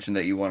also mentioned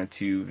that you wanted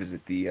to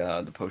visit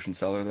the potion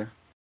cellar there.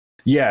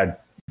 Yeah,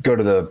 go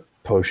to the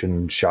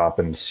potion shop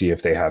and see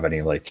if they have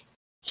any like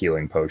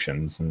healing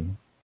potions and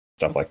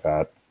stuff like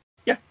that.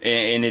 Yeah,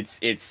 and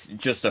it's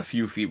just a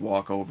few feet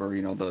walk over.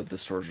 You know, the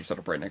stores are set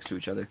up right next to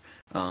each other.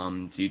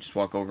 So you just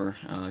walk over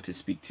to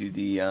speak to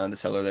the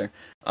seller there.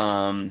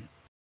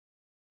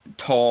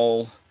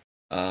 Tall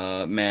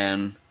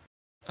man,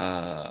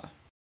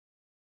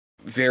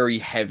 very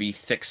heavy,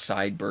 thick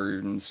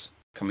sideburns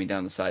coming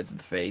down the sides of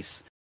the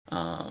face.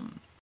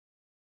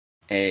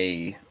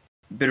 A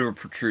bit of a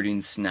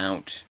protruding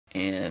snout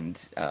and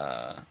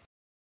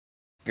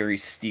very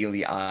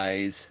steely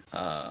eyes.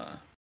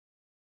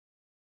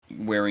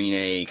 Wearing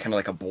a kind of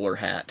like a bowler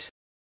hat,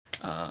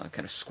 kind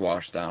of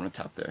squashed down on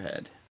top of their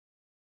head.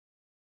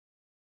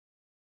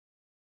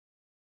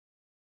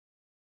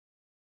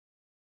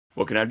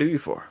 What can I do you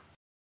for?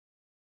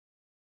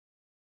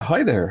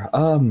 Hi there.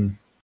 I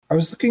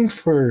was looking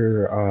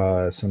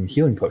for some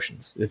healing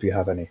potions, if you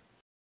have any.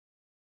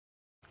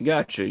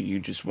 Gotcha. You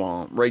just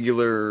want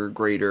regular,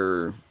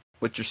 greater.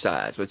 What's your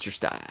size? What's your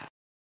style?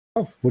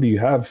 Oh, what do you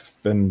have,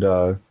 and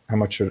how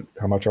much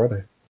are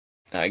they?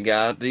 I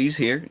got these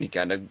here. You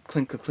kind of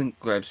clink,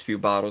 grabs a few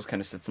bottles, kind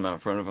of sets them out in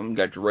front of him.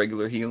 Got your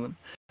regular healing.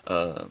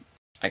 I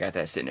got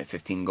that sitting at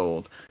 15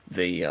 gold.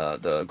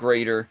 The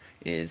greater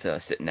is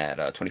sitting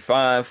at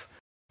 25.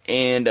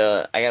 And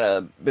I got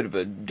a bit of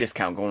a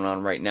discount going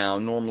on right now.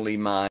 Normally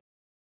my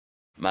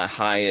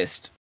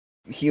highest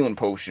healing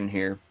potion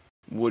here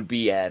would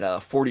be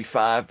at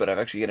 45, but I've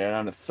actually got it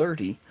down to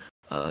 30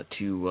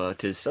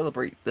 to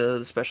celebrate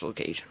the special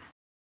occasion.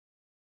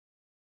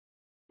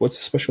 What's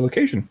the special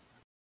occasion?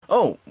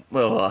 Oh,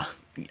 well,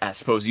 I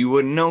suppose you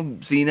wouldn't know,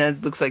 seeing as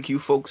it looks like you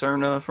folks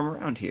aren't from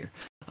around here.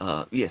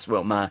 Yes,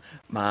 well, my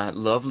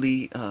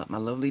lovely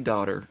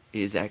daughter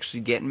is actually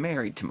getting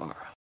married tomorrow.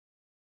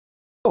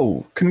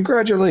 Oh,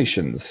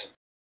 congratulations!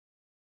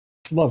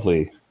 It's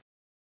lovely.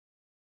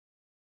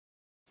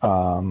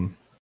 Yeah,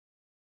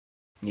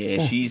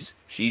 she's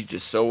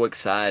just so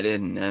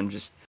excited, and I'm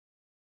just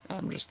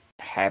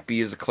happy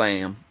as a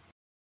clam.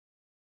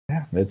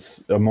 Yeah,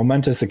 it's a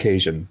momentous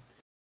occasion.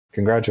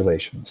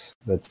 Congratulations.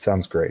 That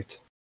sounds great.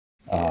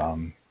 Yeah.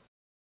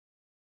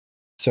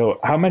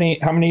 So how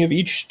many of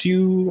each do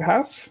you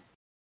have?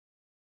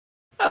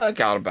 I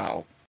got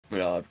about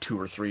 2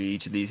 or 3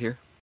 each of these here.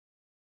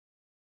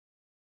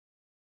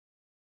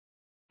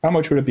 How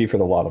much would it be for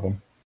the lot of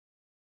them?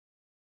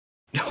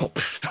 Oh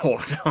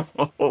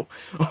no!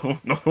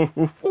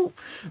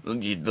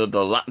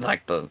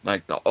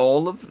 The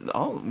all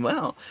of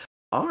well,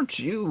 aren't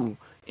you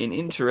an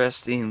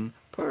interesting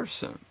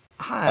person?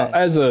 Hi.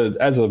 As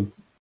a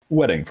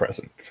wedding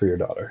present for your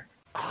daughter.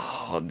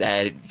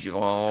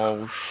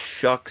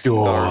 Shucks and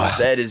garbs.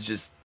 That is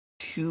just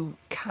too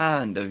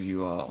kind of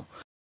you all.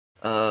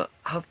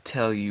 I'll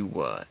tell you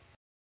what.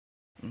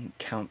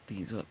 Count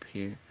these up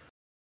here.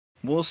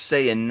 We'll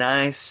say a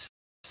nice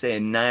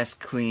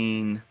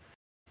clean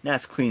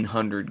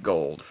 100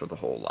 gold for the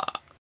whole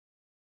lot.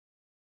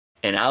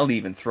 And I'll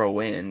even throw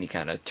in, he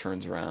kind of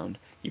turns around,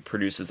 he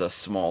produces a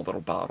small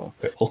little bottle.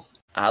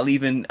 I'll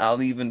even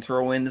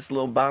throw in this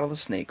little bottle of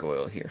snake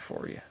oil here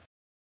for you.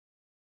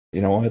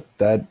 You know what?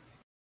 That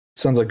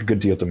sounds like a good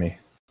deal to me.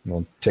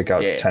 We'll take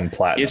out 10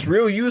 platinum. It's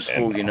real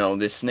useful,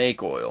 this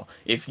snake oil.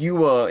 If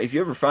you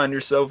ever find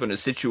yourself in a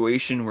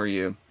situation where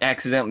you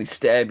accidentally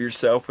stab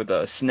yourself with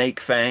a snake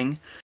fang,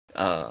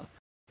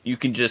 you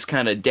can just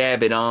kind of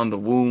dab it on the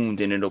wound,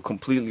 and it'll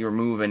completely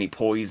remove any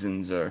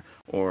poisons or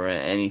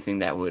anything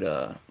that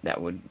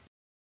would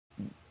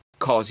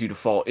cause you to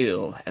fall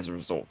ill as a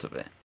result of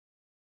it.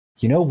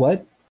 You know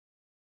what?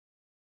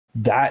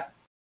 That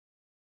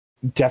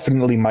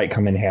definitely might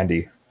come in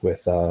handy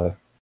with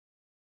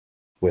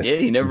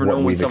you never know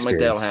when something like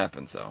that'll experienced.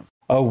 happen. So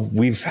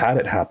we've had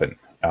it happen.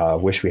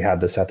 Wish we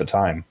had this at the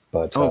time,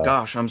 but oh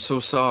gosh, I'm so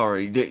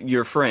sorry.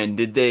 Your friend,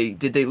 did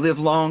they live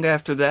long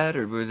after that,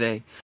 or was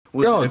it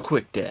a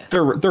quick death?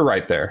 They're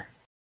right there.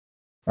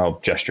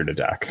 I'll gesture to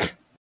Dak.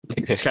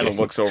 Kind of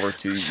looks over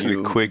to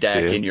you,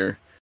 Dak,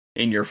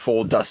 in your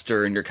full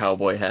duster and your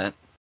cowboy hat.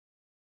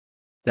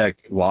 Dak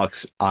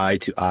walks eye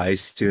to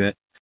eyes to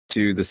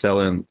the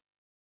seller and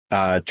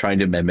trying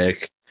to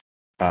mimic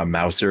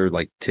Mouser,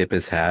 like tip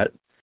his hat,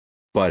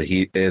 but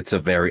it's a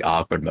very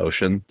awkward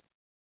motion.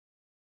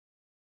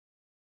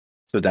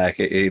 So Dak,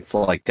 it's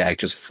like Dak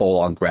just full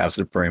on grabs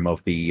the brim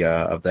of the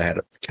head,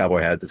 cowboy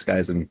hat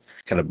disguise, and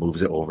kind of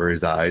moves it over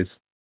his eyes.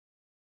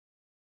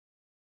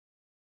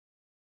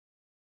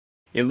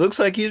 It looks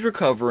like he's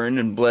recovering,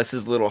 and bless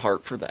his little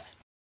heart for that.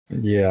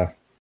 Yeah.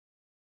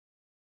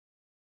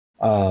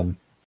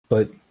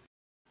 But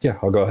yeah,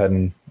 I'll go ahead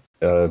and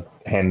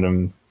hand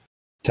him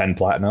 10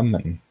 platinum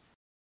and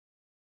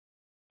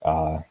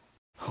oh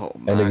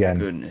my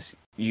goodness.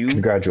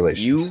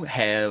 Congratulations.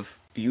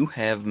 You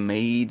have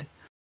made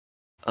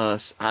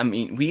us, I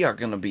mean, we are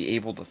going to be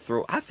able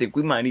to I think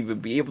we might even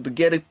be able to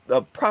get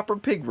a proper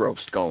pig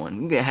roast going.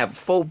 We're going to have a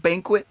full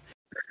banquet.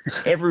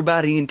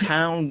 Everybody in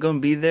town going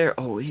to be there.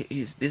 Oh,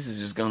 this is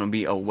just going to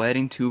be a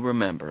wedding to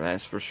remember,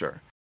 that's for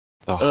sure.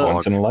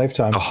 Once in a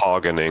lifetime. The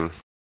hoggening.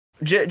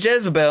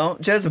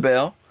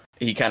 Jezebel,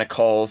 he kind of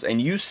calls, and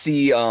you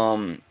see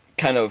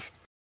kind of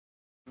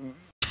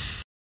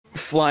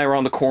fly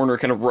around the corner,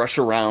 kind of rush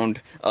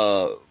around,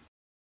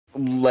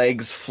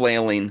 legs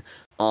flailing.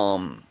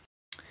 I'm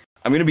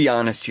gonna be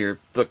honest here.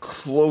 The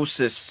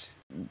closest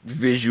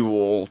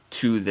visual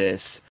to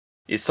this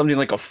is something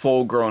like a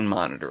full-grown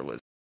monitor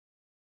lizard.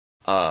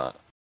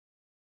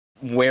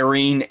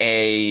 Wearing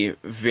a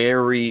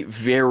very,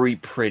 very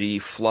pretty,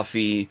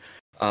 fluffy,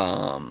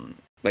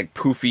 like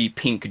poofy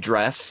pink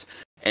dress,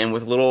 and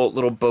with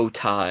little bow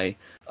tie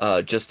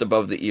just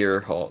above the ear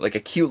hole, like a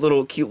cute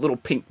little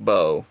pink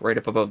bow right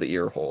up above the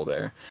ear hole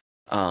there.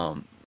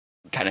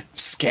 Kind of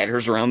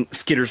skitters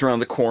around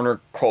the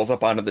corner, crawls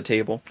up onto the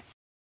table.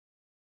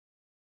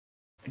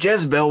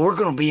 Jezebel, we're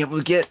gonna be able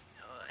to get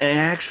an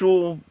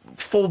actual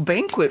full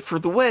banquet for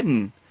the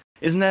wedding.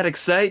 Isn't that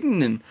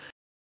exciting? And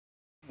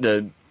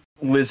the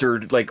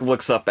lizard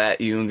looks up at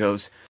you and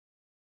goes,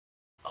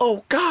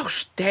 "Oh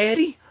gosh,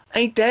 Daddy,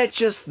 ain't that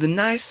just the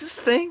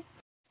nicest thing?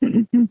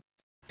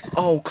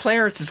 Oh,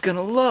 Clarence is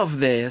gonna love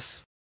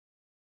this."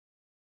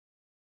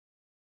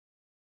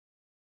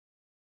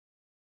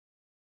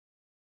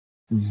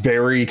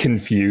 Very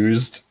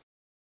confused,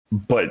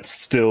 but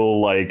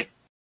still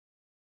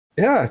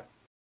yeah,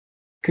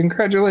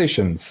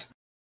 congratulations.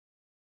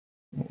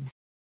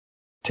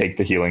 Take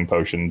the healing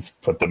potions,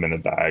 put them in a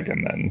bag,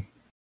 and then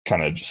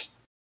kind of just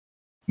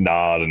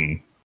nod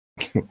and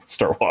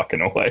start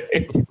walking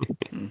away.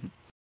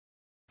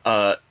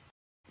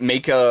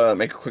 Make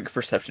a quick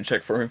perception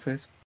check for me,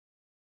 please.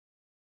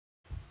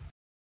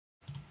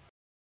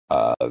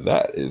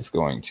 That is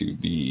going to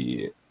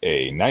be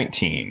a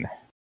 19.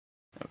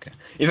 Okay.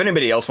 If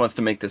anybody else wants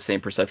to make the same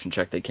perception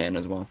check, they can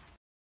as well.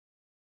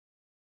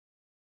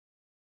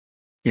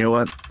 You know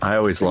what? I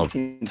always love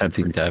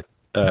tempting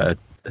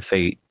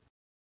fate.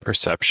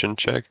 Perception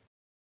check.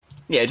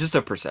 Yeah, just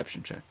a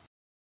perception check.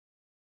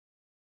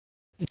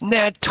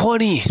 Nat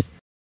 20.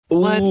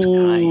 Let's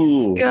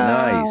go.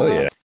 Nice.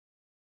 Oh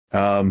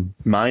yeah.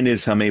 Mine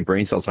is how many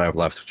brain cells I have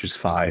left, which is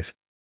 5.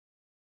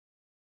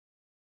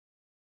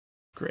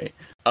 Great.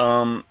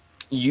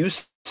 You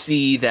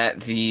see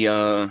that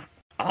the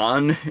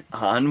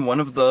on one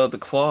of the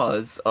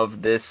claws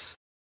of this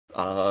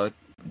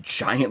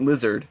giant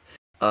lizard,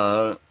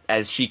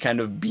 as she kind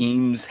of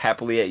beams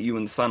happily at you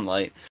in the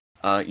sunlight,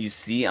 you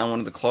see on one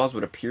of the claws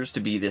what appears to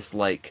be this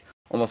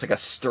almost like a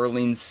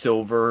sterling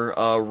silver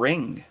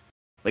ring,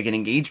 like an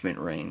engagement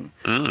ring,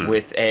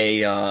 with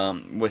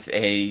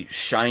a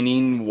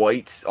shining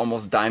white,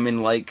 almost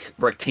diamond-like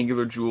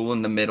rectangular jewel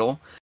in the middle,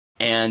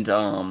 and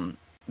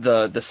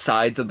the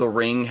sides of the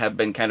ring have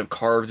been kind of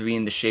carved to be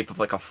in the shape of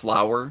like a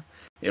flower.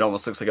 It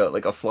almost looks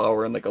like a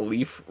flower and like a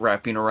leaf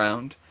wrapping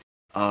around,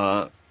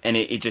 and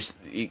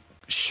it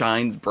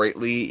shines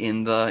brightly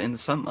in the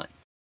sunlight.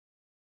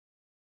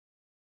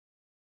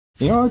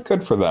 You know what?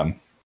 Good for them.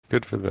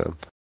 Good for them.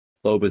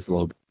 Lobe is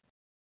lobe.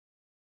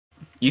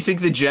 You think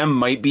the gem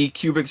might be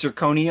cubic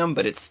zirconium,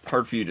 but it's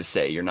hard for you to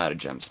say. You're not a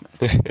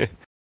gemsmith.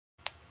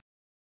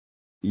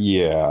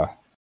 Yeah.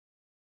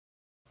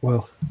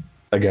 Well,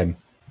 again,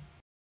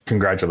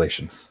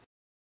 congratulations.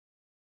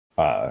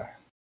 Hope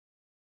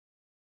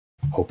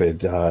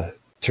it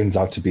turns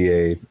out to be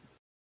a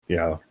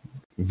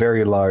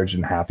very large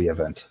and happy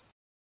event.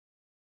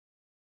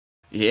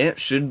 Yeah, it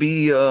should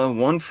be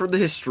one for the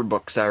history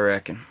books, I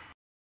reckon.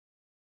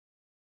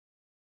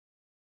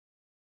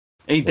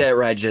 Ain't that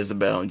right,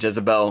 Jezebel?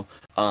 Jezebel,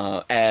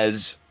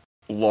 as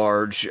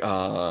large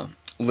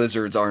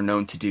lizards are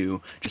known to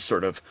do, just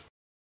sort of...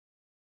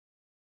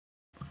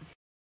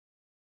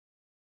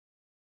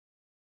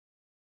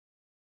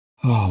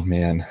 Oh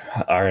man!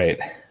 All right.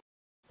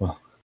 Well,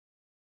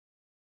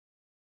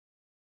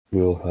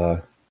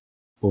 we'll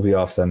be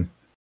off then.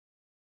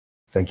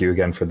 Thank you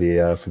again for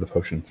the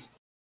potions.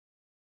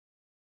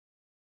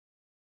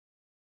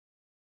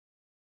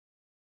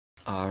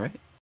 All right.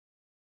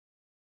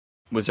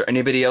 Was there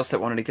anybody else that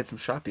wanted to get some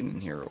shopping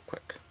in here real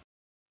quick?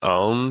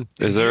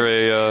 Is there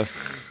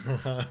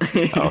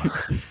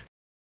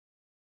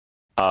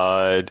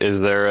is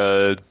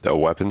there a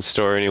weapons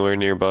store anywhere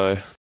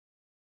nearby?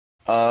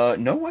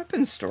 No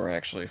weapons store,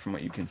 actually, from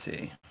what you can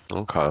see.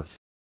 Okay.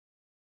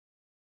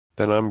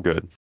 Then I'm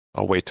good.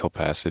 I'll wait till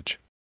passage.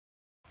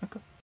 Okay.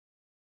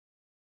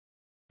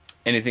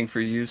 Anything for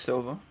you,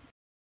 Silva?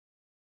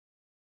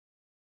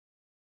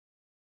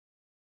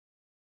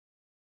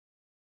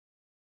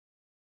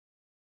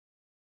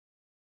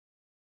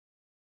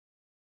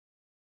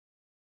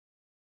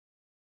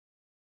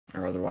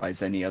 Or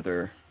otherwise, any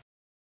other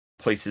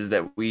places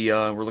that we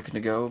were looking to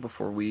go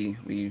before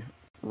we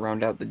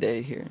round out the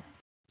day here?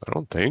 I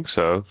don't think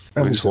so.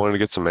 We just wanted to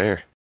get some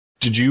air.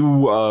 Did you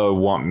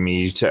want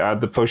me to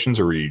add the potions,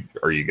 or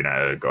are you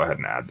gonna go ahead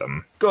and add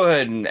them? Go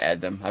ahead and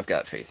add them. I've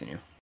got faith in you.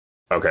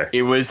 Okay.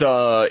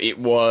 It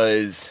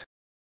was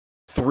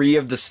 3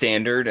 of the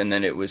standard, and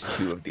then it was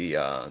 2 of the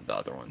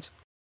other ones.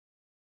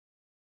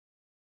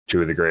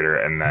 2 of the greater,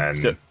 and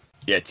then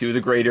 2 of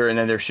the greater, and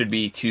then there should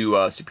be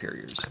 2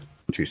 superiors.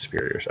 2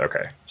 superiors.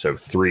 Okay, so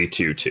 3,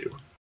 2, 2.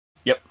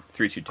 Yep,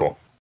 3, 2, 2. Cool.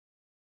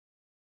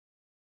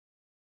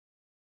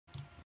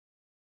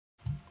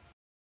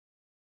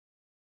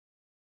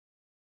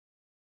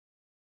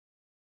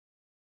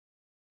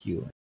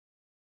 healing.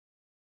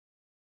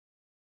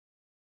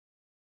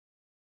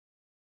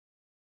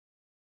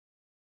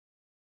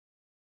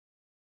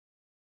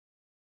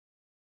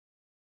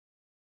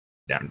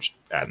 Yeah, I'm just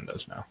adding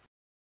those now.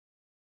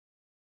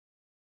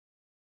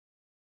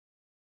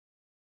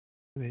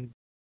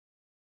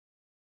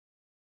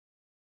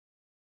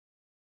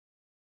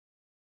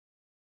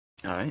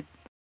 All right.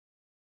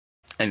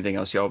 Anything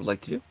else y'all would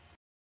like to do?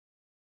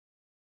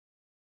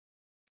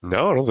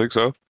 No, I don't think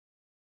so.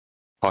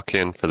 Lock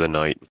in for the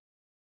night.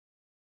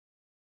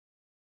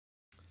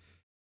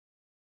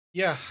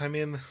 Yeah, I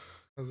mean,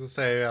 as I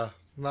say,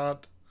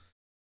 not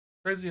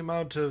crazy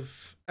amount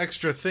of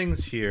extra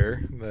things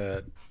here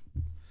that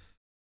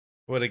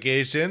would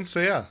engaged in. So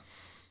yeah,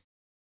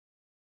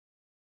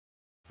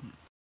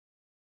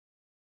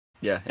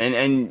 Yeah,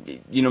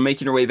 and you know,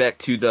 making your way back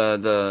to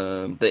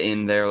the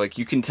inn there, like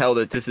you can tell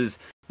that this is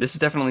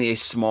definitely a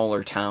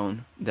smaller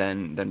town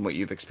than what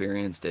you've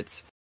experienced.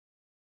 It's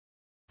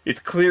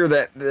clear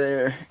that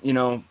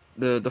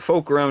the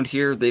folk around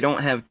here, they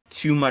don't have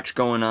too much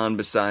going on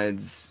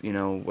besides, you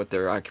know, what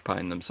they're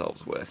occupying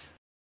themselves with.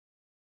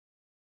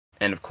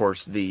 And of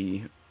course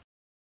the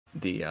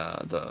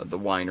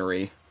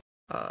winery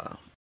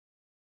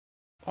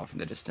off in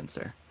the distance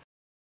there.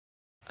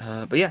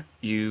 But yeah,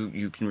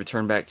 you can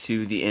return back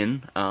to the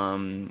inn.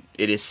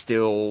 It is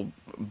still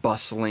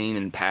bustling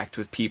and packed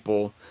with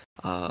people.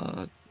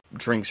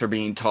 Drinks are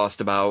being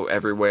tossed about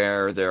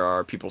everywhere. There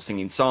are people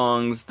singing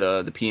songs.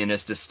 The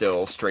pianist is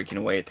still striking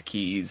away at the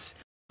keys.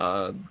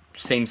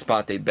 Same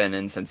spot they've been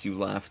in since you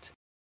left.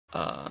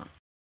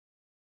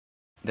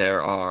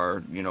 There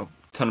are, you know,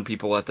 a ton of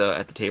people at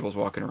the tables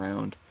walking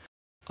around.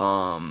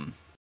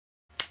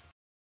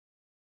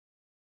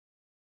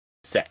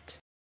 Set.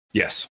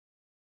 Yes.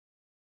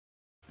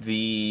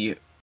 The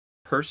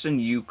person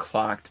you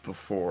clocked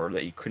before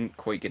that you couldn't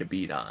quite get a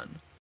beat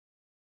on,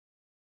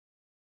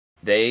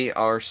 they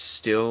are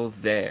still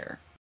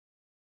there.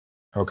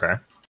 Okay.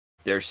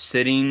 They're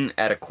sitting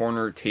at a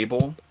corner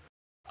table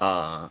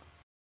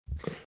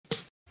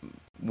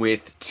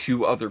with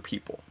two other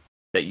people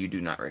that you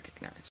do not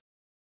recognize.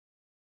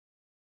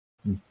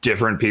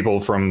 Different people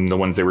from the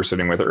ones they were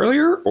sitting with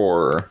earlier,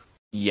 or?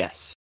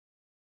 Yes.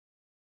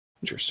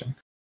 Interesting.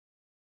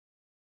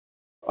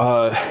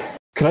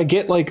 Could I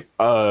get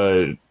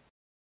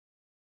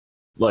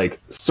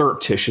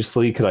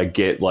surreptitiously, could I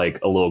get like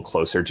a little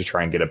closer to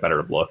try and get a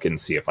better look and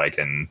see if I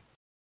can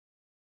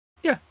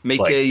make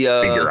like,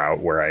 a figure out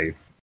where I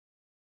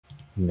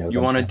know you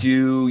want to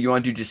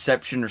do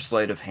deception or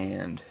sleight of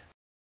hand?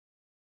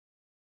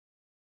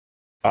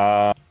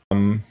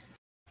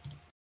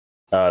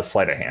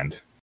 Sleight of hand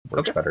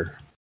works Okay. better.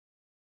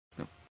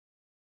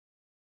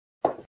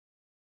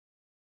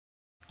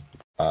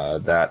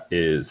 That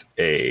is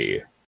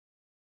a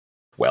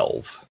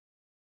 12.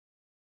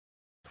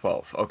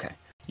 12. Okay.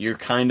 You're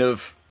kind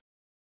of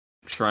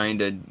trying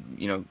to,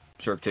 you know,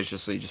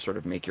 surreptitiously just sort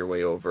of make your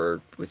way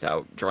over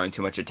without drawing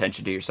too much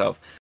attention to yourself.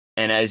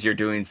 And as you're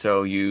doing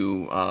so,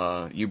 you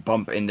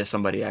bump into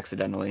somebody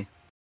accidentally.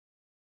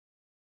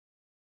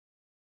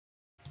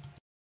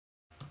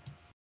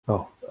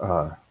 Oh,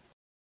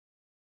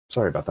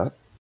 sorry about that.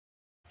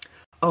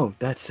 Oh,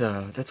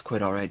 that's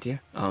quite all right,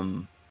 dear.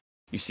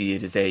 You see,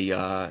 it is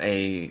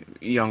a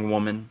young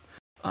woman.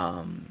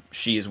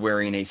 She is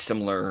wearing a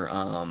similar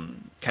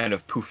kind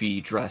of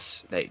poofy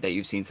dress that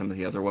you've seen some of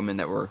the other women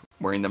that were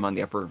wearing them on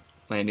the upper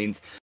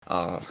landings.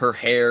 Her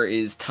hair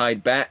is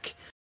tied back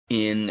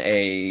in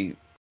a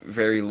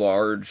very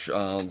large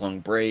long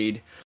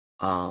braid.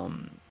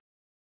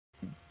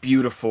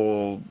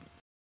 Beautiful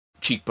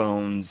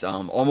cheekbones,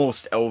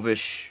 almost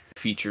elvish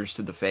features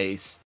to the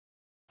face.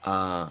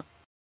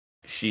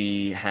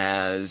 She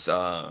has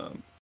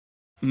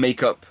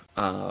makeup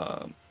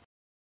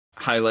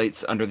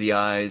highlights under the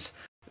eyes.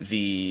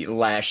 The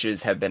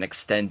lashes have been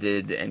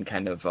extended and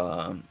kind of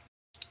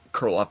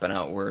curl up and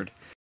outward.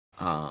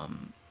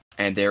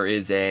 And there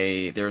is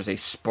a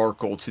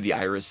sparkle to the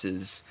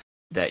irises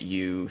that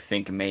you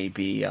think may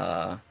be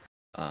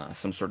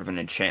some sort of an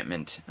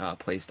enchantment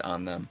placed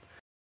on them.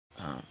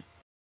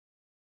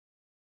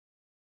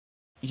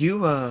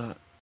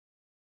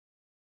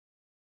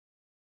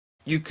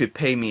 You could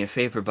pay me a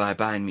favor by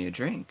buying me a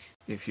drink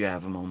if you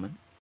have a moment.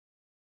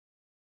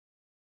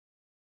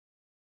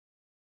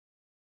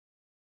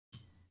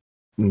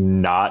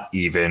 Not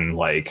even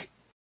like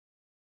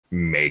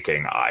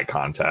making eye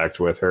contact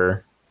with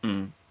her.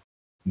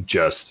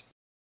 Just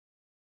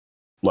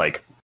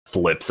like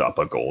flips up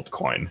a gold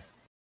coin.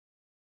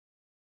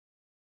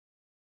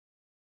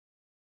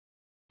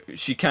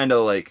 She kind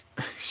of like,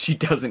 she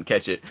doesn't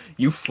catch it.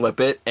 You flip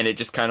it and it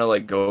just kind of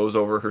like goes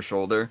over her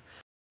shoulder,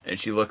 and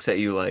she looks at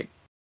you like,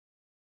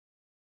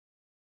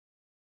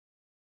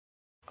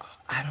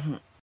 I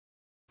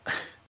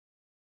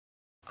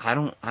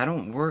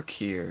don't work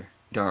here,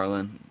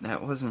 darling.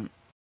 That wasn't.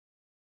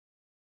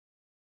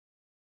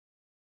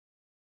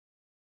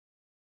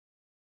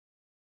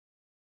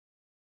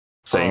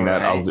 Saying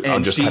that, Alright, I'll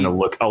and just she- kind of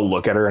look. I'll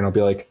look at her and I'll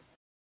be like,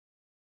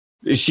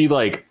 Is she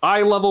like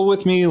eye level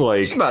with me?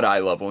 Like She's about eye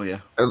level,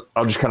 yeah.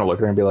 I'll just kind of look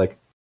at her and be like,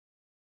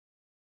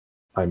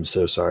 "I'm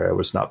so sorry, I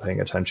was not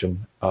paying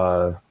attention.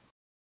 What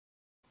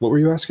were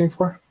you asking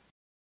for?"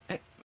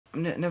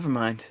 Never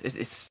mind.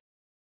 It's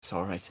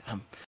all right.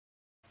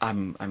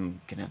 I'm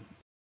gonna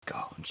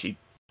go. And she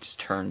just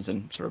turns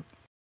and sort of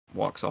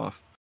walks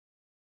off.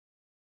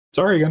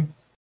 Sorry again.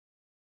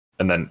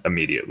 And then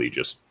immediately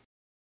just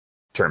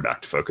turn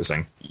back to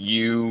focusing.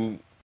 You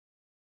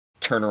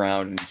turn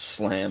around and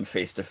slam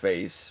face to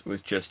face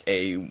with just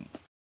a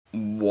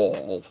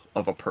wall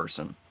of a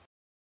person.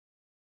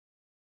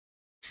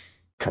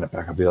 Kind of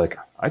back up, be like,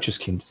 I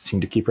just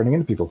seem to keep running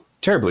into people.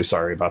 Terribly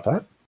sorry about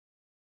that.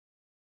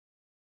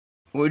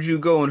 What'd you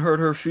go and hurt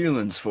her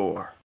feelings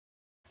for?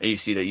 And you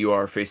see that you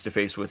are face to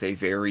face with a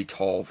very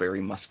tall,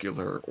 very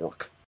muscular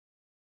orc.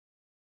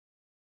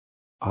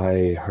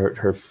 I hurt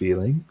her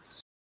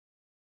feelings?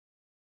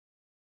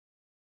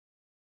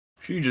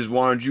 She just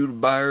wanted you to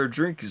buy her a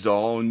drink is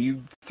all, and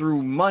you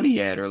threw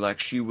money at her like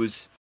she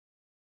was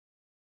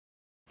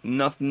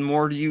nothing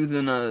more to you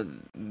than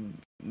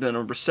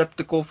a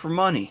receptacle for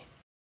money.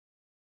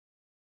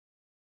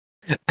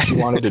 She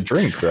wanted a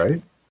drink,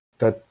 right?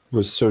 That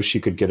was so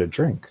she could get a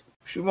drink.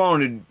 She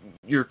wanted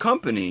your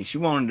company. She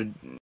wanted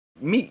to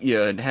meet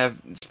you and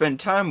spend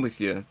time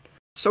with you,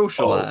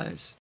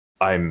 socialize.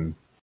 Oh, I'm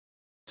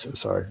so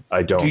sorry.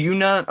 I don't.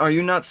 Are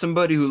you not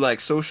somebody who like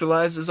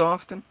socializes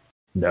often?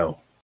 No.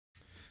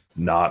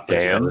 Not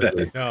Damn.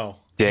 particularly. No.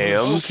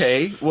 Damn.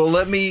 Okay. Well,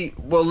 let me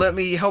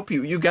help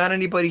you. You got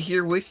anybody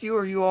here with you,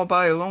 or are you all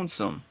by your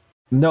lonesome?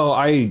 No,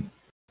 I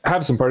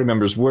have some party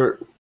members.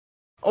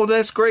 Oh,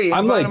 that's great.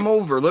 I'm Invite like- them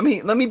over. Let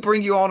me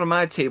bring you all to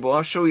my table.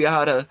 I'll show you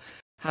how to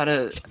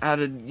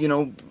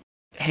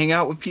hang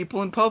out with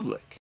people in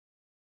public.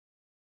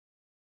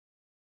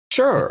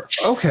 Sure.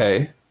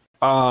 Okay.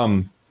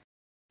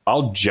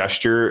 I'll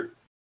gesture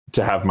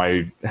to have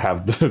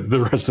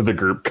the rest of the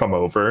group come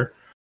over.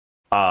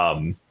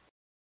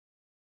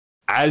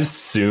 As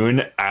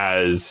soon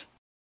as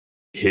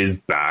his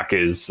back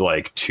is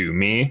like to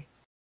me,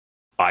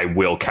 I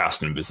will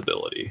cast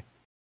invisibility.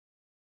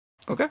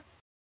 Okay.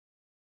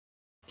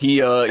 He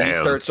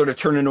starts sort of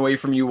turning away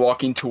from you,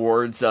 walking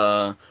towards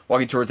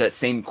that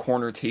same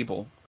corner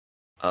table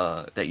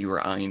that you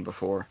were eyeing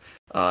before.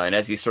 And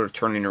as he's sort of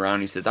turning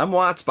around, he says, "I'm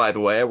Watts, by the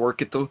way. I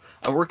work at the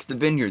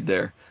vineyard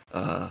there.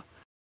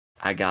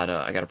 I got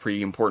a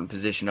pretty important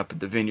position up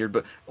at the vineyard,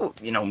 but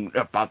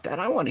about that,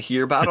 I want to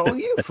hear about all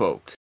you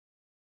folk."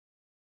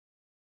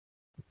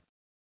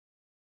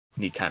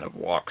 And he kind of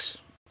walks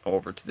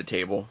over to the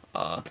table.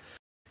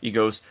 He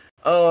goes,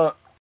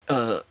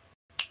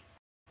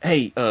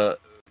 "Hey,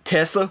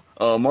 Tessa,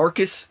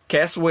 Marcus,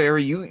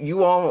 Cassowary,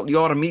 you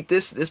ought to meet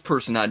this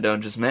person I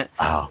done just met.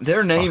 Oh,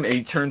 Their name." fuck. And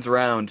he turns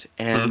around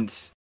and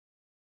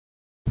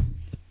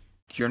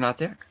you're not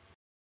there.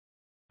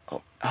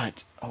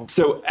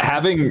 So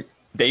having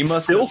They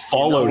must still have,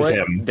 followed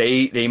him.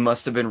 They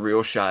must have been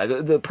real shy.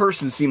 The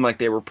person seemed like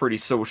they were pretty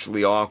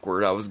socially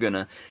awkward. I was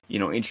gonna,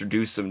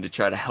 introduce them to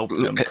try to help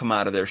them come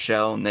out of their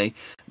shell, and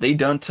they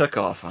done took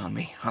off on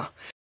me. Huh.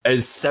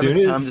 As Seventh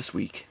soon time as this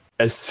week.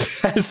 as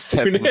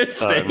soon as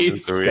time they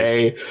this week.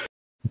 say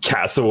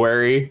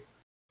Cassowary,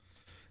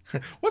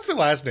 What's the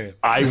last name?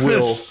 I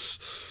will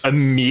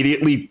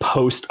immediately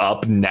post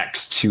up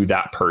next to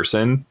that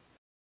person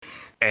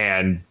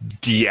and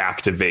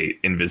deactivate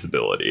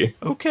invisibility.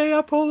 Okay,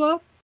 I pull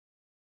up.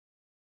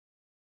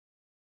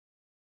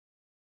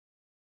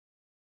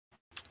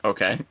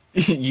 Okay.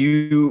 When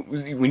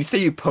you say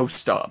you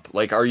post up,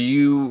 like, are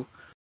you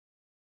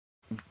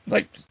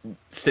like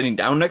sitting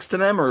down next to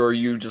them, or are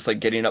you just like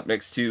getting up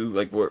next to,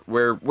 like,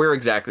 where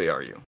exactly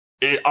are you?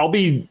 I'll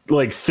be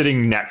like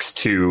sitting next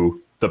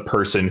to the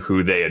person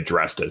who they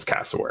addressed as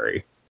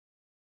Cassowary.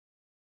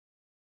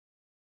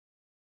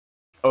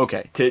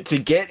 Okay, to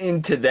get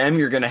into them,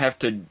 you're gonna have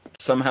to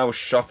somehow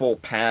shuffle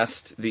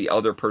past the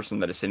other person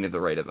that is sitting to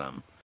the right of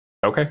them.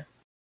 Okay.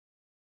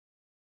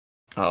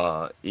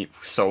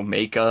 So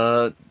make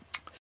an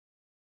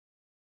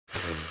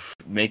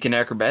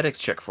acrobatics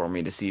check for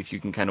me to see if you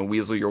can kind of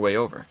weasel your way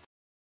over.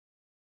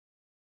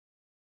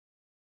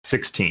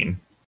 16.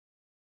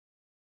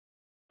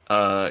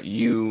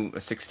 You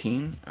a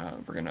 16.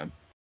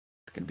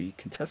 It's gonna be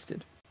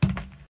contested.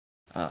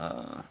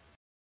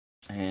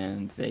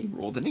 And they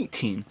rolled an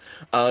 18.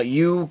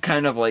 You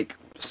kind of like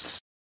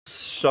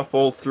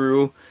shuffle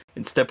through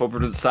and step over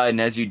to the side,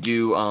 and as you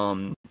do,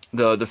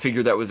 the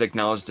figure that was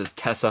acknowledged as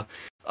Tessa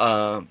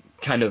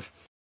kind of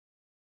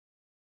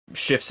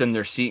shifts in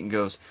their seat and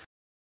goes,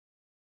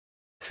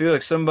 "I feel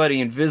like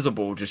somebody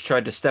invisible just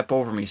tried to step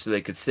over me so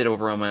they could sit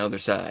over on my other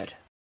side.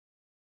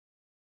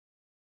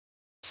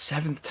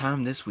 7th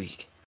time this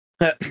week."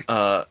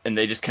 And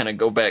they just kind of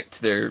go back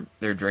to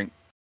their drink.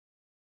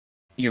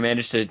 You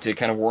managed to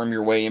kind of worm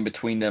your way in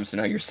between them, so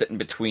now you're sitting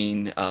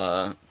between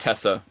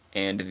Tessa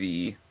and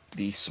the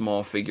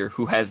small figure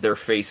who has their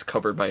face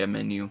covered by a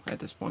menu at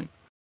this point.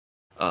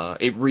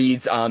 It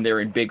reads on there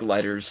in big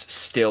letters,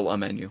 "Still a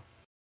menu."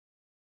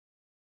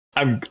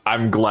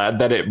 I'm glad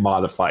that it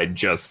modified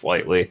just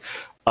slightly.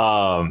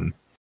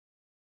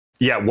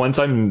 Yeah, once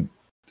I'm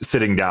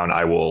sitting down,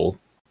 I will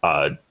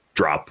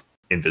drop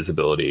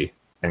invisibility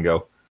and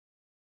go,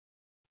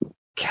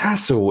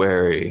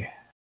 Cassowary.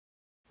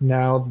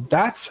 Now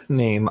that's a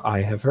name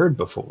I have heard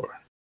before.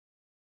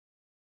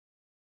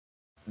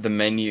 The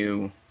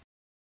menu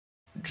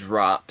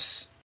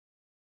drops,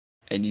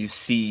 and you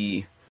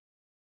see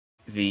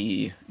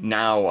the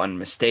now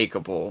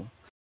unmistakable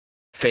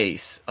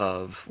face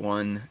of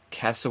one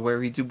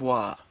Cassowary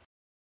Dubois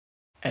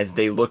as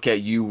they look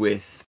at you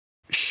with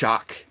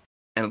shock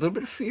and a little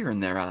bit of fear in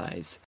their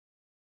eyes.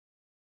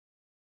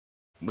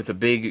 With a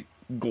big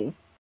gulp.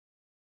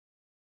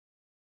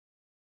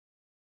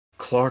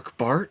 Clark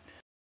Bart?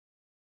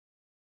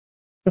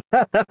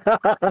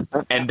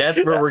 And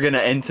that's where we're going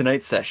to end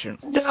tonight's session.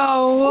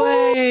 No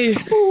way!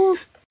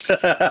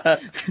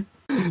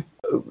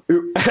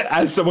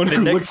 As someone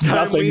who looks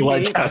nothing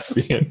like meet,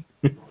 Caspian.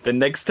 The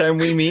next time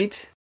we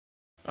meet,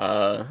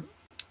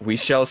 we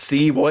shall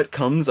see what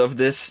comes of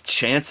this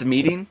chance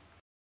meeting.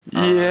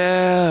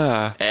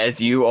 Yeah.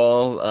 As you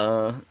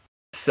all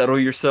settle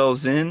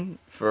yourselves in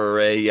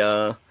for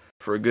a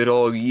good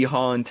old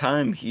yeehaw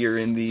time here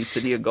in the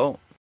city of Galt.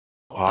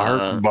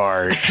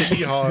 Bart.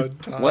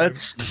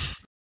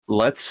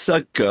 Let's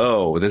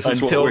go. This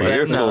is what Until we're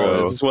here then,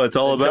 for. This is what it's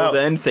all Until about.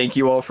 then, thank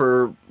you all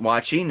for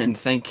watching, and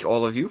thank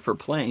all of you for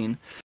playing.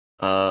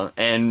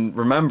 And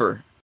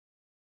remember,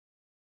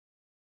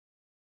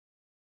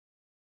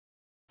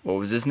 what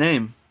was his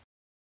name?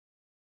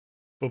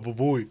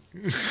 Boy.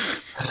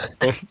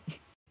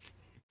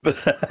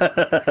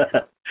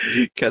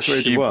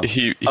 Cassowary Dubois.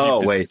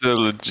 Wait.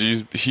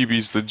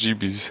 Heebies the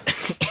jeebies.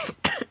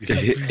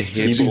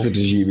 Jeebies and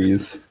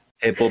jeebies.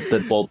 Hipple,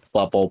 pipple,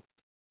 plopple,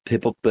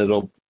 pipple,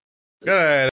 piddle. Good.